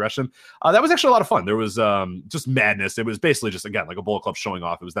Jonathan Gresham. That was actually a lot of fun. There was just madness. It was basically just, again, like a Bullet Club showing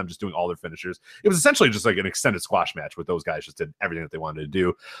off. It was them just doing all their finishers. It was essentially just like an extended squash match with those guys just did everything that they wanted to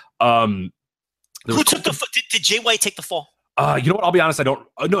do. Who took the did Jay White take the fall? You know what? I'll be honest. I don't.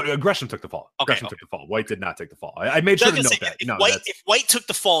 No, Gresham took the fall. Okay, Gresham took the fall. White did not take the fall. I made sure to note that. If White took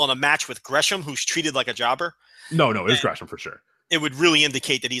the fall in a match with Gresham, who's treated like a jobber, no, it was Gresham for sure. It would really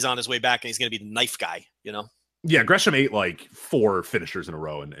indicate that he's on his way back and he's going to be the knife guy. Yeah, Gresham ate like 4 finishers in a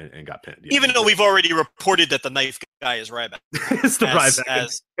row and got pinned. Yeah. Even though we've already reported that the knife guy is Ryback. It's the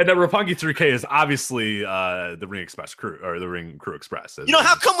Ryback. And that Roppongi 3K is obviously the Ring Express crew, or the Ring Crew Express.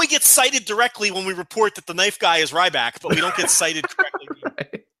 How come we get cited directly when we report that the knife guy is Ryback, but we don't get cited directly?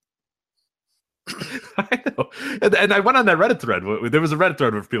 Right. I know. And I went on that Reddit thread. There was a Reddit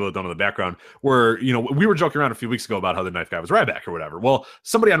thread for people that don't know the background where, we were joking around a few weeks ago about how the knife guy was Ryback or whatever. Well,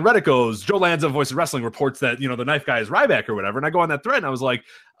 somebody on Reddit goes, Joe Lanza, Voice of Wrestling, reports that, the knife guy is Ryback or whatever. And I go on that thread and I was like,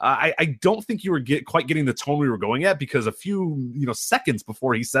 I don't think you were quite getting the tone we were going at, because a few, seconds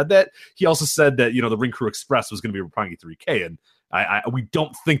before he said that, he also said that, the Ring Crew Express was going to be Roppongi 3K. And we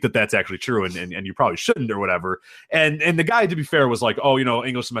don't think that that's actually true, and you probably shouldn't or whatever. And the guy, to be fair, was like, oh,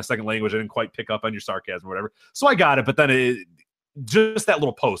 English is my second language. I didn't quite pick up on your sarcasm or whatever. So I got it. But then just that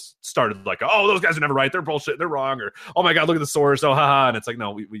little post started like, oh, those guys are never right. They're bullshit. They're wrong. Or, oh my God, look at the source. Oh, haha. And it's like,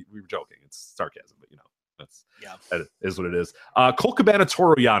 no, we were joking. It's sarcasm, but that is what it is. Colt Cabana,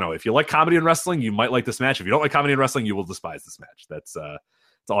 Toru Yano. If you like comedy and wrestling, you might like this match. If you don't like comedy and wrestling, you will despise this match. That's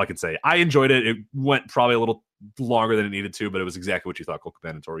all I can say. I enjoyed it. It went probably a little longer than it needed to, but it was exactly what you thought Colt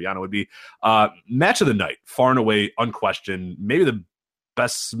Cabana and Toru Yano would be. Match of the night, far and away, unquestioned. Maybe the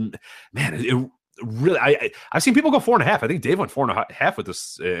best. Man, it really. I've seen people go 4.5. I think Dave went 4.5 with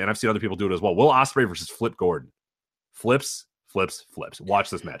this, and I've seen other people do it as well. Will Ospreay versus Flip Gordon. Flips. Watch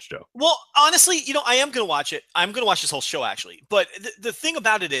this match, Joe. Well, honestly, I am going to watch it. I'm going to watch this whole show, actually. But the thing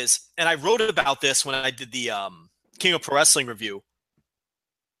about it is, and I wrote about this when I did the King of Pro Wrestling review,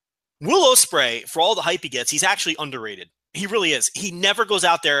 Will Ospreay, for all the hype he gets, he's actually underrated. He really is. He never goes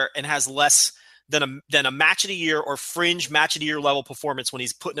out there and has less than a match of the year or fringe match of the year level performance when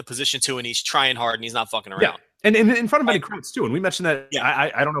he's put in a position to and he's trying hard and he's not fucking around. Yeah. And in front of many crowds too. And we mentioned that.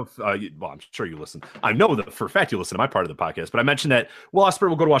 Yeah. I don't know if I'm sure you listen. I know that for a fact you listen to my part of the podcast, but I mentioned that Will Ospreay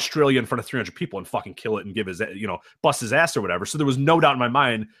will go to Australia in front of 300 people and fucking kill it and give his bust his ass or whatever. So there was no doubt in my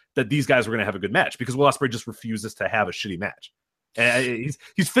mind that these guys were going to have a good match, because Will Ospreay just refuses to have a shitty match. And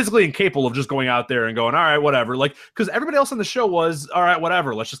he's physically incapable of just going out there and going, all right, whatever. Like, because everybody else on the show was, all right,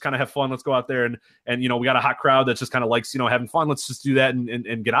 whatever. Let's just kind of have fun. Let's go out there and we got a hot crowd that just kind of likes having fun. Let's just do that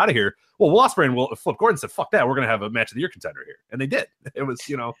and get out of here. Well, Will Ospreay and Flip Gordon said, fuck that. We're gonna have a match of the year contender here, and they did. It was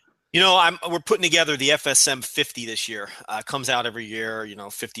we're putting together the FSM 50 this year. Comes out every year.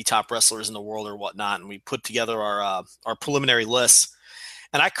 50 top wrestlers in the world or whatnot, and we put together our preliminary lists.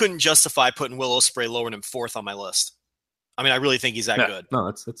 And I couldn't justify putting Will Ospreay lower than 4th on my list. I mean, I really think he's that good. No,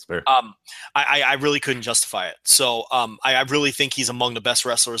 that's fair. I really couldn't justify it. So I really think he's among the best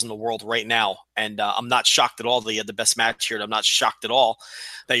wrestlers in the world right now. And I'm not shocked at all that he had the best match here. And I'm not shocked at all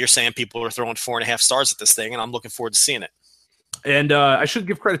that you're saying people are throwing 4.5 stars at this thing. And I'm looking forward to seeing it. And I should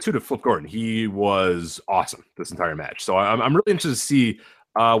give credit too to Flip Gordon. He was awesome this entire match. So I'm really interested to see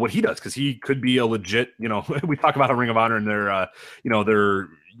what he does, because he could be a legit, we talk about a Ring of Honor and their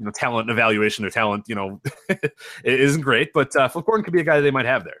talent evaluation, their talent, it isn't great. But Flip Gordon could be a guy they might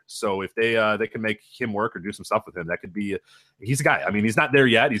have there. So if they can make him work or do some stuff with him, that could be. He's a guy. I mean, he's not there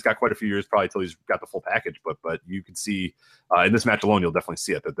yet. He's got quite a few years probably till he's got the full package. But you can see in this match alone, you'll definitely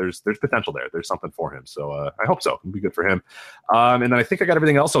see it. That there's potential there. There's something for him. So I hope so. It'll be good for him. And then I think I got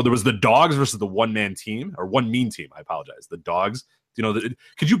everything else. So there was the Dogs versus the one mean team. I apologize. The Dogs.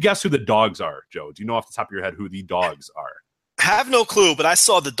 Could you guess who the Dogs are, Joe? Do you know off the top of your head who the Dogs are? Have no clue, but I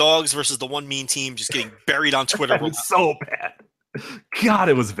saw the Dogs versus the one mean team just getting buried on Twitter. It was so bad. God,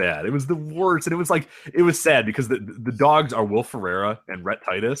 it was bad. It was the worst, and it was sad because the Dogs are Will Ferreira and Rhett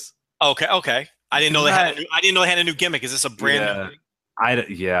Titus. Okay. I didn't know they had a new gimmick. Is this a brand new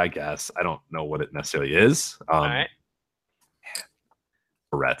thing? I guess I don't know what it necessarily is. All right.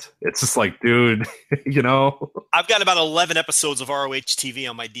 Rhett. It's just like, dude, I've got about 11 episodes of ROH TV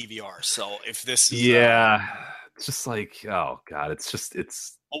on my DVR. So if this is it's just like, oh god,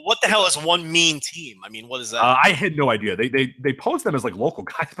 it's well, what the hell is one mean team? I mean, what is that? I had no idea. They posed them as like local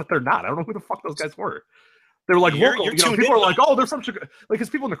guys, but they're not. I don't know who the fuck those guys were. They were like local. People are like, oh, they're from Chicago. Like, because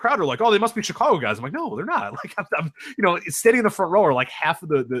people in the crowd are like, oh, they must be Chicago guys. I'm like, no, they're not. Like, I'm standing in the front row are like half of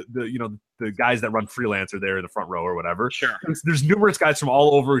the guys that run freelance are there in the front row or whatever. Sure. There's numerous guys from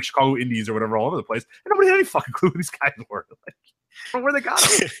all over Chicago Indies or whatever all over the place, and nobody had any fucking clue who these guys were. Like, from where they got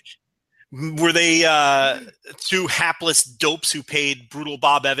them. Were they two hapless dopes who paid Brutal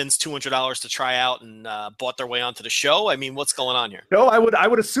Bob Evans $200 to try out and bought their way onto the show? I mean, what's going on here? No, I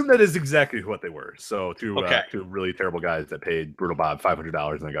would assume that is exactly what they were. So two really terrible guys that paid Brutal Bob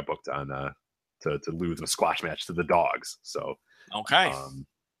 $500 and they got booked on to lose in a squash match to the Dogs. So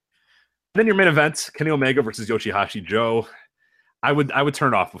then your main event, Kenny Omega versus Yoshihashi. Joe, I would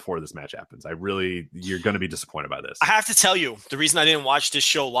turn it off before this match happens. You're going to be disappointed by this. I have to tell you, the reason I didn't watch this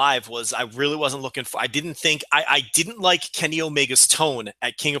show live was I really wasn't looking for. I didn't like Kenny Omega's tone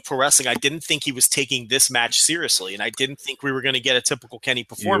at King of Pro Wrestling. I didn't think he was taking this match seriously, and I didn't think we were going to get a typical Kenny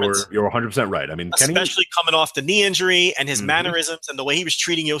performance. You're 100% right. I mean, especially coming off the knee injury and his mannerisms and the way he was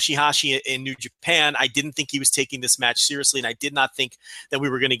treating Yoshihashi in New Japan, I didn't think he was taking this match seriously, and I did not think that we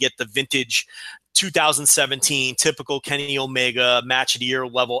were going to get the vintage 2017 typical Kenny Omega match of the year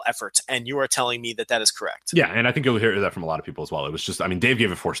level effort, and you are telling me that is correct. Yeah, and I think you'll hear that from a lot of people as well. It was just, I mean, Dave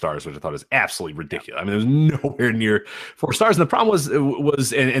gave it 4 stars, which I thought was absolutely ridiculous. I mean, there was nowhere near 4 stars, and the problem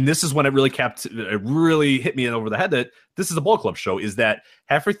was, and this is when it really hit me over the head that this is a Bullet Club show. Is that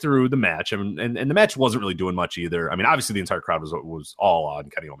halfway through the match, and the match wasn't really doing much either. I mean, obviously the entire crowd was all on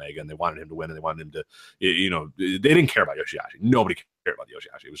Kenny Omega, and they wanted him to win, and they wanted him to, they didn't care about Yoshihashi. Nobody cared about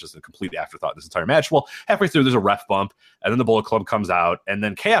Yoshihashi. It was just a complete afterthought this entire match. Well, halfway through there's a ref bump, and then the Bullet Club comes out, and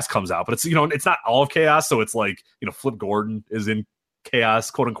then Chaos comes out, but it's it's not all of Chaos, so it's like Flip Gordon is in Chaos,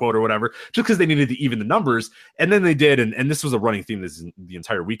 quote unquote, or whatever, just because they needed to even the numbers. And then they did, and this was a running theme the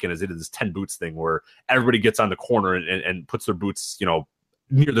entire weekend, is they did this 10 boots thing where everybody gets on the corner and puts their boots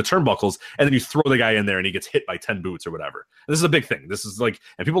near the turnbuckles, and then you throw the guy in there and he gets hit by 10 boots or whatever. And this is a big thing. This is like,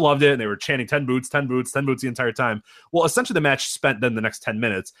 and people loved it, and they were chanting 10 boots, 10 boots, 10 boots the entire time. Well, essentially the match spent then the next 10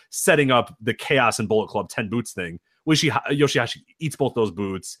 minutes setting up the Chaos and Bullet Club 10 boots thing, which Yoshihashi eats both those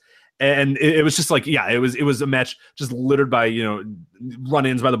boots. And it was just like, it was a match just littered by,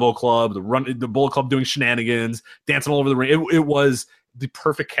 run-ins by the Bullet Club, the Bullet Club doing shenanigans, dancing all over the ring. It was the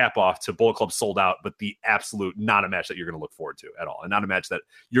perfect cap off to Bullet Club sold out, but the absolute not a match that you're going to look forward to at all, and not a match that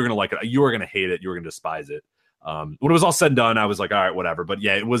you're going to like it. You are going to hate it. You're going to despise it. When it was all said and done, I was like, all right, whatever. But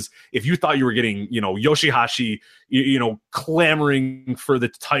yeah, it was, if you thought you were getting, Yoshihashi, clamoring for the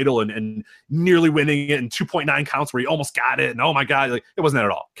title and nearly winning it in 2.9 counts where he almost got it, and oh my God, like, it wasn't that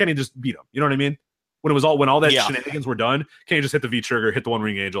at all. Kenny just beat him. You know what I mean? When all that shenanigans were done, Kenny just hit the V trigger, hit the One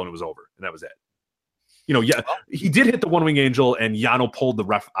Wing Angel, and it was over. And that was it. He did hit the One Wing Angel, and Yano pulled the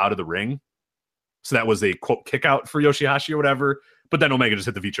ref out of the ring. So that was a quote kick out for Yoshihashi or whatever. But then Omega just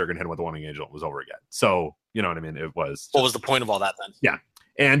hit the V trigger and hit him with the One Wing Angel. It was over again. So, you know what I mean? It was. What was the point of all that then? Yeah.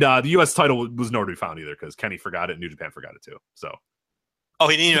 And the U.S. title was nowhere to be found either, because Kenny forgot it and New Japan forgot it too. So. Oh,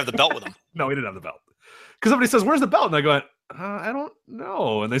 he didn't even have the belt with him. No, he didn't have the belt. Because somebody says, "Where's the belt?" And I go, I don't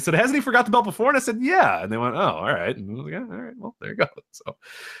know. And they said, "Hasn't he forgot the belt before?" And I said, "Yeah." And they went, "Oh, all right." And I was like, "Yeah, all right. Well, there you go." So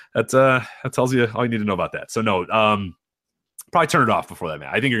that tells you all you need to know about that. So no, probably turn it off before that match.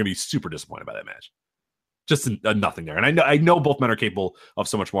 I think you're gonna be super disappointed by that match. Just nothing there. And I know both men are capable of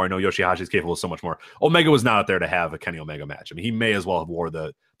so much more. I know Yoshihashi is capable of so much more. Omega was not out there to have a Kenny Omega match. I mean, he may as well have wore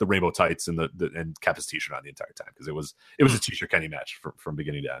the rainbow tights and and kept his t-shirt on the entire time, because it was a t-shirt Kenny match from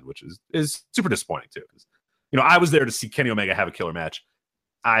beginning to end, which is super disappointing too. Because I was there to see Kenny Omega have a killer match.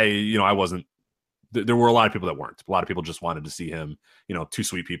 I wasn't there were a lot of people that weren't. A lot of people just wanted to see him, two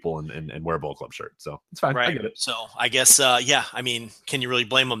sweet people and wear a Bullet Club shirt. So it's fine. Right. I get it. So I guess, can you really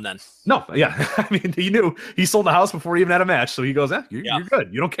blame him then? No, yeah. I mean, he knew he sold the house before he even had a match. So he goes, you're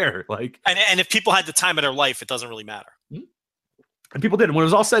good. You don't care. Like, and if people had the time of their life, it doesn't really matter. And people did. And when it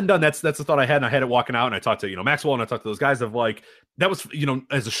was all said and done, that's the thought I had. And I had it walking out, and I talked to, Maxwell, and I talked to those guys of like, that was,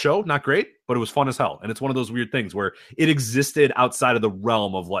 as a show, not great, but it was fun as hell. And it's one of those weird things where it existed outside of the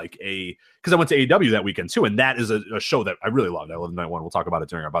realm of like because I went to AEW that weekend too. And that is a show that I really loved. I loved night one. We'll talk about it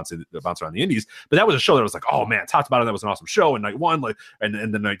during our bounce around the indies, but that was a show that was like, oh man, talked about it. That was an awesome show. And night one, like, and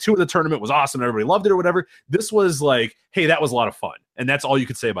then night two of the tournament was awesome. Everybody loved it or whatever. This was like, hey, that was a lot of fun. And that's all you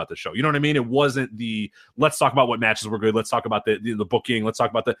could say about the show. You know what I mean? It wasn't let's talk about what matches were good. Let's talk about the booking. Let's talk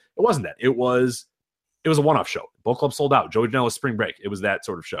about it wasn't that. It was a one-off show. Bullet Club sold out. Joey Janela's spring break. It was that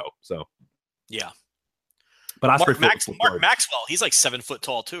sort of show. So yeah. But Osprey Mark Maxwell, he's like 7 foot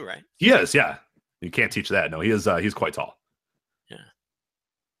tall too, right? He is, yeah. You can't teach that. No, he is. He's quite tall. Yeah.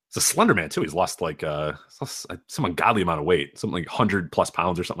 He's a slender man too. He's lost like some ungodly amount of weight, something like 100+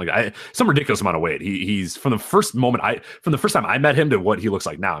 pounds or something like that. Some ridiculous amount of weight. He's from the first time I met him to what he looks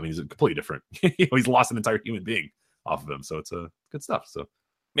like now. I mean, he's completely different. He's lost an entire human being off of him. So it's good stuff. So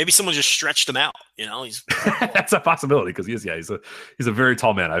maybe someone just stretched him out. He's that's a possibility because he's a very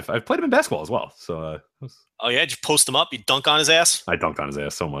tall man. I've played him in basketball as well. So oh yeah, did you post him up? You dunk on his ass? I dunked on his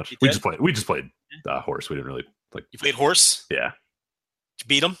ass so much. We just played horse. We didn't really like. You played horse? Yeah. Did you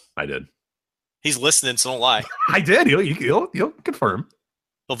beat him? I did. He's listening, so don't lie. I did. He'll confirm.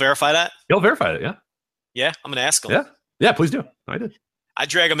 He'll verify that? He'll verify it, yeah. Yeah, I'm gonna ask him. Yeah. Yeah, please do. I did. I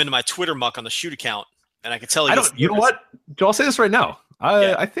drag him into my Twitter muck on the shoot account, and I can tell you know what? Joe, I'll say this right now.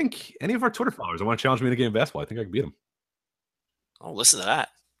 I think any of our Twitter followers that want to challenge me in a game of basketball, I think I can beat them. Oh, listen to that.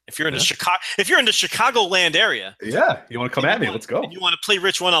 If you're in the Chicagoland area, yeah, you want to come at me? Let's go. And you want to play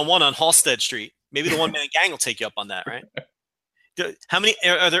Rich 1-on-1 on Halstead Street? Maybe the one man gang will take you up on that, right? How many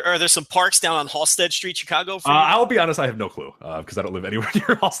are there? Some parks down on Halstead Street, Chicago? For you? I'll be honest, I have no clue because I don't live anywhere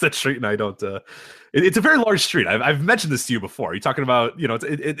near Halstead Street, and I don't. It's a very large street. I've mentioned this to you before. You're talking about,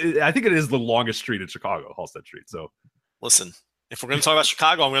 I think it is the longest street in Chicago, Halstead Street. So, listen. If we're going to talk about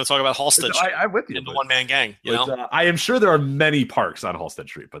Chicago, I'm going to talk about Halstead Street. I'm with you. And the one-man gang, you know? I am sure there are many parks on Halstead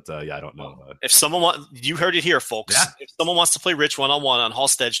Street, but I don't know. If someone you heard it here, folks. Yeah. If someone wants to play Rich 1-on-1 on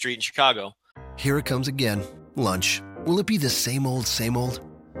Halstead Street in Chicago. Here it comes again. Lunch. Will it be the same old, same old?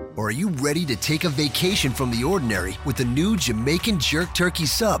 Or are you ready to take a vacation from the ordinary with the new Jamaican Jerk Turkey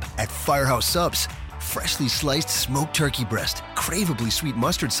Sub at Firehouse Subs? Freshly sliced smoked turkey breast, craveably sweet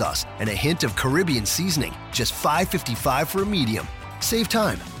mustard sauce, and a hint of Caribbean seasoning. Just $5.55 for a medium. Save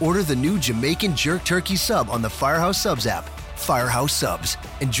time. Order the new Jamaican Jerk Turkey Sub on the Firehouse Subs app. Firehouse Subs.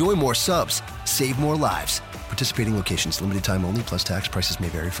 Enjoy more subs. Save more lives. Participating locations. Limited time only, plus tax. Prices may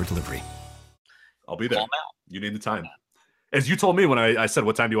vary for delivery. I'll be there. You name the time. As you told me when I said,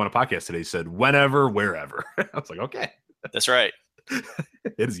 what time do you want a podcast today? You said, whenever, wherever. I was like, okay. That's right.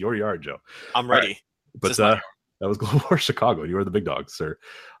 It is your yard, Joe. I'm ready. Right. But that was Global War Chicago. You are the big dog, sir.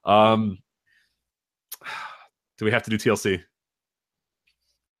 Do we have to do TLC?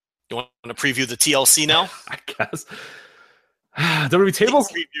 You want to preview the TLC now? I guess. WWE tables?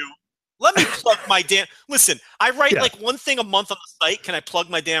 Let me plug my damn... Listen, I write like one thing a month on the site. Can I plug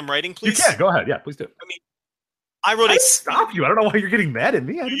my damn writing, please? You can. Go ahead. Yeah, please do. I mean, I wrote stop you. I don't know why you're getting mad at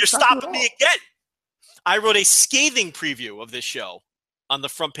me. You're stopping me again. I wrote a scathing preview of this show on the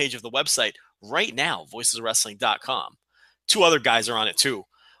front page of the website right now, voicesofwrestling.com. 2 other guys are on it too,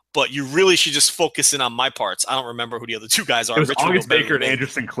 but you really should just focus in on my parts. I don't remember who the other 2 guys are. It was August Baker and Andrew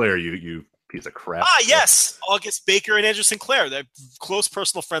Sinclair, you piece of crap. Yes. August Baker and Andrew Sinclair. They're close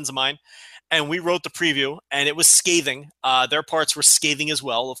personal friends of mine. And we wrote the preview, and it was scathing. Their parts were scathing as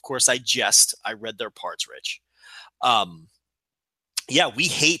well. Of course, I jest. I read their parts, Rich. We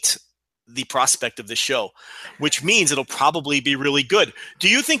hate the prospect of this show, which means it'll probably be really good. Do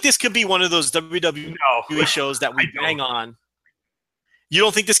you think this could be one of those WWE shows that we bang on? You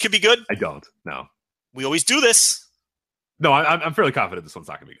don't think this could be good? I don't. No. We always do this. No, I'm fairly confident this one's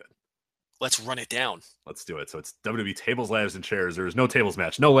not going to be good. Let's run it down. Let's do it. So it's WWE tables, ladders, and chairs. There's no tables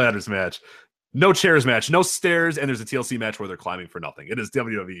match, no ladders match, no chairs match, no stairs, and there's a TLC match where they're climbing for nothing. It is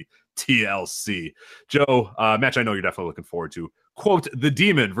WWE TLC. Joe, match I know you're definitely looking forward to. Quote, The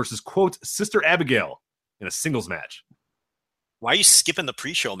Demon versus, quote, Sister Abigail in a singles match. Why are you skipping the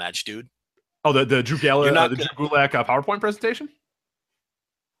pre-show match, dude? Oh, the Drew Gulak, Drew Gulak PowerPoint presentation?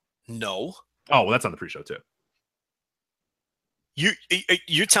 No. Oh, well, that's on the pre-show, too.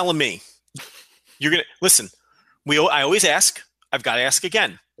 You're telling me you're gonna listen. I always ask. I've got to ask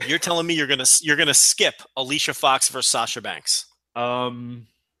again. You're telling me you're gonna skip Alicia Fox versus Sasha Banks? No,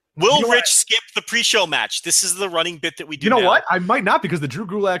 Will Rich skip the pre-show match? This is the running bit that we do. You know now. what? I might not, because the Drew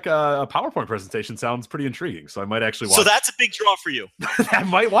Gulak PowerPoint presentation sounds pretty intriguing. So I might actually watch. So that's a big draw for you. I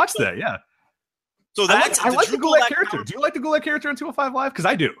might watch that. Yeah. So that's I like the Gulak character. Do you like the Gulak character on 205 Live? Because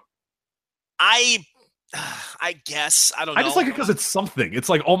I do. I guess I don't know. I just like it because it's something. It's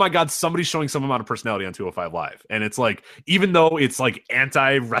like, oh my god, somebody's showing some amount of personality on 205 Live, and it's like, even though it's like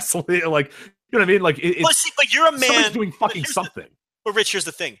anti-wrestling, like, you know what I mean? Like, but you're a man somebody's doing fucking something. But Rich, here's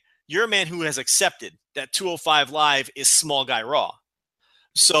the thing: you're a man who has accepted that 205 Live is Small Guy Raw,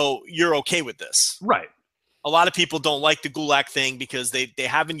 so you're okay with this, right? A lot of people don't like the Gulak thing because they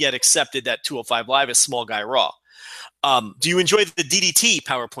haven't yet accepted that 205 Live is Small Guy Raw. Do you enjoy the DDT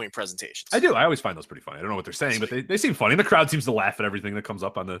PowerPoint presentations? I do. I always find those pretty funny. I don't know what they're saying, but they seem funny. And the crowd seems to laugh at everything that comes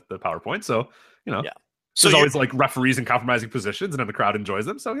up on the PowerPoint. So, you know, so there's always like referees in compromising positions, and then the crowd enjoys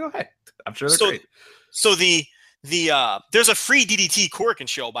them. So, you know, hey, I'm sure they're great. So there's a free DDT Korakuen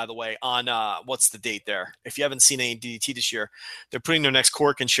show, by the way, on what's the date there? If you haven't seen any DDT this year, they're putting their next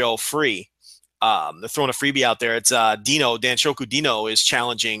Korakuen show free. They're throwing a freebie out there. It's Danshoku Dino is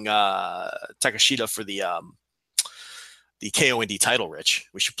challenging Takashita for the KOND title. Rich,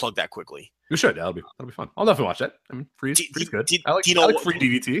 we should plug that quickly. We should. That'll be fun. I'll definitely watch that. I mean, free's good. I like free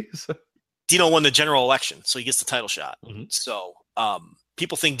DDT. So. Dino won the general election, so he gets the title shot. Mm-hmm. So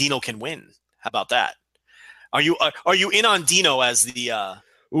people think Dino can win. How about that? Are you in on Dino as the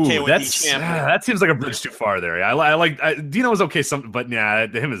KOND champion? That seems like a bridge too far there. I like Dino is okay, but yeah,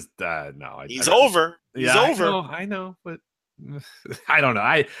 him is no. He's over. He's over. I know, but I don't know.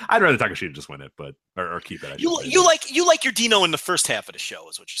 I'd rather Takashita just win it, but or keep it. You like your Dino in the first half of the show,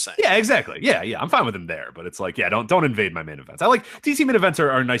 is what you're saying. Yeah, exactly. Yeah. I'm fine with him there, but it's like, yeah, don't invade my main events. I like DC main events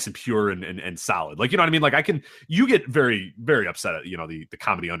are nice and pure and solid. Like, you know what I mean? Like, you get very, very upset at, you know, the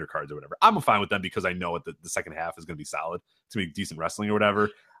comedy undercards or whatever. I'm fine with them because I know the second half is going to be solid to be decent wrestling or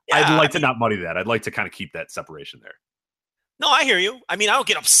whatever. Yeah, I'd like to not muddy that. I'd like to kind of keep that separation there. No, I hear you. I mean, I don't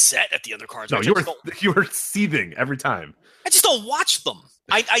get upset at the undercards. No, you were seething every time. I just don't watch them.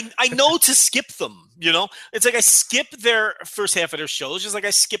 I know to skip them, you know? It's like I skip their first half of their shows, just like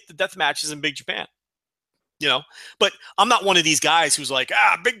I skip the death matches in Big Japan. You know? But I'm not one of these guys who's like,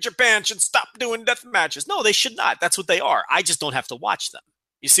 Big Japan should stop doing death matches. No, they should not. That's what they are. I just don't have to watch them.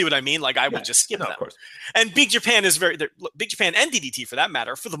 You see what I mean? Like, I would just skip them. Of course. And Big Japan is Big Japan and DDT, for that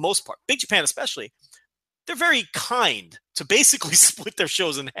matter, for the most part, Big Japan especially, they're very kind to basically split their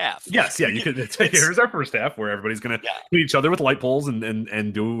shows in half. Yes, yeah. You could. Here's our first half where everybody's going to hit each other with light poles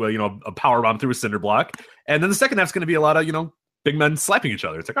and do a power bomb through a cinder block, and then the second half's going to be a lot of big men slapping each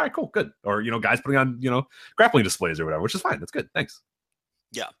other. It's like, all right, cool, good, or guys putting on grappling displays or whatever, which is fine. That's good. Thanks.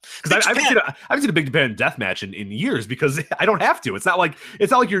 Yeah, because I haven't seen a Big Japan death match in years because I don't have to. It's not like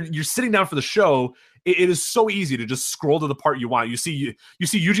you're sitting down for the show. It is so easy to just scroll to the part you want. You see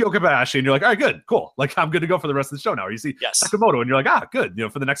Yuji Okabayashi and you're like, all right, good, cool. Like, I'm good to go for the rest of the show now. Or you see Sakamoto and you're like, good.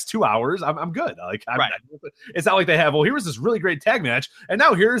 For the next 2 hours, I'm good. Like, it's not like they have, well, here was this really great tag match, and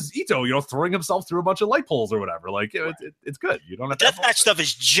now here's Ito, throwing himself through a bunch of light poles or whatever. Like, it's good. You don't have to deathmatch stuff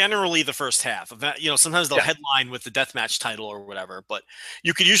is generally the first half. Sometimes they'll headline with the deathmatch title or whatever, but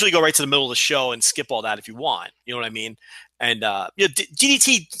you could usually go right to the middle of the show and skip all that if you want. You know what I mean? And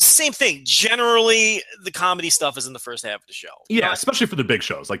DDT, same thing. Generally, the comedy stuff is in the first half of the show. Yeah, especially for the big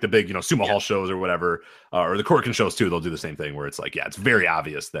shows, like the big, sumo hall shows or whatever, or the Korakuen shows too. They'll do the same thing where it's like, it's very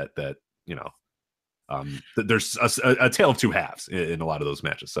obvious that there's a tale of two halves in a lot of those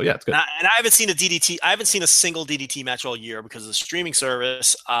matches. So yeah, it's good. And I haven't seen a DDT. I haven't seen a single DDT match all year because of the streaming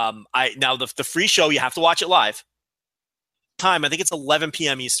service. Now the free show, you have to watch it live. I think it's 11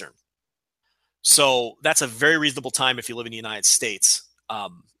 p.m. Eastern. So that's a very reasonable time if you live in the United States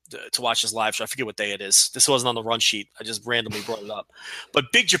to watch this live show. I forget what day it is. This wasn't on the run sheet. I just randomly brought it up. But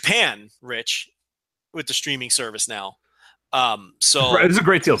Big Japan, Rich, with the streaming service now. So it's a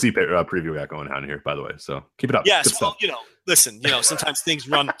great TLC preview we got going on here, by the way. So keep it up. Yes, well, listen, sometimes things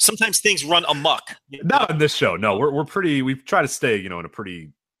run amok. Not on this show. No, we're pretty. We try to stay, in a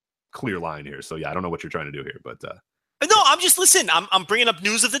pretty clear line here. So yeah, I don't know what you're trying to do here, but. No, I'm bringing up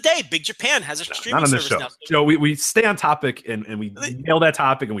news of the day. Big Japan has a streaming service show. now. We stay on topic and we nail that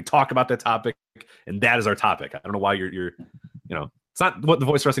topic and we talk about that topic, and that is our topic. I don't know why you're it's not what the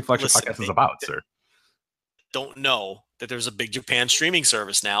Voice Wrestling Flagship podcast is about, sir. Don't know that there's a Big Japan streaming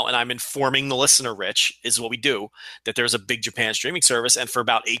service now, and I'm informing the listener, Rich, is what we do, that there's a Big Japan streaming service, and for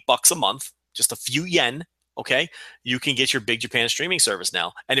about $8 a month, just a few yen, okay, you can get your Big Japan streaming service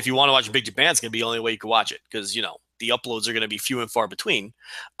now. And if you want to watch Big Japan, it's going to be the only way you can watch it because, the uploads are going to be few and far between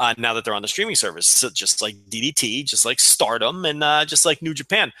now that they're on the streaming service. So just like DDT, just like Stardom, and just like New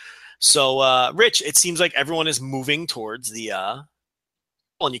Japan. So, Rich, it seems like everyone is moving towards the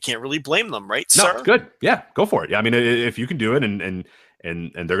and you can't really blame them, right, No, sir? it's good. Yeah, go for it. Yeah, I mean, if you can do it and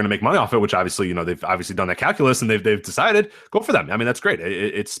they're going to make money off it, which obviously, you know, they've obviously done that calculus and they've decided, go for them. I mean, that's great.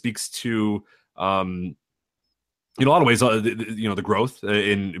 It speaks to, in a lot of ways, the growth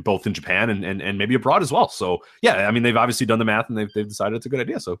in both in Japan and maybe abroad as well. So yeah, I mean, they've obviously done the math and they've decided it's a good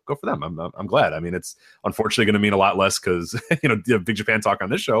idea. So go for them. I'm glad. I mean, it's unfortunately going to mean a lot less because Big Japan talk on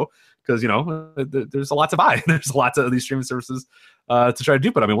this show because there's a lot to buy. There's a lot of these streaming services to try to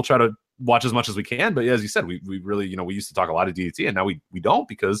do. But I mean, we'll try to watch as much as we can. But yeah, as you said, we really we used to talk a lot of DDT and now we don't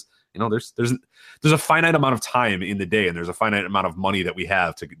because there's a finite amount of time in the day and there's a finite amount of money that we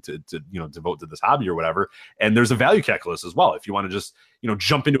have to devote to this hobby or whatever. And there's a value calculus as well. If you want to just,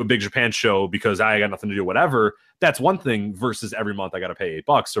 jump into a Big Japan show because I got nothing to do, whatever, that's one thing versus every month I got to pay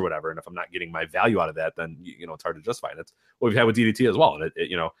 $8 or whatever. And if I'm not getting my value out of that, then, it's hard to justify it. That's what we've had with DDT as well. And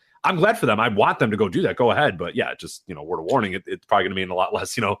I'm glad for them. I want them to go do that. Go ahead. But yeah, just, word of warning, it's probably going to mean a lot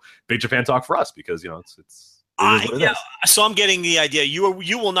less, Big Japan talk for us because, so I'm getting the idea.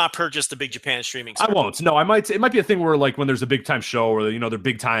 You will not purchase the Big Japan streaming service. I won't. No, I might. It might be a thing where like when there's a big time show or they're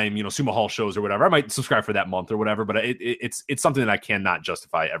big time sumo hall shows or whatever, I might subscribe for that month or whatever. But it's something that I cannot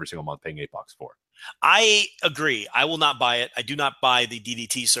justify every single month paying $8 for. I agree. I will not buy it. I do not buy the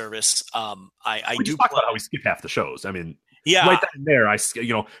DDT service. We do talk about how we skip half the shows. I mean, yeah, right then and there,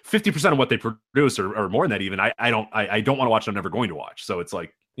 50% of what they produce or more than that even. I don't want to watch. I'm never going to watch. So it's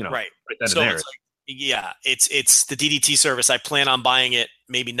like right then so and there. It's like, yeah, it's the DDT service. I plan on buying it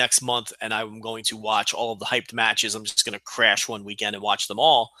maybe next month, and I'm going to watch all of the hyped matches. I'm just going to crash one weekend and watch them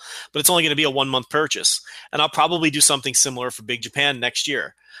all. But it's only going to be a 1-month purchase, and I'll probably do something similar for Big Japan next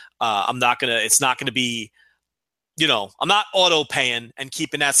year. It's not going to be, I'm not auto paying and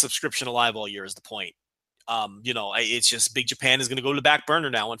keeping that subscription alive all year is the point. It's just Big Japan is going to go to the back burner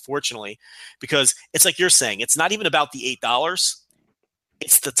now, unfortunately, because it's like you're saying, it's not even about the $8.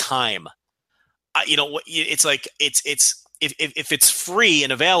 It's the time. It's like it's if it's free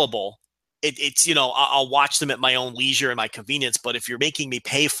and available, it's I'll watch them at my own leisure and my convenience. But if you're making me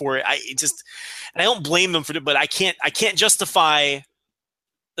pay for it, I don't blame them for it. But I can't justify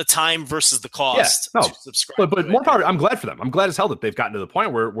the time versus the cost to subscribe. But more power. I'm glad for them. I'm glad as hell that they've gotten to the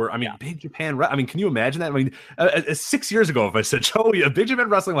point where I mean, Big Japan. I mean, can you imagine that? I mean, 6 years ago, if I said, "Oh yeah, Big Japan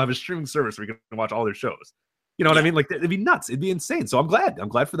Wrestling will have a streaming service where you can watch all their shows." You know what I mean? Like it'd be nuts. It'd be insane. So I'm glad. I'm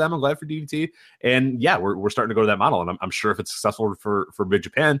glad for them. I'm glad for DDT. And yeah, we're starting to go to that model. And I'm sure if it's successful for Big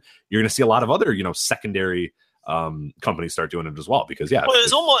Japan, you're going to see a lot of other secondary companies start doing it as well. Because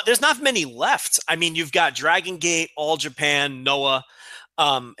there's not many left. I mean, you've got Dragon Gate, All Japan, Noah.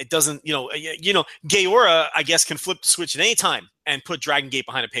 It doesn't Gaora, I guess, can flip the switch at any time and put Dragon Gate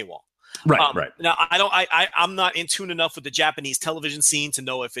behind a paywall. Right. Now, I'm not in tune enough with the Japanese television scene to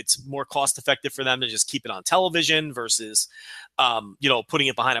know if it's more cost effective for them to just keep it on television versus, putting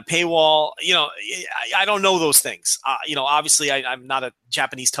it behind a paywall. I don't know those things. Obviously I'm not a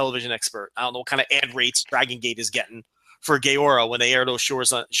Japanese television expert. I don't know what kind of ad rates Dragon Gate is getting for Gaora when they air those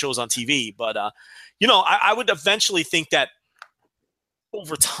shows on TV. But, I would eventually think that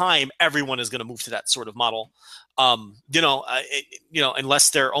over time, everyone is going to move to that sort of model. Unless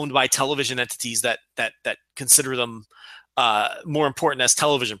they're owned by television entities that consider them more important as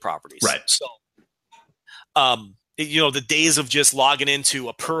television properties. Right. So, the days of just logging into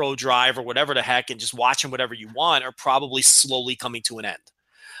a Puro Drive or whatever the heck and just watching whatever you want are probably slowly coming to an end.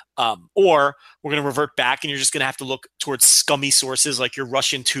 Or we're going to revert back and you're just going to have to look towards scummy sources like your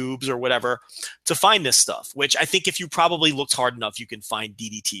Russian tubes or whatever to find this stuff, which I think if you probably looked hard enough, you can find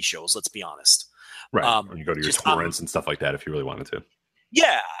DDT shows. Let's be honest. Right. Or you go to your torrents and stuff like that if you really wanted to.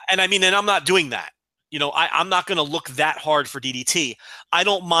 Yeah. And I'm not doing that. I'm not going to look that hard for DDT. I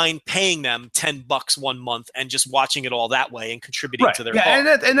don't mind paying them $10 1 month and just watching it all that way and contributing to their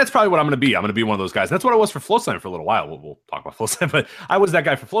and that's probably what I'm going to be. I'm going to be one of those guys. That's what I was for Flow Slam for a little while. We'll talk about Flow Slam, but I was that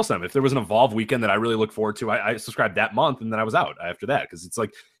guy for Flow Slam. If there was an Evolve weekend that I really look forward to, I subscribed that month and then I was out after that because it's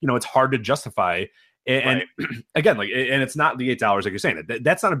like, it's hard to justify. And again, and it's not the $8 like you're saying.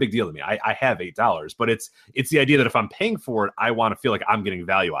 That's not a big deal to me. I have $8, but it's the idea that if I'm paying for it, I want to feel like I'm getting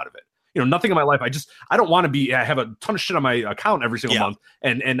value out of it. Nothing in my life. I don't want to have a ton of shit on my account every single month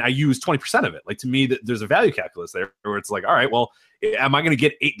and I use 20% of it. Like to me, there's a value calculus there where it's like, all right, well, am I going to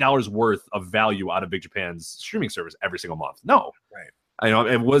get $8 worth of value out of Big Japan's streaming service every single month? No. Right.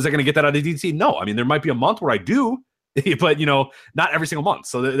 And was I going to get that out of DDT? No. I mean, there might be a month where I do, but not every single month.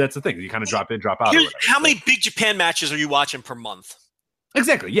 So that's the thing. You kind of drop in, drop out. How many Big Japan matches are you watching per month?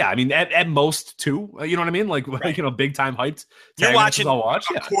 Exactly. Yeah. I mean, at most 2. You know what I mean? Like big time hyped. You're watching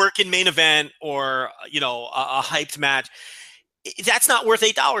a Cork in main event or a hyped match. That's not worth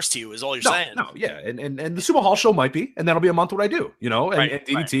 $8 to you, is all you're saying. No, yeah, and the Sumo Hall show might be, and that'll be a month what I do, and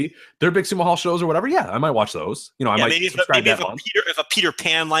DDT, their big Sumo Hall shows or whatever. Yeah, I might watch those. I might subscribe that month. If a Peter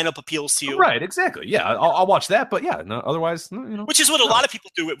Pan lineup appeals to you, right? Exactly. Yeah, I'll watch that. But yeah, no, otherwise, which is what a lot of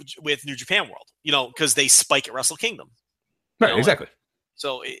people do with New Japan World, because they spike at Wrestle Kingdom. Right. Exactly.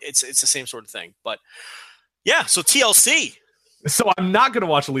 So it's the same sort of thing. But yeah, so TLC. So I'm not going to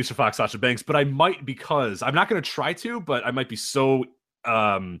watch Alicia Fox, Sasha Banks, but I might, because I'm not going to try to, but I might be so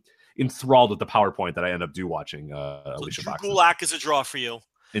enthralled with the PowerPoint that I end up watching Alicia Fox. Gulak is a draw for you.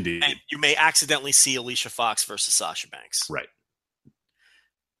 Indeed. And you may accidentally see Alicia Fox versus Sasha Banks. Right.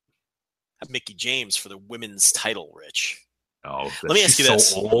 Have Mickie James for the women's title, Rich. Oh, let me ask you this.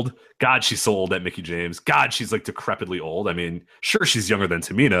 So old. God, she's so old, at Mickie James. God, she's like decrepitly old. I mean, sure, she's younger than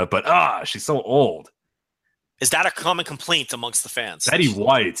Tamina, but she's so old. Is that a common complaint amongst the fans? Betty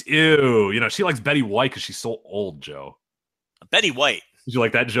White. Ew. She likes Betty White because she's so old, Joe. Betty White. Did you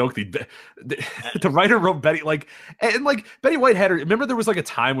like that joke? The writer wrote Betty, and Betty White had her. Remember, there was a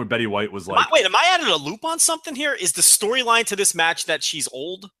time where Betty White was like. Wait, am I adding a loop on something here? Is the storyline to this match that she's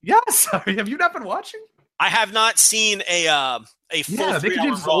old? Yes. Have you not been watching? I have not seen a full. Yeah, Mickie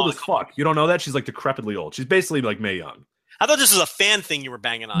James is old as fuck. You don't know that? She's decrepitly old. She's basically like Mae Young. I thought this was a fan thing you were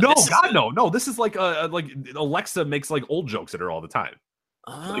banging on. No, no. This is like Alexa makes old jokes at her all the time.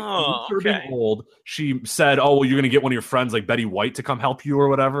 Oh, okay. Being old, she said, "Oh, well, you're gonna get one of your friends like Betty White to come help you or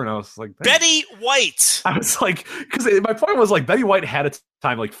whatever." And I was like, Betty White. I was like, because my point was Betty White had a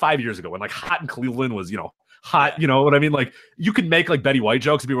time 5 years ago when Hot in Cleveland was hot. You know what I mean? You could make Betty White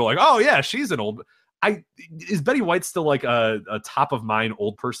jokes and people were like, "Oh yeah, she's an old." Is Betty White still a top of mind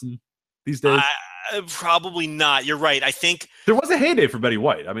old person these days? Probably not. You're right. I think there was a heyday for Betty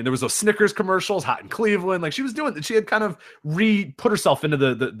White. I mean, there was those Snickers commercials, Hot in Cleveland. She was doing that. She had kind of put herself into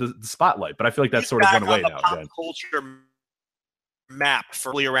the spotlight, but I feel like that sort of went away now. Pop culture map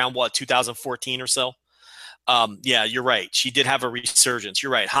for around 2014 or so. Yeah, you're right. She did have a resurgence.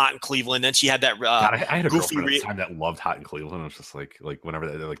 You're right. Hot in Cleveland. Then she had that. God, I had a girlfriend at the time that loved Hot in Cleveland. I was just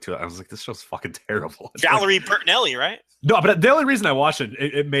whenever they I was like, this show's fucking terrible. Valerie Bertinelli, right? No, but the only reason I watched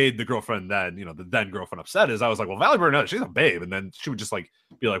it made the girlfriend then, the then girlfriend upset, is I was like, well, Valerie Bertinelli, she's a babe, and then she would just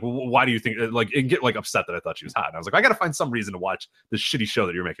be like, well, why do you think and get upset that I thought she was hot? And I was like, I got to find some reason to watch this shitty show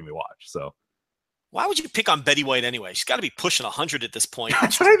that you're making me watch. So. Why would you pick on Betty White anyway? She's got to be pushing 100 at this point.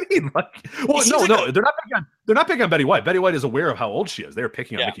 That's what I mean. They're not picking on Betty White. Betty White is aware of how old she is. They're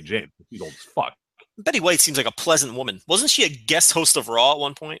picking on Mickie James. She's old as fuck. Betty White seems like a pleasant woman. Wasn't she a guest host of Raw at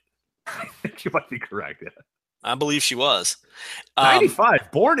one point? I think you might be correct. Yeah, I believe she was.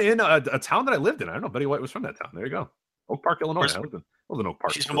 95, born in a town that I lived in. I don't know. Betty White was from that town. There you go, Oak Park, Illinois. I was in Oak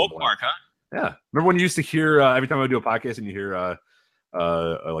Park. She's from Oak Park, huh? Yeah. Remember when you used to hear every time I would do a podcast and you hear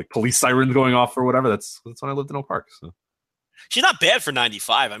police sirens going off or whatever? That's when I lived in Oak Park. So. She's not bad for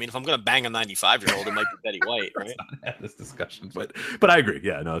 95. I mean, if I'm going to bang a 95-year-old, it might be Betty White, right? Let's not have this discussion, but I agree.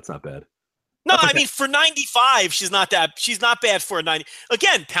 Yeah, no, it's not bad. No, I mean, for 95, she's not bad for a 90.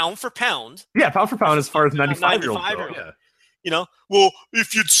 Again, pound for pound. Yeah, pound for pound as far as 95-year-olds go. Yeah. Well,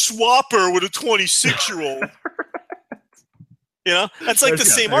 if you'd swap her with a 26-year-old, that's the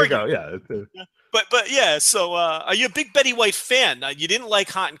same argument. Yeah. But yeah, so are you a big Betty White fan? You didn't like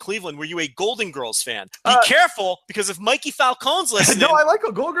Hot in Cleveland. Were you a Golden Girls fan? Be careful, because if Mikey Falcone's listening... No, I like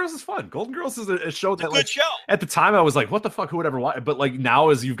it. Golden Girls is fun. Golden Girls is a show that, good show. At the time, I was like, what the fuck, who would ever watch? But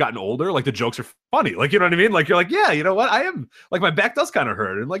now, as you've gotten older, the jokes are funny. You know what I mean? You're like, yeah, you know what? I am, my back does kind of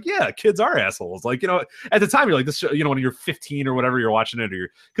hurt. And yeah, kids are assholes. At the time, you're like, this show, when you're 15 or whatever, you're watching it, or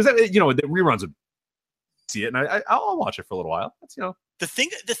because, the reruns would see it, and I'll watch it for a little while. That's, The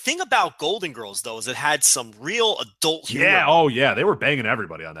thing about Golden Girls, though, is it had some real adult humor. Yeah, oh yeah, they were banging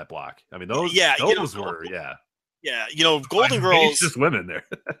everybody on that block. I mean, those were. Yeah, Golden Girls, just women there.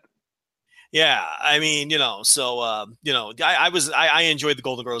 Yeah, I mean, so I enjoyed the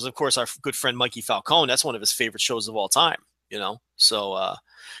Golden Girls. Of course, our good friend Mikey Falcone, that's one of his favorite shows of all time. So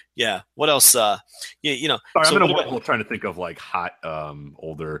yeah. What else? Sorry, I'm in a while trying to think of hot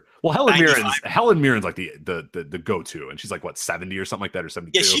older. Well, Helen Mirren's the go-to, and she's 70 or something like that, or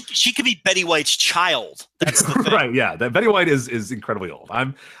 72. Yeah, she could be Betty White's child. That's the thing. Right? Yeah, that Betty White is incredibly old.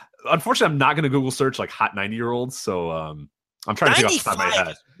 Unfortunately I'm not going to Google search hot 90-year-olds. So I'm trying to think off the top of my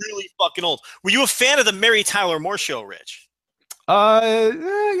head. Really fucking old. Were you a fan of the Mary Tyler Moore Show, Rich? I'll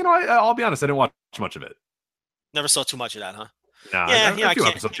be honest, I didn't watch much of it. Never saw too much of that, huh? No, a few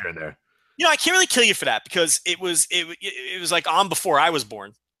episodes here and there. I can't really kill you for that, because it was on before I was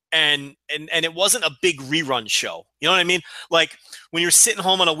born. And it wasn't a big rerun show. You know what I mean? Like when you're sitting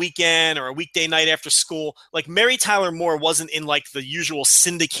home on a weekend or a weekday night after school, like Mary Tyler Moore wasn't in like the usual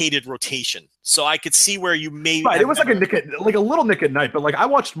syndicated rotation. So I could see where you may right. It was like a little Nick at Night, but like I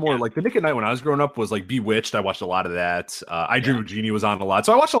watched more like the Nick at Night when I was growing up was like Bewitched. I watched a lot of that. I Dream of Jeannie was on a lot.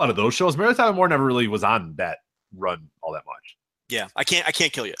 So I watched a lot of those shows. Mary Tyler Moore never really was on that run all that much. Yeah, I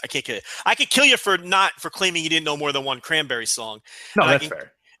can't kill you. I can't kill you. I could kill you for claiming you didn't know more than one Cranberry song. No, that's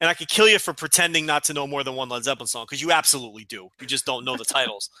fair. And I could kill you for pretending not to know more than one Led Zeppelin song, because you absolutely do. You just don't know the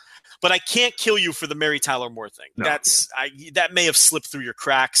titles. But I can't kill you for the Mary Tyler Moore thing. No. That may have slipped through your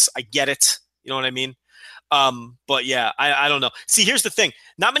cracks. I get it. You know what I mean? But yeah, I don't know. See, here's the thing.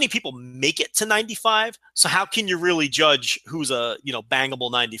 Not many people make it to 95. So how can you really judge who's a bangable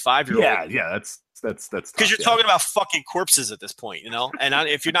 95-year-old? Yeah, that's because you're talking about fucking corpses at this point, And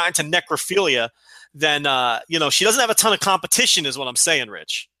if you're not into necrophilia, then she doesn't have a ton of competition, is what I'm saying,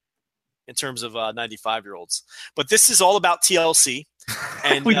 Rich, in terms of 95-year-olds. But this is all about TLC,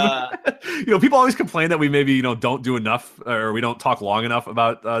 and people always complain that we maybe don't do enough or we don't talk long enough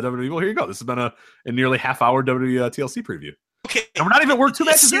about WWE. Well, here you go. This has been a nearly half-hour WWE TLC preview. Okay, and we're 2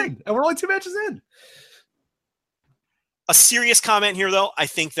 matches in, and we're only 2 matches in. A serious comment here, though. I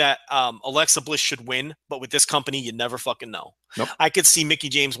think that Alexa Bliss should win, but with this company, you never fucking know. Nope. I could see Mickie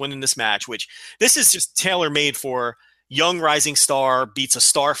James winning this match, which this is just tailor-made for young rising star beats a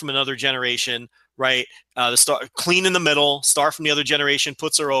star from another generation, right? The star clean in the middle, star from the other generation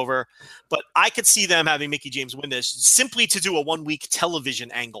puts her over. But I could see them having Mickie James win this simply to do a 1-week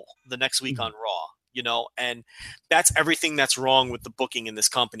television angle the next week on Raw. And that's everything that's wrong with the booking in this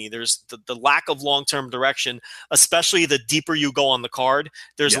company. There's the lack of long-term direction, especially the deeper you go on the card.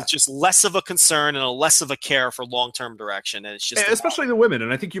 There's just less of a concern and a less of a care for long-term direction. And it's just especially the women.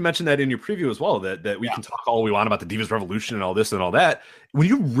 And I think you mentioned that in your preview as well, that we can talk all we want about the Divas Revolution and all this and all that. When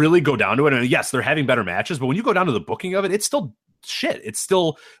you really go down to it, and yes, they're having better matches, but when you go down to the booking of it, it's still shit. It's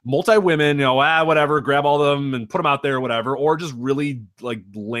still multi-women, whatever, grab all of them and put them out there or whatever, or just really like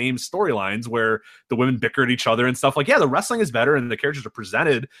lame storylines where the women bicker at each other and stuff. Like, yeah, the wrestling is better and the characters are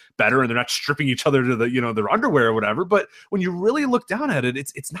presented better and they're not stripping each other to the, their underwear or whatever. But when you really look down at it,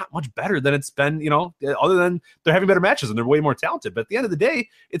 it's not much better than it's been, other than they're having better matches and they're way more talented. But at the end of the day,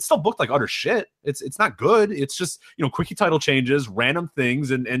 it's still booked like utter shit. It's not good. It's just, quickie title changes, random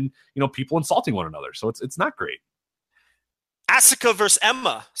things and people insulting one another. So it's not great. Asuka versus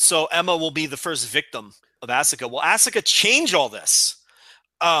Emma. So Emma will be the first victim of Asuka. Will Asuka change all this?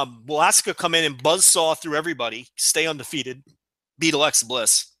 Will Asuka come in and buzzsaw through everybody, stay undefeated, beat Alexa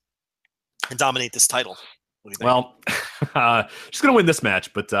Bliss, and dominate this title? Well, she's going to win this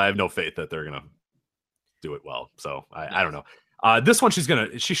match, but I have no faith that they're going to do it well. So I don't know. This one,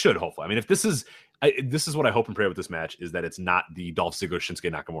 she should, hopefully. I mean, if this is what I hope and pray with this match is that it's not the Dolph Ziggler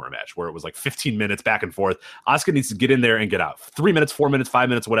Shinsuke Nakamura match where it was like 15 minutes back and forth. Asuka needs to get in there and get out. 3 minutes, 4 minutes, 5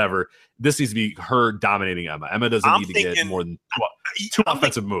 minutes, whatever. This needs to be her dominating Emma. Emma doesn't need to get more than two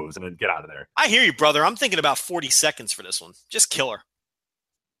offensive moves and then get out of there. I hear you, brother. I'm thinking about 40 seconds for this one. Just kill her.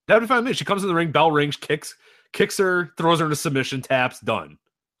 That would be fine. She comes in the ring, bell rings, kicks her, throws her into submission, taps, done.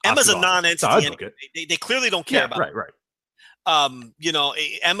 Emma's a non-entity. They clearly don't care about it. Right.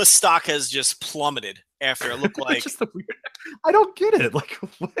 Emma's stock has just plummeted after it looked like. I don't get it. Like,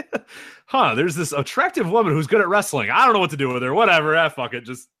 there's this attractive woman who's good at wrestling. I don't know what to do with her. Whatever. Fuck it.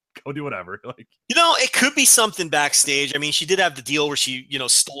 Just go do whatever. Like, it could be something backstage. I mean, she did have the deal where she,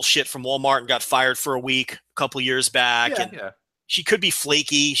 stole shit from Walmart and got fired for a week a couple years back. She could be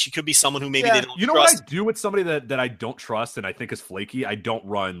flaky. She could be someone who maybe they don't trust. What I do with somebody that I don't trust and I think is flaky? I don't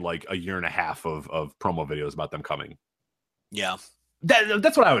run like a year and a half of promo videos about them coming. Yeah.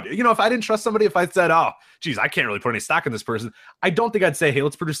 That's what I would do. If I didn't trust somebody, if I said, oh, geez, I can't really put any stock in this person, I don't think I'd say, hey,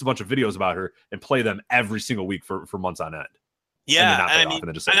 let's produce a bunch of videos about her and play them every single week for months on end. Yeah. And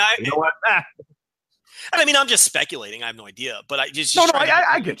then just say, you know what? And I mean, I'm just speculating. I have no idea. But I just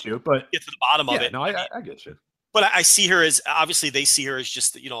I get you. But get to the bottom of it. No, I get you. But I see her as, obviously they see her as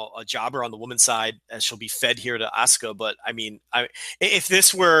just, a jobber on the woman's side, and she'll be fed here to Asuka. But I mean, if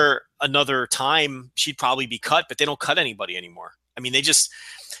this were another time, she'd probably be cut, but they don't cut anybody anymore. I mean,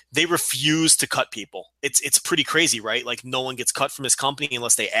 they refuse to cut people. It's pretty crazy, right? Like no one gets cut from this company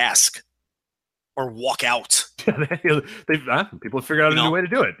unless they ask or walk out. People have figured out a new way to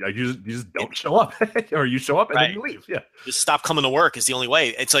do it. You just don't show up, or you show up and then you leave. Yeah, just stop coming to work is the only way.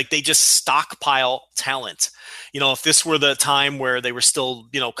 It's like they just stockpile talent. If this were the time where they were still,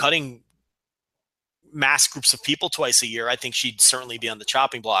 cutting mass groups of people twice a year, I think she'd certainly be on the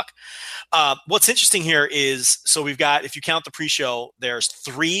chopping block. What's interesting here is, so we've got, if you count the pre-show, there's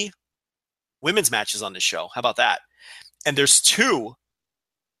 3 women's matches on this show. How about that? And there's 2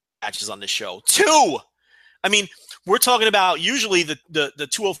 matches on this show. 2. I mean, we're talking about usually the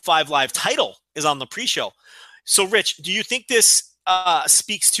 205 Live title is on the pre-show. So, Rich, do you think this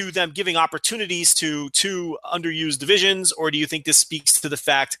speaks to them giving opportunities to two underused divisions, or do you think this speaks to the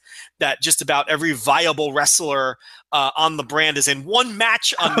fact that just about every viable wrestler on the brand is in one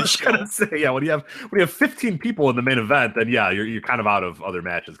match on the show? I was gonna say, yeah, when you have 15 people in the main event, then yeah, you're kind of out of other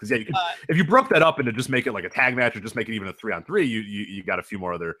matches, because you could, if you broke that up into just make it like a tag match or just make it even a 3-on-3, you got a few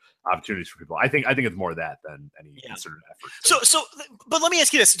more other opportunities for people. I think it's more that than any concerted effort. So, but let me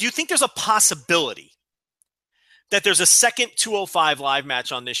ask you this: do you think there's a possibility that there's a second 205 Live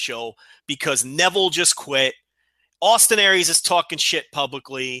match on this show because Neville just quit, Austin Aries is talking shit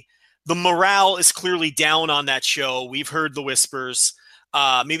publicly, the morale is clearly down on that show? We've heard the whispers.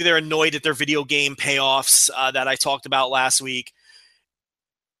 Maybe they're annoyed at their video game payoffs that I talked about last week.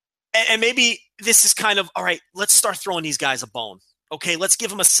 And maybe this is kind of, all right, let's start throwing these guys a bone. Okay, let's give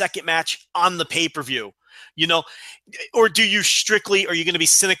them a second match on the pay-per-view. Or are you going to be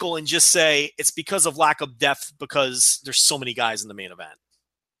cynical and just say it's because of lack of depth because there's so many guys in the main event?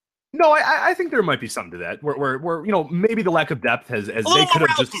 No, I think there might be something to that where maybe the lack of depth has they could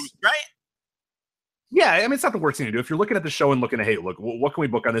have just boost, right? Yeah, I mean, it's not the worst thing to do. If you're looking at the show and looking at, hey, look, what can we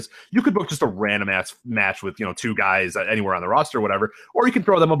book on this? You could book just a random match with, two guys anywhere on the roster or whatever, or you can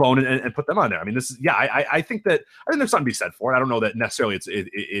throw them a bone and put them on there. I mean, this is, I think there's something to be said for it. I don't know that necessarily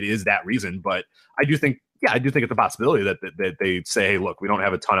it is that reason, but I do think it's a possibility that they say, hey, look, we don't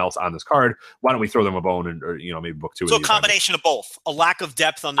have a ton else on this card. Why don't we throw them a bone or maybe book two? So a combination of both, a lack of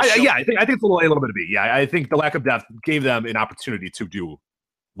depth on the show. Yeah, I think it's a little bit of B. Yeah, I think the lack of depth gave them an opportunity to do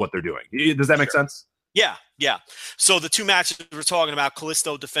what they're doing. Does that make sense? Yeah. So the two matches we're talking about,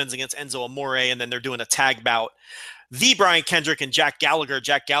 Kalisto defends against Enzo Amore, and then they're doing a tag bout. The Brian Kendrick and Jack Gallagher.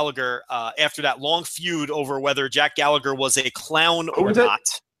 Jack Gallagher, after that long feud over whether Jack Gallagher was a clown or not.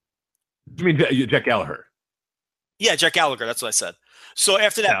 You mean Jack Gallagher? Yeah, Jack Gallagher. That's what I said. So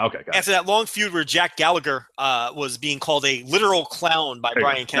after that, after that long feud where Jack Gallagher was being called a literal clown by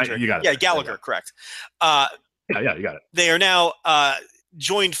Brian Kendrick. You got it. Yeah, Gallagher, correct. Yeah, you got it. They are now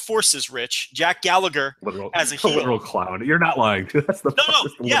joined forces, Rich. Jack Gallagher as a heel. Literal clown. You're not lying. That's the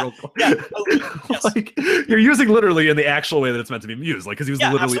No. Yes. Like, you're using literally in the actual way that it's meant to be used, like, because he was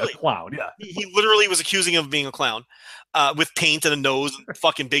literally a clown. Yeah, he literally was accusing him of being a clown, with paint and a nose, and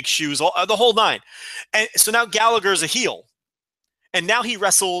fucking big shoes, the whole nine. And so now Gallagher's a heel, and now he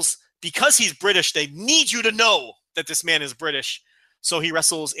wrestles because he's British. They need you to know that this man is British, so he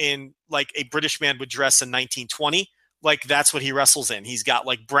wrestles in like a British man would dress in 1920. Like that's what he wrestles in. He's got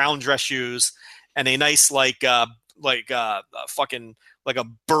like brown dress shoes and a nice fucking like a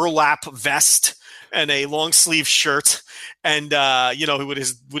burlap vest and a long sleeve shirt, and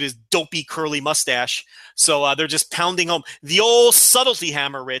with his dopey curly mustache. So they're just pounding home the old subtlety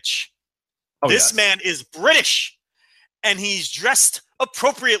hammer, Rich. This man is British, and he's dressed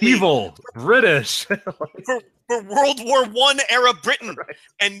appropriately. Evil British for World War I era Britain, right.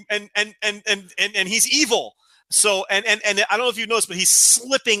 and he's evil. So and I don't know if you noticed, but he's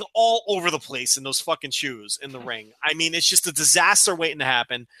slipping all over the place in those fucking shoes in the ring. I mean, it's just a disaster waiting to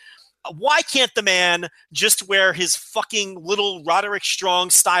happen. Why can't the man just wear his fucking little Roderick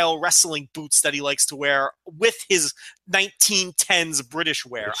Strong style wrestling boots that he likes to wear with his 1910s British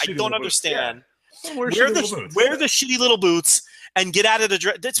wear? I don't understand. Yeah. Wear the shitty little boots and get out of the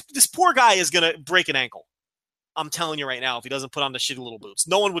dress. This poor guy is going to break an ankle. I'm telling you right now, if he doesn't put on the shitty little boots,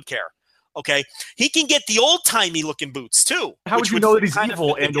 no one would care. Okay, he can get the old-timey looking boots too. How would you know that he's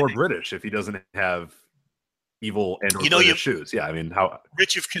evil and or British if he doesn't have evil and or British shoes? Yeah, I mean, how?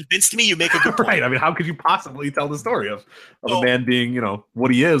 Rich, you've convinced me. You make a good point. Right. I mean, how could you possibly tell the story of a man being,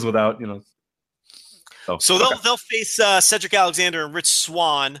 what he is without, So they'll face Cedric Alexander and Rich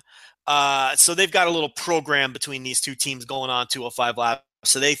Swann. So they've got a little program between these two teams going on 205 Live.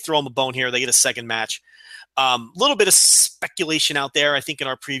 So they throw them a bone here. They get a second match. Little bit of speculation out there, I think, in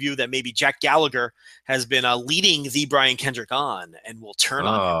our preview that maybe Jack Gallagher has been leading the Brian Kendrick on and will turn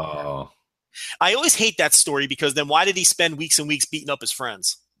on him. I always hate that story because then why did he spend weeks and weeks beating up his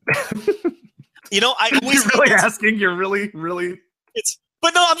friends? I always You're really asking. You're really.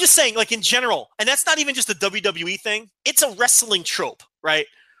 But no, I'm just saying, like in general, and that's not even just a WWE thing. It's a wrestling trope, right?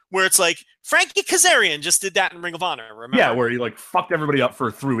 Where it's like Frankie Kazarian just did that in Ring of Honor. Remember? Yeah, where he like fucked everybody up for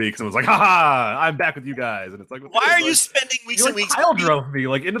 3 weeks and was like, "Ha, I'm back with you guys." And it's like, why are you spending weeks and weeks? Pile drove me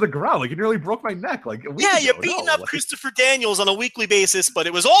like into the ground, like you nearly broke my neck. Like you're beating up Christopher Daniels on a weekly basis, but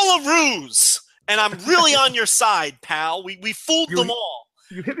it was all a ruse. And I'm really on your side, pal. We fooled them all.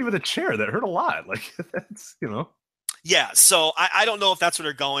 You hit me with a chair that hurt a lot. Like that's Yeah, so I don't know if that's where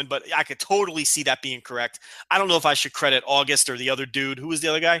they're going, but I could totally see that being correct. I don't know if I should credit August or the other dude. Who was the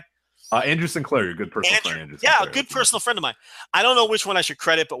other guy? Andrew Sinclair, your good personal friend. Andrew yeah, Sinclair. a good personal friend of mine. I don't know which one I should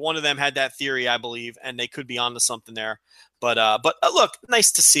credit, but one of them had that theory, I believe, and they could be onto something there. But look,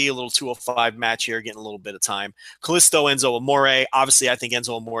 nice to see a little 205 match here, getting a little bit of time. Kalisto, Enzo Amore. Obviously, I think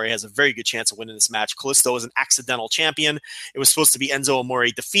Enzo Amore has a very good chance of winning this match. Kalisto is an accidental champion. It was supposed to be Enzo Amore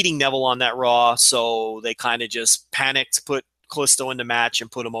defeating Neville on that Raw, so they kind of just panicked, put Kalisto in the match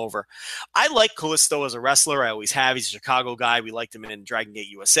and put him over. I like Kalisto as a wrestler. I always have. He's a Chicago guy. We liked him in Dragon Gate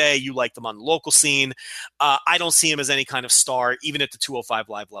USA. You liked him on the local scene. I don't see him as any kind of star, even at the 205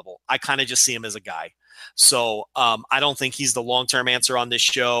 Live level. I kind of just see him as a guy. So I don't think he's the long-term answer on this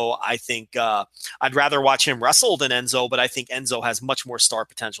show. I think I'd rather watch him wrestle than Enzo, but I think Enzo has much more star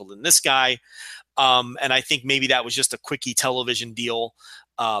potential than this guy. And I think maybe that was just a quickie television deal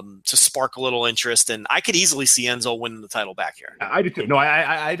to spark a little interest, and I could easily see Enzo winning the title back here. I do too. No,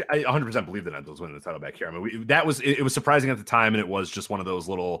 I 100% believe that Enzo's winning the title back here. I mean, it was surprising at the time, and it was just one of those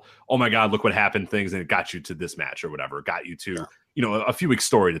little, oh my god, look what happened things, and it got you to this match or whatever. It got you to a few weeks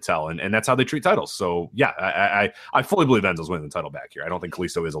story to tell, and that's how they treat titles. So yeah, I fully believe Enzo's winning the title back here. I don't think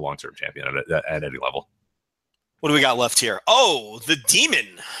Kalisto is a long-term champion at any level. What do we got left here? Oh, the Demon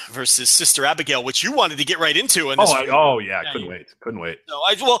versus Sister Abigail, which you wanted to get right into. Couldn't wait. No,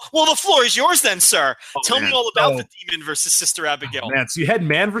 well, the floor is yours then, sir. Tell me all about the Demon versus Sister Abigail. Man, so you had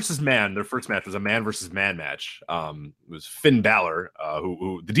man versus man. Their first match was a man versus man match. It was Finn Balor,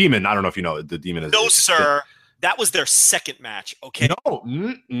 who the Demon. I don't know if you know the Demon is. No, sir. That was their second match. Okay.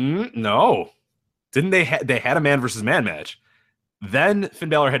 No. Didn't they had a man versus man match? Then Finn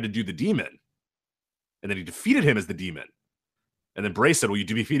Balor had to do the Demon. And then he defeated him as the Demon. And then Bray said, well, you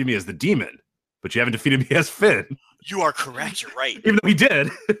defeated me as the Demon, but you haven't defeated me as Finn. You are correct. You're right. Even though he did.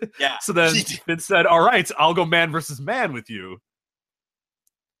 Yeah. So then Finn said, all right, I'll go man versus man with you.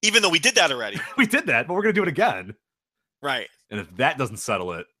 Even though we did that already. We did that, but we're going to do it again. Right. And if that doesn't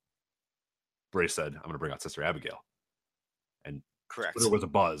settle it, Bray said, I'm going to bring out Sister Abigail. And correct. There was a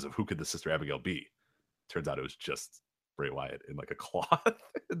buzz of who could the Sister Abigail be. Turns out it was just Bray Wyatt in like a cloth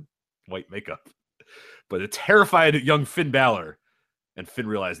and white makeup. But a terrified young Finn Balor, and Finn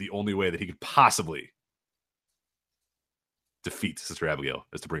realized the only way that he could possibly defeat Sister Abigail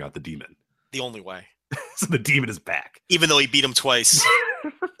is to bring out the Demon. The only way. So the Demon is back. Even though he beat him twice.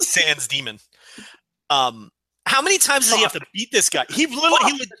 Sans Demon. How many times does he have to beat this guy? He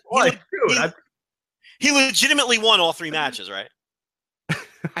legitimately won all three matches, right?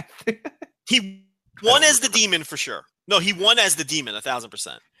 He won as the Demon for sure. No, he won as the Demon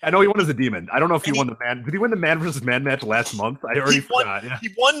 1,000%. I know he won as the Demon. I don't know if he won the man. Did he win the man versus man match last month? I already forgot. Yeah. He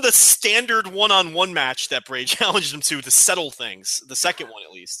won the standard one-on-one match that Bray challenged him to settle things. The second one,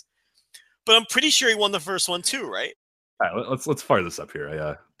 at least. But I'm pretty sure he won the first one too, right? All right, let's fire this up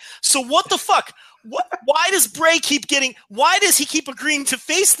here. So what the fuck? Why does Bray keep getting? Why does he keep agreeing to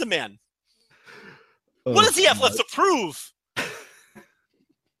face the man? What does he have left to prove?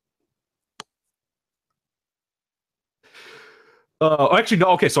 Actually, no.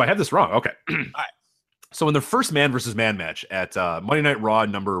 Okay, so I have this wrong. Okay. All right. So in their first man versus man match at Monday Night Raw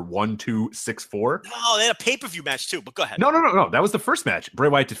number 1264. No, they had a pay-per-view match too, but go ahead. No. That was the first match. Bray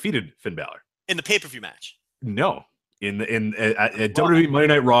Wyatt defeated Finn Balor. In the pay-per-view match? No. At WWE Monday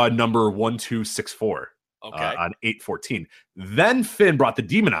Night Raw number 1264. Okay. On 8/14. Then Finn brought the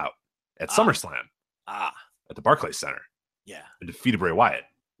Demon out at SummerSlam. At the Barclays Center. Yeah. And defeated Bray Wyatt.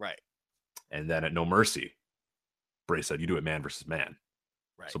 Right. And then at No Mercy, Bray said, you do it man versus man.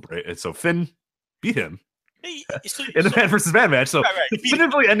 Right. So Finn beat him in the man versus man match. So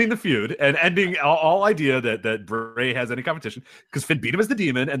definitively ending the feud and ending all idea that Bray has any competition, because Finn beat him as the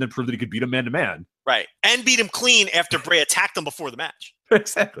Demon and then proved that he could beat him man to man. Right. And beat him clean after Bray attacked him before the match.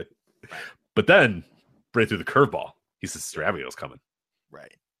 Exactly. Right. But then Bray threw the curveball. He says Sister Abigail's coming.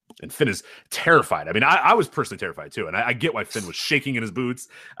 Right. And Finn is terrified. I mean, I was personally terrified too. And I get why Finn was shaking in his boots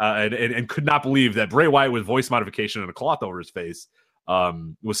and could not believe that Bray Wyatt with voice modification and a cloth over his face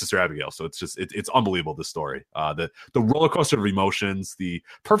was Sister Abigail. So it's unbelievable, this story. The roller coaster of emotions, the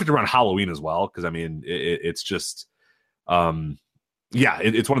perfect around Halloween as well. Because I mean, it's just,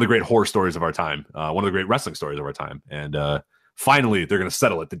 it's one of the great horror stories of our time. One of the great wrestling stories of our time. And finally, they're going to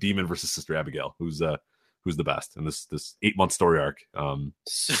settle it. The Demon versus Sister Abigail, who's the best in this 8-month story arc.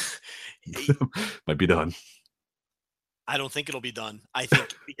 Might be done. I don't think it'll be done. I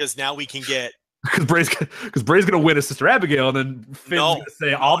think because now we can get because Bray's gonna win as Sister Abigail, and then Finn's gonna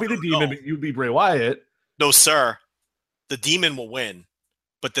say, "I'll be the Demon, but you be Bray Wyatt." No, sir. The Demon will win,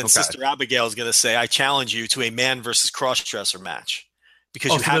 but then Sister Abigail is gonna say, "I challenge you to a man versus crossdresser match."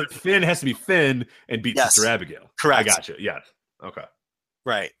 Because Finn has to be Finn and beat Sister Abigail. Correct. I got you. Yes. Okay.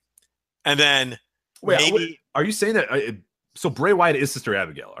 Right. And then are you saying that So Bray Wyatt is Sister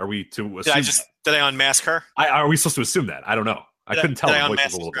Abigail. Are we to assume? Did I unmask her? Are we supposed to assume that? I don't know. I couldn't tell. The voice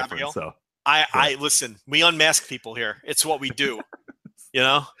was a little different. So I listen. We unmask people here. It's what we do. You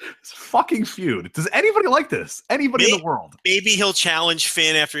know, it's a fucking feud. Does anybody like this? Anybody in the world? Maybe he'll challenge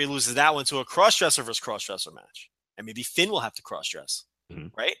Finn after he loses that one to a crossdresser versus crossdresser match, and maybe Finn will have to crossdress,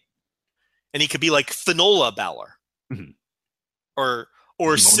 right? And he could be like Finola Balor, or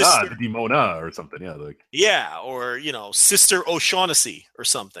Demona, Sister Demona or something. Yeah, or Sister O'Shaughnessy or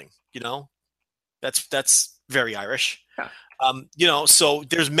something. That's very Irish. Yeah. So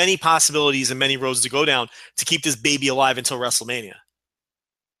there's many possibilities and many roads to go down to keep this baby alive until WrestleMania.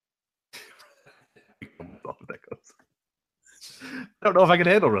 I don't know if I can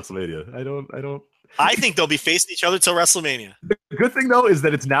handle WrestleMania. I don't. I think they'll be facing each other till WrestleMania. The good thing though is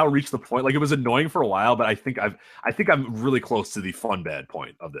that it's now reached the point. Like, it was annoying for a while, but I think I'm really close to the fun bad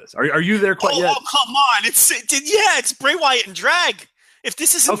point of this. Are you there quite yet? Oh, come on! It's Bray Wyatt and drag. If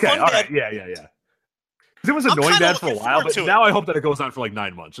this isn't fun all bad, right. Yeah. It was annoying bad for a while, but now I hope that it goes on for like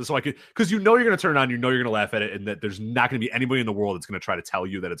 9 months, just so I could, because you're going to turn it on, you're going to laugh at it, and that there's not going to be anybody in the world that's going to try to tell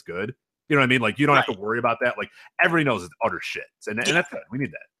you that it's good. You know what I mean? Like, you don't have to worry about that. Like, everybody knows it's utter shit, and that's good. We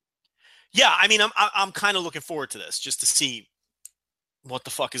need that. Yeah, I mean, I'm kind of looking forward to this just to see what the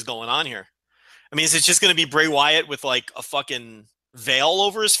fuck is going on here. I mean, is it just going to be Bray Wyatt with like a fucking veil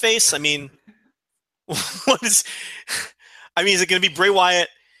over his face? I mean, is it going to be Bray Wyatt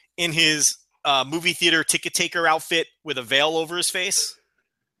in his movie theater ticket taker outfit with a veil over his face?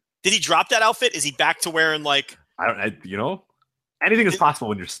 Did he drop that outfit? Is he back to wearing like? Anything is possible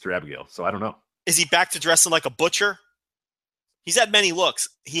when you're Sister Abigail. So I don't know. Is he back to dressing like a butcher? He's had many looks.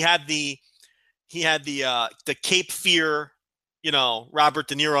 He had the Cape Fear, Robert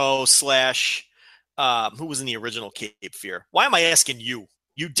De Niro / who was in the original Cape Fear? Why am I asking you?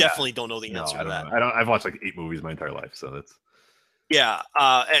 You definitely don't know the answer to that. I've watched like 8 movies my entire life, so that's. Yeah,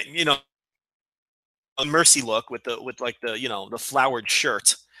 a Mercy look with the flowered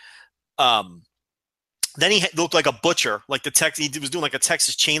shirt. Then he looked like a butcher, like he was doing like a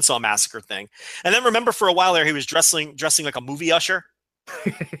Texas Chainsaw Massacre thing. And then remember, for a while there, he was dressing like a movie usher.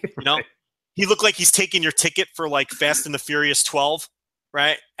 He looked like he's taking your ticket for like Fast and the Furious 12,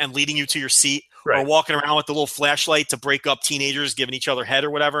 right? And leading you to your seat, or walking around with the little flashlight to break up teenagers giving each other head or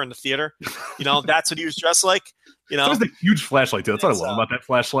whatever in the theater. That's what he was dressed like. It was the huge flashlight too. That's what I love about that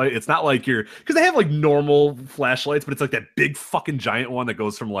flashlight. It's not like because they have like normal flashlights, but it's like that big fucking giant one that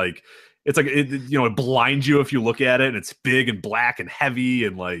goes from like. It's like it blinds you if you look at it, and it's big and black and heavy,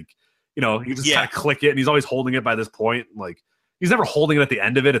 and like you just kind of click it, and he's always holding it by this point. Like, he's never holding it at the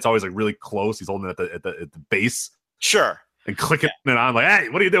end of it. It's always like really close. He's holding it at the base. Sure. And clicking it on, like, hey,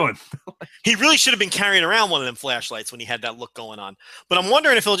 what are you doing? He really should have been carrying around one of them flashlights when he had that look going on. But I'm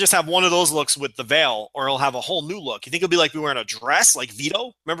wondering if he'll just have one of those looks with the veil, or he'll have a whole new look. You think he'll be like wearing a dress, like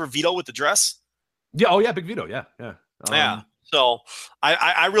Vito? Remember Vito with the dress? Yeah. Oh yeah, Big Vito. Yeah. Yeah. So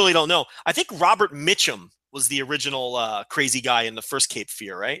I really don't know. I think Robert Mitchum was the original crazy guy in the first Cape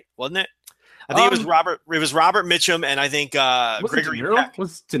Fear, right? Wasn't it? I think it was Robert. It was Robert Mitchum, and I think Gregory Peck.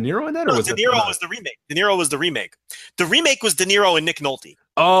 Was De Niro in that? No, De Niro was the remake. De Niro was the remake. The remake was De Niro and Nick Nolte.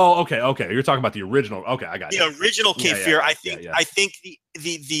 Oh, okay. You're talking about the original. Okay, I got it. The original Cape Fear. I think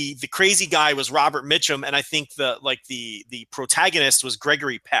the crazy guy was Robert Mitchum, and I think the protagonist was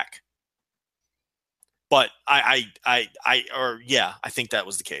Gregory Peck. But I think that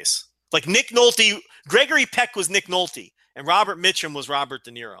was the case. Like Nick Nolte, Gregory Peck was Nick Nolte, and Robert Mitchum was Robert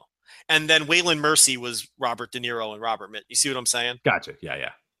De Niro. And then Waylon Mercy was Robert De Niro and Robert Mitchum. You see what I'm saying? Gotcha. Yeah.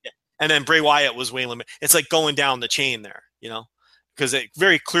 And then Bray Wyatt was Waylon. It's like going down the chain there, because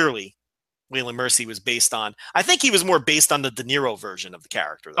very clearly Waylon Mercy was based on. I think he was more based on the De Niro version of the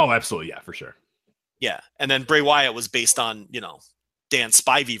character, though. Oh, absolutely. Yeah, for sure. Yeah. And then Bray Wyatt was based on, Dan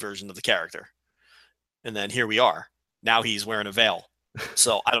Spivey version of the character. And then here we are. Now he's wearing a veil.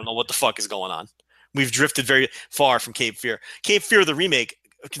 So I don't know what the fuck is going on. We've drifted very far from Cape Fear. Cape Fear, the remake,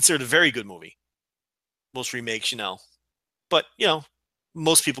 considered a very good movie. Most remakes, But,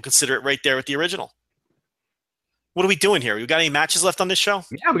 most people consider it right there with the original. What are we doing here? We got any matches left on this show?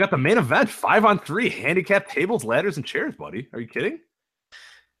 Yeah, we got the main event, 5-on-3, handicap tables, ladders, and chairs, buddy. Are you kidding?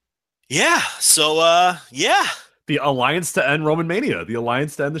 Yeah. So, yeah. The Alliance to end Roman Mania. The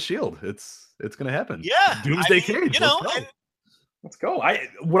Alliance to end the Shield. It's going to happen. Yeah. Doomsday Cage. Let's go.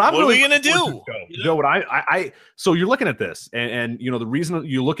 What are we going to do? So you're looking at this, and the reason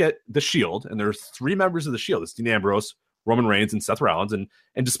you look at the Shield, and there's 3 members of the Shield. It's Dean Ambrose, Roman Reigns, and Seth Rollins. And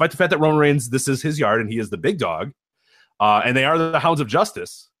despite the fact that Roman Reigns, this is his yard, and he is the big dog, and they are the Hounds of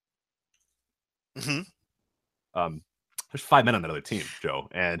Justice. Mm-hmm. There's 5 men on that other team, Joe,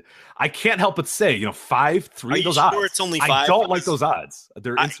 and I can't help but say, 5-3. Are you those sure odds. it's only 5? I don't like those odds.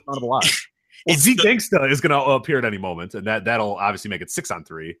 They're insurmountable odds. Well, Z Gangsta is going to appear at any moment, and that'll obviously make it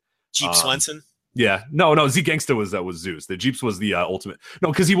 6-on-3. Jeep Swenson. Yeah, no. Z Gangsta was Zeus. The Jeeps was the ultimate. No,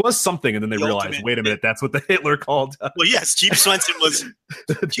 because he was something, and then they realized, ultimate. Wait a minute, that's what the Hitler called. Well, yes, Jeep Swenson was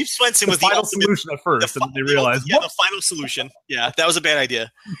the final ultimate solution at first, and then they realized, the final solution. Yeah, that was a bad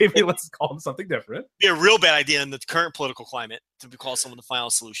idea. Maybe let's call him something different. It'd be a real bad idea in the current political climate to call someone the final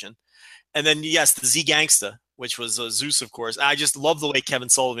solution. And then yes, the Z Gangsta, which was Zeus, of course. I just love the way Kevin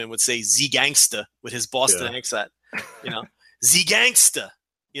Sullivan would say Z Gangsta with his Boston accent. Z Gangsta.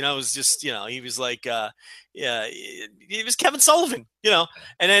 It was just, he was like, he was Kevin Sullivan, and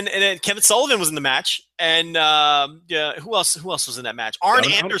then Kevin Sullivan was in the match. And who else was in that match? Arn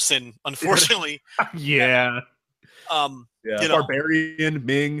Anderson, unfortunately. Yeah. Barbarian,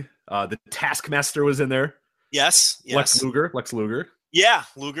 Ming, the Taskmaster was in there. Yes. Lex Luger. Yeah,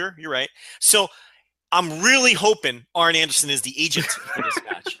 Luger, you're right. So I'm really hoping Arn Anderson is the agent for this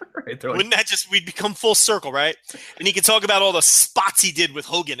match. Right, wouldn't that we'd become full circle, right? And he could talk about all the spots he did with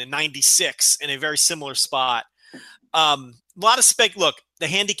Hogan in '96 in a very similar spot. A lot of Look, the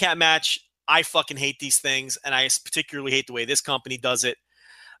handicap match, I fucking hate these things, and I particularly hate the way this company does it.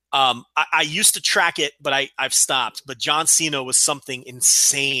 I used to track it, but I've stopped. But John Cena was something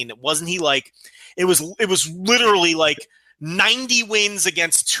insane. Wasn't he like – it was literally like 90 wins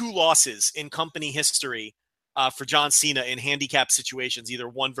against 2 losses in company history for John Cena in handicap situations, either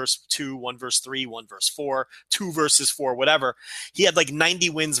 1 versus 2, 1 versus 3, 1 versus 4, 2 versus 4, whatever. He had like 90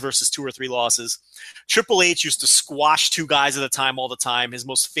 wins versus 2 or 3 losses. Triple H used to squash 2 guys at a time all the time. His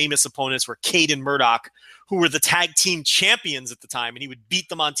most famous opponents were Cade and Murdoch, who were the tag team champions at the time, and he would beat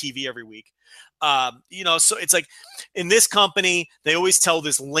them on TV every week. So it's like in this company, they always tell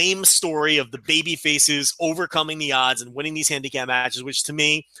this lame story of the baby faces overcoming the odds and winning these handicap matches, which to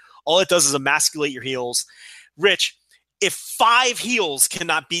me, all it does is emasculate your heels. Rich, if 5 heels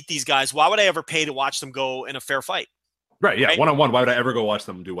cannot beat these guys, why would I ever pay to watch them go in a fair fight? Right, yeah, one-on-one. Why would I ever go watch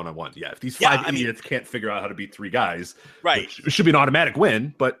them do one-on-one? Yeah, if these 5 idiots can't figure out how to beat 3 guys, right, it should be an automatic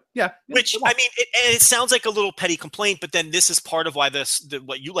win, but yeah. Which, it sounds like a little petty complaint, but then this is part of why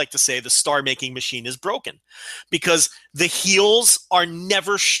what you like to say, the star-making machine is broken. Because the heels are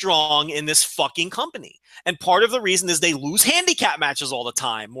never strong in this fucking company. And part of the reason is they lose handicap matches all the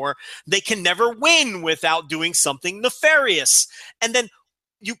time, or they can never win without doing something nefarious. And then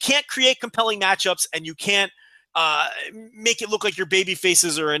you can't create compelling matchups, and you can't make it look like your baby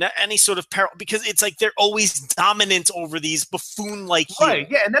faces are in any sort of peril, because it's like they're always dominant over these buffoon-like heels.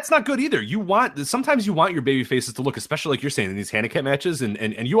 Right, yeah, and that's not good either. Sometimes you want your baby faces to look, especially like you're saying in these handicap matches,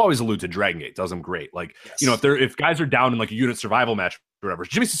 and you always allude to Dragon Gate does them great. Like, yes. If guys are down in like a unit survival match or whatever,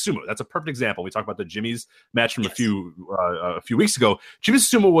 Jimmy Susumu, that's a perfect example. We talked about the Jimmy's match from a few weeks ago. Jimmy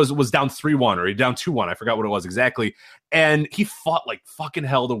Susumu was down 3-1 or he down 2-1. I forgot what it was exactly. And he fought like fucking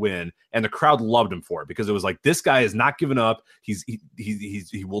hell to win, and the crowd loved him for it because it was like, this guy is not giving up.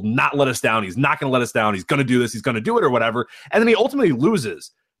 He will not let us down. He's not going to let us down. He's going to do this. He's going to do it or whatever. And then he ultimately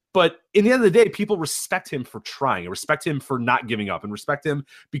loses. But in the end of the day, people respect him for trying, and respect him for not giving up, and respect him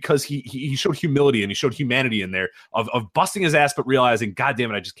because he showed humility and he showed humanity in there of busting his ass, but realizing, God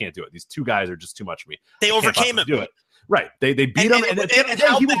damn it, I just can't do it. These 2 guys are just too much for me. They overcame him. Do it. Right. They beat him, and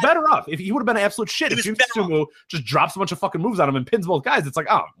he was better off. If he would have been an absolute shit, if Jimmy Susumu just drops a bunch of fucking moves on him and pins both guys, it's like,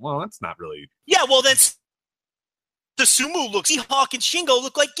 oh, well, that's not really. Yeah, well, that's Susumu T-Hawk and Shingo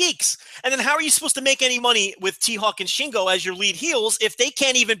look like geeks. And then how are you supposed to make any money with T-Hawk and Shingo as your lead heels if they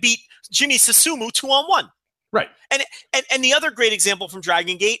can't even beat Jimmy Susumu 2-on-1? Right. And the other great example from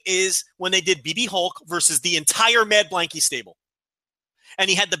Dragon Gate is when they did BB Hulk versus the entire Mad Blankey stable. And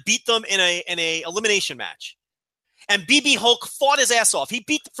he had to beat them in a elimination match. And BB Hulk fought his ass off. He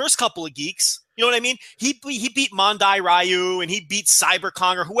beat the first couple of geeks. You know what I mean? He beat Mondai Ryu, and he beat Cyber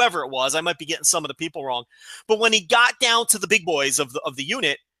Kong or whoever it was. I might be getting some of the people wrong. But when he got down to the big boys of the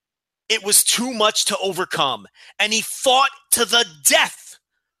unit, it was too much to overcome. And he fought to the death.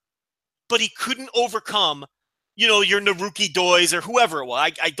 But he couldn't overcome, your Naruki Dois or whoever it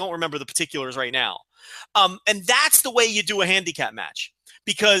was. I don't remember the particulars right now. And that's the way you do a handicap match.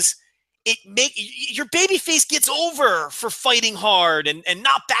 Because your babyface gets over for fighting hard and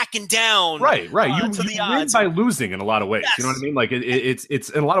not backing down. Right. You win by losing in a lot of ways. Yes. You know what I mean? Like it's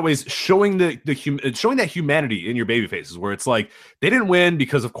in a lot of ways showing showing that humanity in your babyfaces, where it's like they didn't win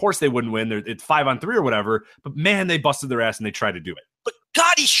because of course they wouldn't win. It's 5-on-3 or whatever, but man, they busted their ass and they tried to do it. But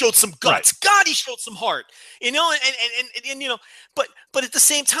God, he showed some guts. Right. God, he showed some heart. And but at the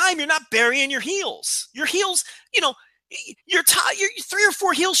same time, you're not burying your heels. Your heels, Your 3 or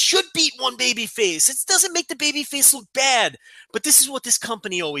 4 heels should beat one baby face. It doesn't make the baby face look bad, but this is what this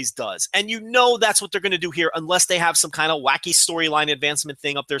company always does. And that's what they're going to do here unless they have some kind of wacky storyline advancement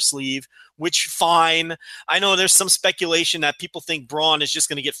thing up their sleeve, which fine. I know there's some speculation that people think Braun is just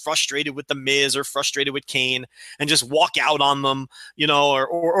going to get frustrated with The Miz or frustrated with Kane and just walk out on them,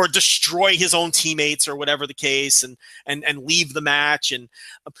 or destroy his own teammates or whatever the case and leave the match.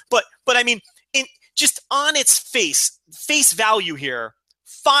 But I mean, just on its face value here,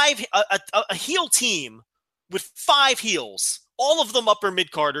 a heel team with 5 heels, all of them upper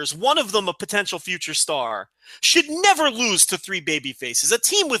mid-carders, one of them a potential future star, should never lose to 3 baby faces. A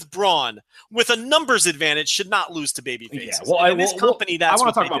team with Braun, with a numbers advantage, should not lose to baby faces. Yeah, well, I want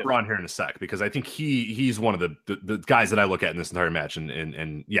to talk about Braun here in a sec because I think he's one of the guys that I look at in this entire match,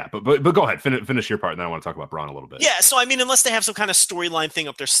 and yeah, but go ahead, finish your part, and then I want to talk about Braun a little bit. Yeah, so I mean, unless they have some kind of storyline thing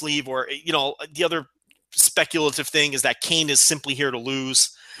up their sleeve, or the other speculative thing is that Kane is simply here to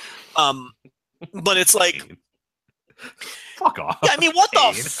lose. But it's like, fuck off. Yeah, I mean, what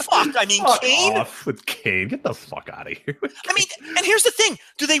Kane. The fuck? I mean, fuck Kane off with Kane. Get the fuck out of here. I mean, and here's the thing: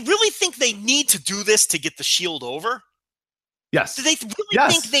 do they really think they need to do this to get the Shield over? Yes. Do they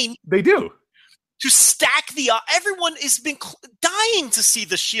really think they do? To stack the everyone has been dying to see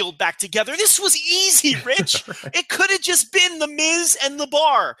the Shield back together. This was easy, Rich. Right. It could have just been the Miz and the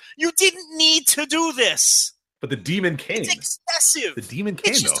Bar. You didn't need to do this. But the Demon Kane. It's excessive. The Demon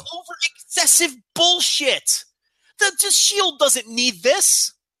Kane, it's just over excessive bullshit. The Shield doesn't need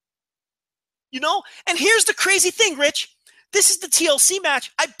this. And here's the crazy thing, Rich. This is the TLC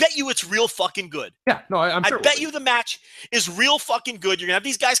match. I bet you it's real fucking good. Yeah, no, I'm sure. I bet you the match is real fucking good. You're gonna have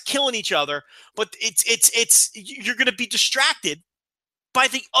these guys killing each other, but you're gonna be distracted by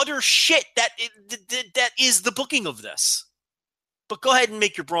the utter shit that is the booking of this. But go ahead and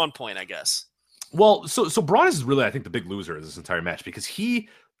make your Braun point, I guess. Well, so Braun is really, I think, the big loser of this entire match because he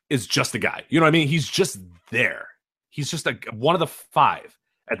is just a guy. You know what I mean? He's just there. He's just one of the 5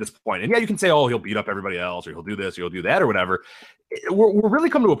 at this point. And yeah, you can say, oh, he'll beat up everybody else, or he'll do this, or he'll do that, or whatever. We're really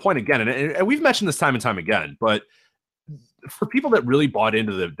coming to a point again, and we've mentioned this time and time again, but for people that really bought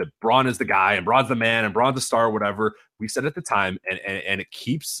into the Braun is the guy, and Braun's the man, and Braun's the star, or whatever, we said at the time, and it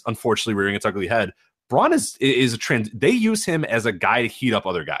keeps, unfortunately, rearing its ugly head. Braun is a trend. They use him as a guy to heat up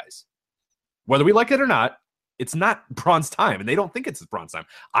other guys. Whether we like it or not, it's not Braun's time, and they don't think it's Braun's time.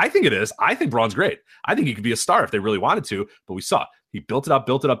 I think it is. I think Braun's great. I think he could be a star if they really wanted to, but we saw he built it up,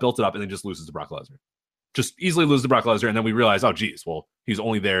 and then just loses to Brock Lesnar. Just easily loses to Brock Lesnar, and then we realize, oh, geez, well, he's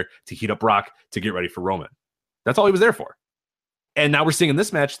only there to heat up Brock to get ready for Roman. That's all he was there for. And now we're seeing in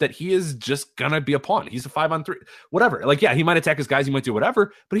this match that he is just going to be a pawn. He's a 5-on-3, whatever. Like, yeah, he might attack his guys, he might do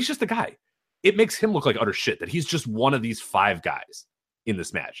whatever, but he's just a guy. It makes him look like utter shit that he's just one of these 5 guys in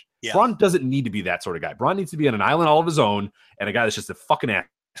this match. Yeah. Braun doesn't need to be that sort of guy. Braun needs to be on an island all of his own and a guy that's just a fucking ass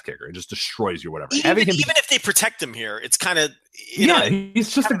kicker and just destroys you or whatever. Even if they protect him here, it's kind of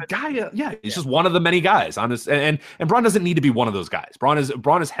he's just a guy. He's just one of the many guys on this, and Braun doesn't need to be one of those guys. Braun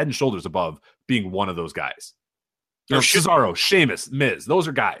is head and shoulders above being one of those guys. Cesaro, Sheamus, Miz, those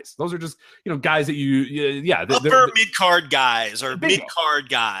are guys. Those are just guys that upper mid card guys or mid card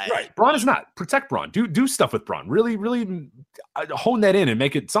guys. Right. Braun is not. Protect Braun. Do stuff with Braun. Really, really hone that in and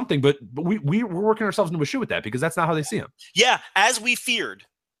make it something. But we're working ourselves into a shoe with that because that's not how they see him. Yeah, as we feared.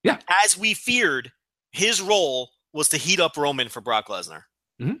 Yeah, as we feared, his role was to heat up Roman for Brock Lesnar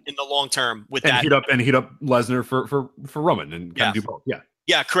in the long term. Heat up Lesnar for Roman and kind of do both. Yeah.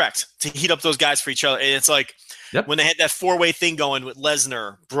 Yeah, correct. To heat up those guys for each other. And it's like when they had that 4-way thing going with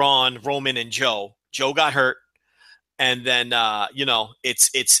Lesnar, Braun, Roman, and Joe. Joe got hurt. And then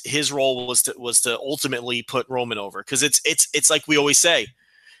it's his role was to ultimately put Roman over. Because it's like we always say,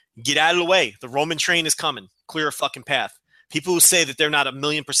 get out of the way. The Roman train is coming. Clear a fucking path. People who say that they're not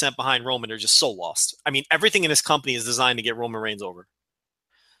 1,000,000% behind Roman are just so lost. I mean, everything in this company is designed to get Roman Reigns over.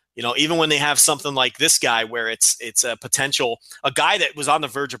 Even when they have something like this guy where it's a guy that was on the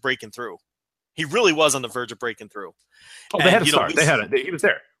verge of breaking through. He really was on the verge of breaking through. Oh, they had a start. They had it. He was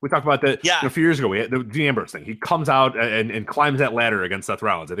there. We talked about that a few years ago. We had the Dean Ambrose thing. He comes out and climbs that ladder against Seth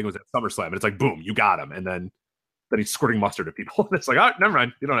Rollins. I think it was at SummerSlam. And it's like, boom, you got him. And then he's squirting mustard at people. And it's like, oh, never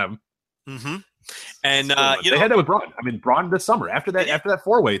mind. You don't have him. Mm-hmm. And they had that with Braun. I mean, Braun this summer after that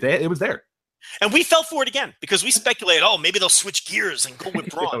 4-way, it was there. And we fell for it again because we speculated, maybe they'll switch gears and go with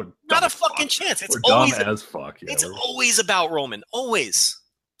Braun. Not a fucking chance. It's always as fuck. Yeah, it's always about Roman, always.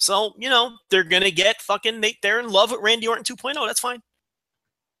 So they're gonna get fucking they're in love with Randy Orton 2.0. That's fine.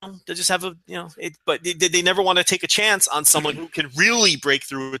 They just have but they never want to take a chance on someone who can really break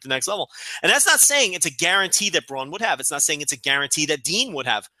through at the next level. And that's not saying it's a guarantee that Braun would have. It's not saying it's a guarantee that Dean would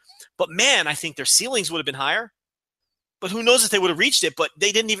have. But man, I think their ceilings would have been higher. But who knows if they would have reached it? But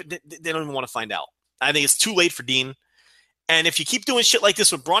they didn't even. They don't even want to find out. I think it's too late for Dean. And if you keep doing shit like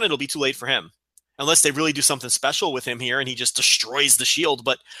this with Braun, it'll be too late for him. Unless they really do something special with him here and he just destroys the Shield.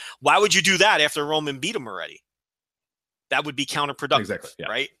 But why would you do that after Roman beat him already? That would be counterproductive,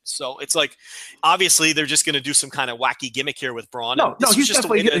 right? So it's like, obviously, they're just going to do some kind of wacky gimmick here with Braun. No, he's just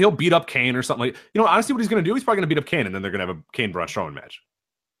he'll beat up Kane or something. Honestly, what he's going to do, he's probably going to beat up Kane, and then they're going to have a Kane Braun Strowman match.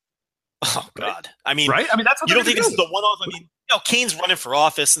 Oh God! I mean, right? I mean, that's what you don't think this is the one-off? I mean, Kane's running for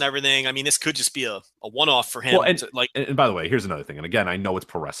office and everything. I mean, this could just be a one-off for him. Well, and by the way, here's another thing. And again, I know it's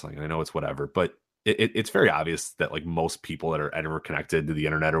pro wrestling, and I know it's whatever, but it's very obvious that like most people that are ever connected to the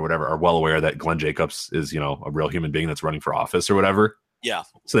internet or whatever are well aware that Glenn Jacobs is, a real human being that's running for office or whatever. Yeah.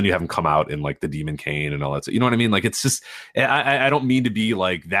 So then you have him come out in like the Demon Kane and all that. So, you know what I mean? Like, it's just, I don't mean to be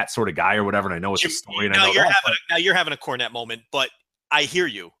like that sort of guy or whatever. And I know it's a story. And now you're having a Cornette moment, but I hear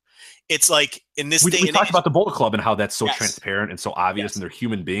you. It's like in this day we talked about the Bullet Club and how that's so transparent and so obvious and they're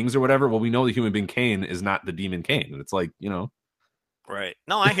human beings or whatever. Well, we know the human being Kane is not the Demon Kane. And it's like, Right.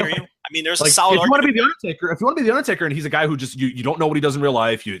 No, I hear you. I mean, there's like, a solid. If you want to be the Undertaker, and he's a guy who just you don't know what he does in real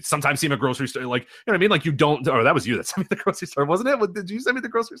life. You sometimes see him at grocery store, like what I mean. Like you don't. Or that was you that sent me the grocery store, wasn't it? Did you send me the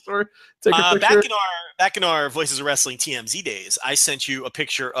grocery store? Take a picture? Back in our Voices of Wrestling TMZ days, I sent you a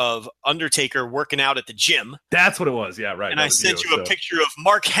picture of Undertaker working out at the gym. That's what it was. Yeah, right. And I sent you a picture of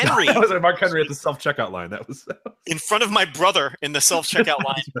Mark Henry. That was Mark Henry at the self checkout line. That was in front of my brother in the self checkout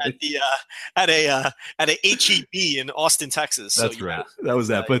line at a HEB in Austin, Texas. That's right. That was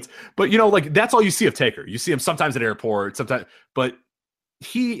that. But like that's all you see of Taker. You see him sometimes at airports, sometimes, but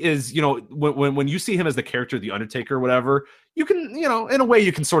he is, when you see him as the character, the Undertaker, or whatever, you can, in a way,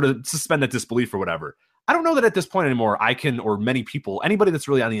 you can sort of suspend that disbelief or whatever. I don't know that at this point anymore, I can, or many people, anybody that's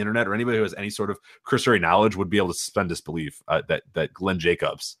really on the internet or anybody who has any sort of cursory knowledge would be able to suspend disbelief that Glenn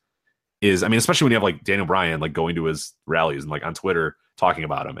Jacobs is. I mean, especially when you have like Daniel Bryan like going to his rallies and like on Twitter talking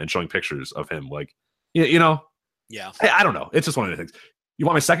about him and showing pictures of him, like, Yeah. I don't know. It's just one of the things. You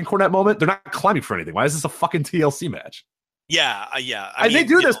want my second Cornette moment? They're not climbing for anything. Why is this a fucking TLC match? Yeah. I mean, they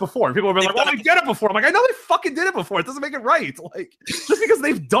do this before, and people have been like, "Well, they did it before." I'm like, I know they fucking did it before. It doesn't make it right. Like, just because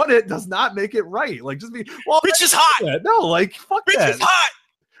they've done it does not make it right. Like, just be Rich is hot. That. No, like, fuck Rich that. Rich is hot.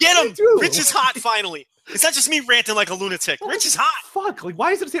 Get him. Rich is hot. Finally, it's not just me ranting like a lunatic. Rich is hot. Fuck. Like,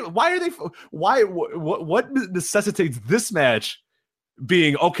 why is it? Why are they? Why? What necessitates this match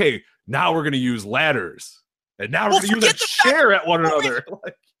being okay? Now we're going to use ladders. And now we're going to use a chair at one another.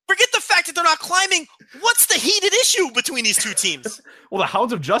 Forget the fact that they're not climbing. What's the heated issue between these two teams? Well, the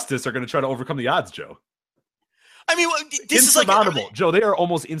Hounds of Justice are going to try to overcome the odds, Joe. I mean, this is like insurmountable. Joe, they are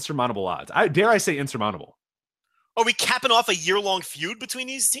almost insurmountable odds. Dare I say insurmountable? Are we capping off a year-long feud between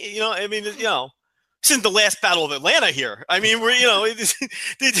these teams? Since the last Battle of Atlanta here. I mean,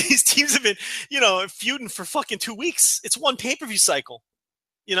 these teams have been, feuding for fucking 2 weeks. It's one pay-per-view cycle,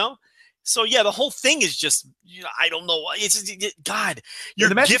 So yeah, the whole thing is just, I don't know. God, you're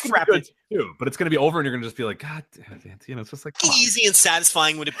gift wrapping too, but it's going to be over, and you're going to just be like, God damn it, it's just like easy and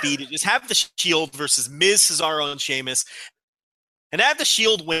satisfying would it be to just have the Shield versus Miz, Cesaro, and Sheamus, and have the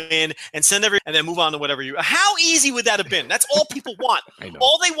Shield win and and then move on to whatever you. How easy would that have been? That's all people want.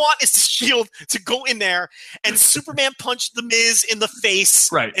 All they want is the Shield to go in there and Superman punch the Miz in the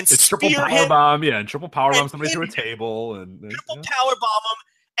face, right? And it's triple power bomb, and triple power bomb somebody through a table, and triple power bomb him.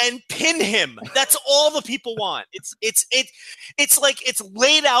 And pin him. That's all the people want. It's like it's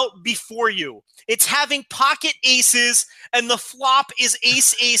laid out before you. It's having pocket aces, and the flop is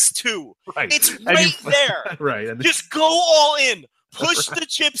ace 2. Right. It's right there. Right. And just go all in. Push the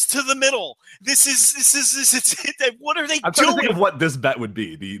chips to the middle. This is what are they doing? I'm trying to think of what this bet would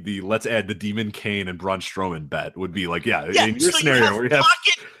be. The let's add the Demon Kane and Braun Strowman bet would be like, in your scenario where you have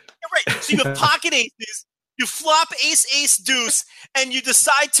right. So you have pocket aces. You flop ace deuce, and you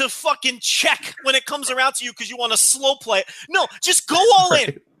decide to fucking check when it comes around to you because you want to slow play it. No, just go all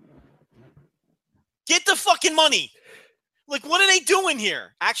in. Get the fucking money. Like, what are they doing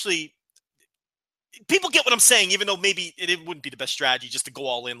here? Actually, people get what I'm saying, even though maybe it wouldn't be the best strategy just to go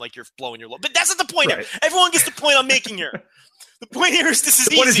all in like you're blowing your load. But that's not the point here. Everyone gets the point I'm making here. The point here is this is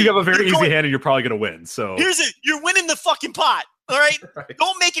easy. The point is you have a very easy hand and you're probably going to win. So here's it. You're winning the fucking pot. All right?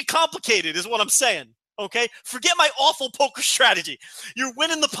 Don't make it complicated is what I'm saying. Okay, forget my awful poker strategy. You're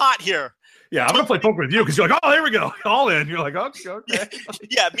winning the pot here. Yeah, I'm gonna play poker with you because you're like, oh, there we go, all in. You're like, okay.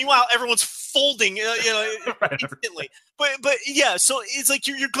 Yeah. Meanwhile, everyone's folding, instantly. But yeah, so it's like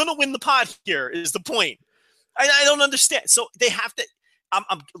you're gonna win the pot here. Is the point? I don't understand. So they have to.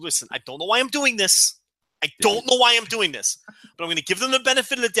 Listen. I don't know why I'm doing this. I don't know why I'm doing this, but I'm going to give them the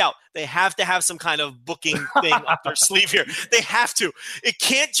benefit of the doubt. They have to have some kind of booking thing up their sleeve here. They have to. It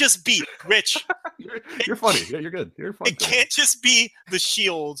can't just be Rich. You're funny. Yeah, you're good. You're funny. It can't just be the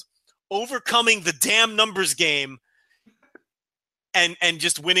Shield overcoming the damn numbers game and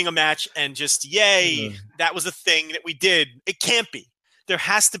just winning a match and just, yay, that was a thing that we did. It can't be. There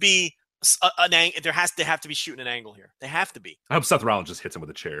has to be there has to be shooting an angle here. They have to be. I hope Seth Rollins just hits him with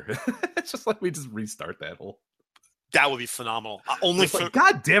a chair. It's just like we just restart that whole. That would be phenomenal. Only for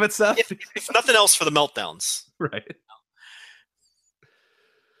God damn it, Seth. If nothing else, for the meltdowns. Right.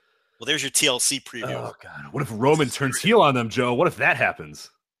 Well, there's your TLC preview. Oh God, what if Roman turns heel on them, Joe? What if that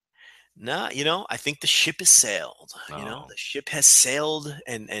happens? Nah, I think the ship has sailed. The ship has sailed,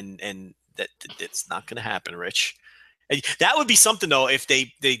 and that it's not going to happen, Rich. That would be something though if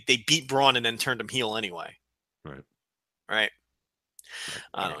they beat Braun and then turned him heel anyway. Right.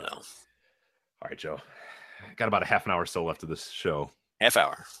 I don't know. All right, Joe. Got about a half an hour or so left of this show. Half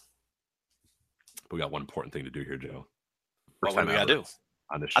hour. We got one important thing to do here, Joe. What do we got to do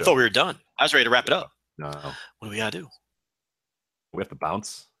on this show? I thought we were done. I was ready to wrap it up. No. What do we got to do? We have to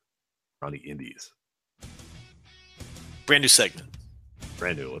bounce around the indies. Brand new segment.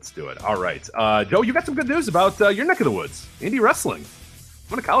 Brand new. Let's do it. All right. Joe, you got some good news about your neck of the woods. Indie wrestling.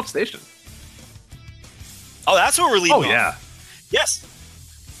 I'm on a College Station. Oh, that's what we're leaving off. Yeah. Yes.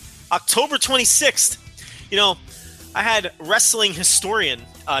 October 26th. I had wrestling historian,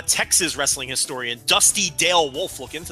 Texas wrestling historian, Dusty Dale Wolf look into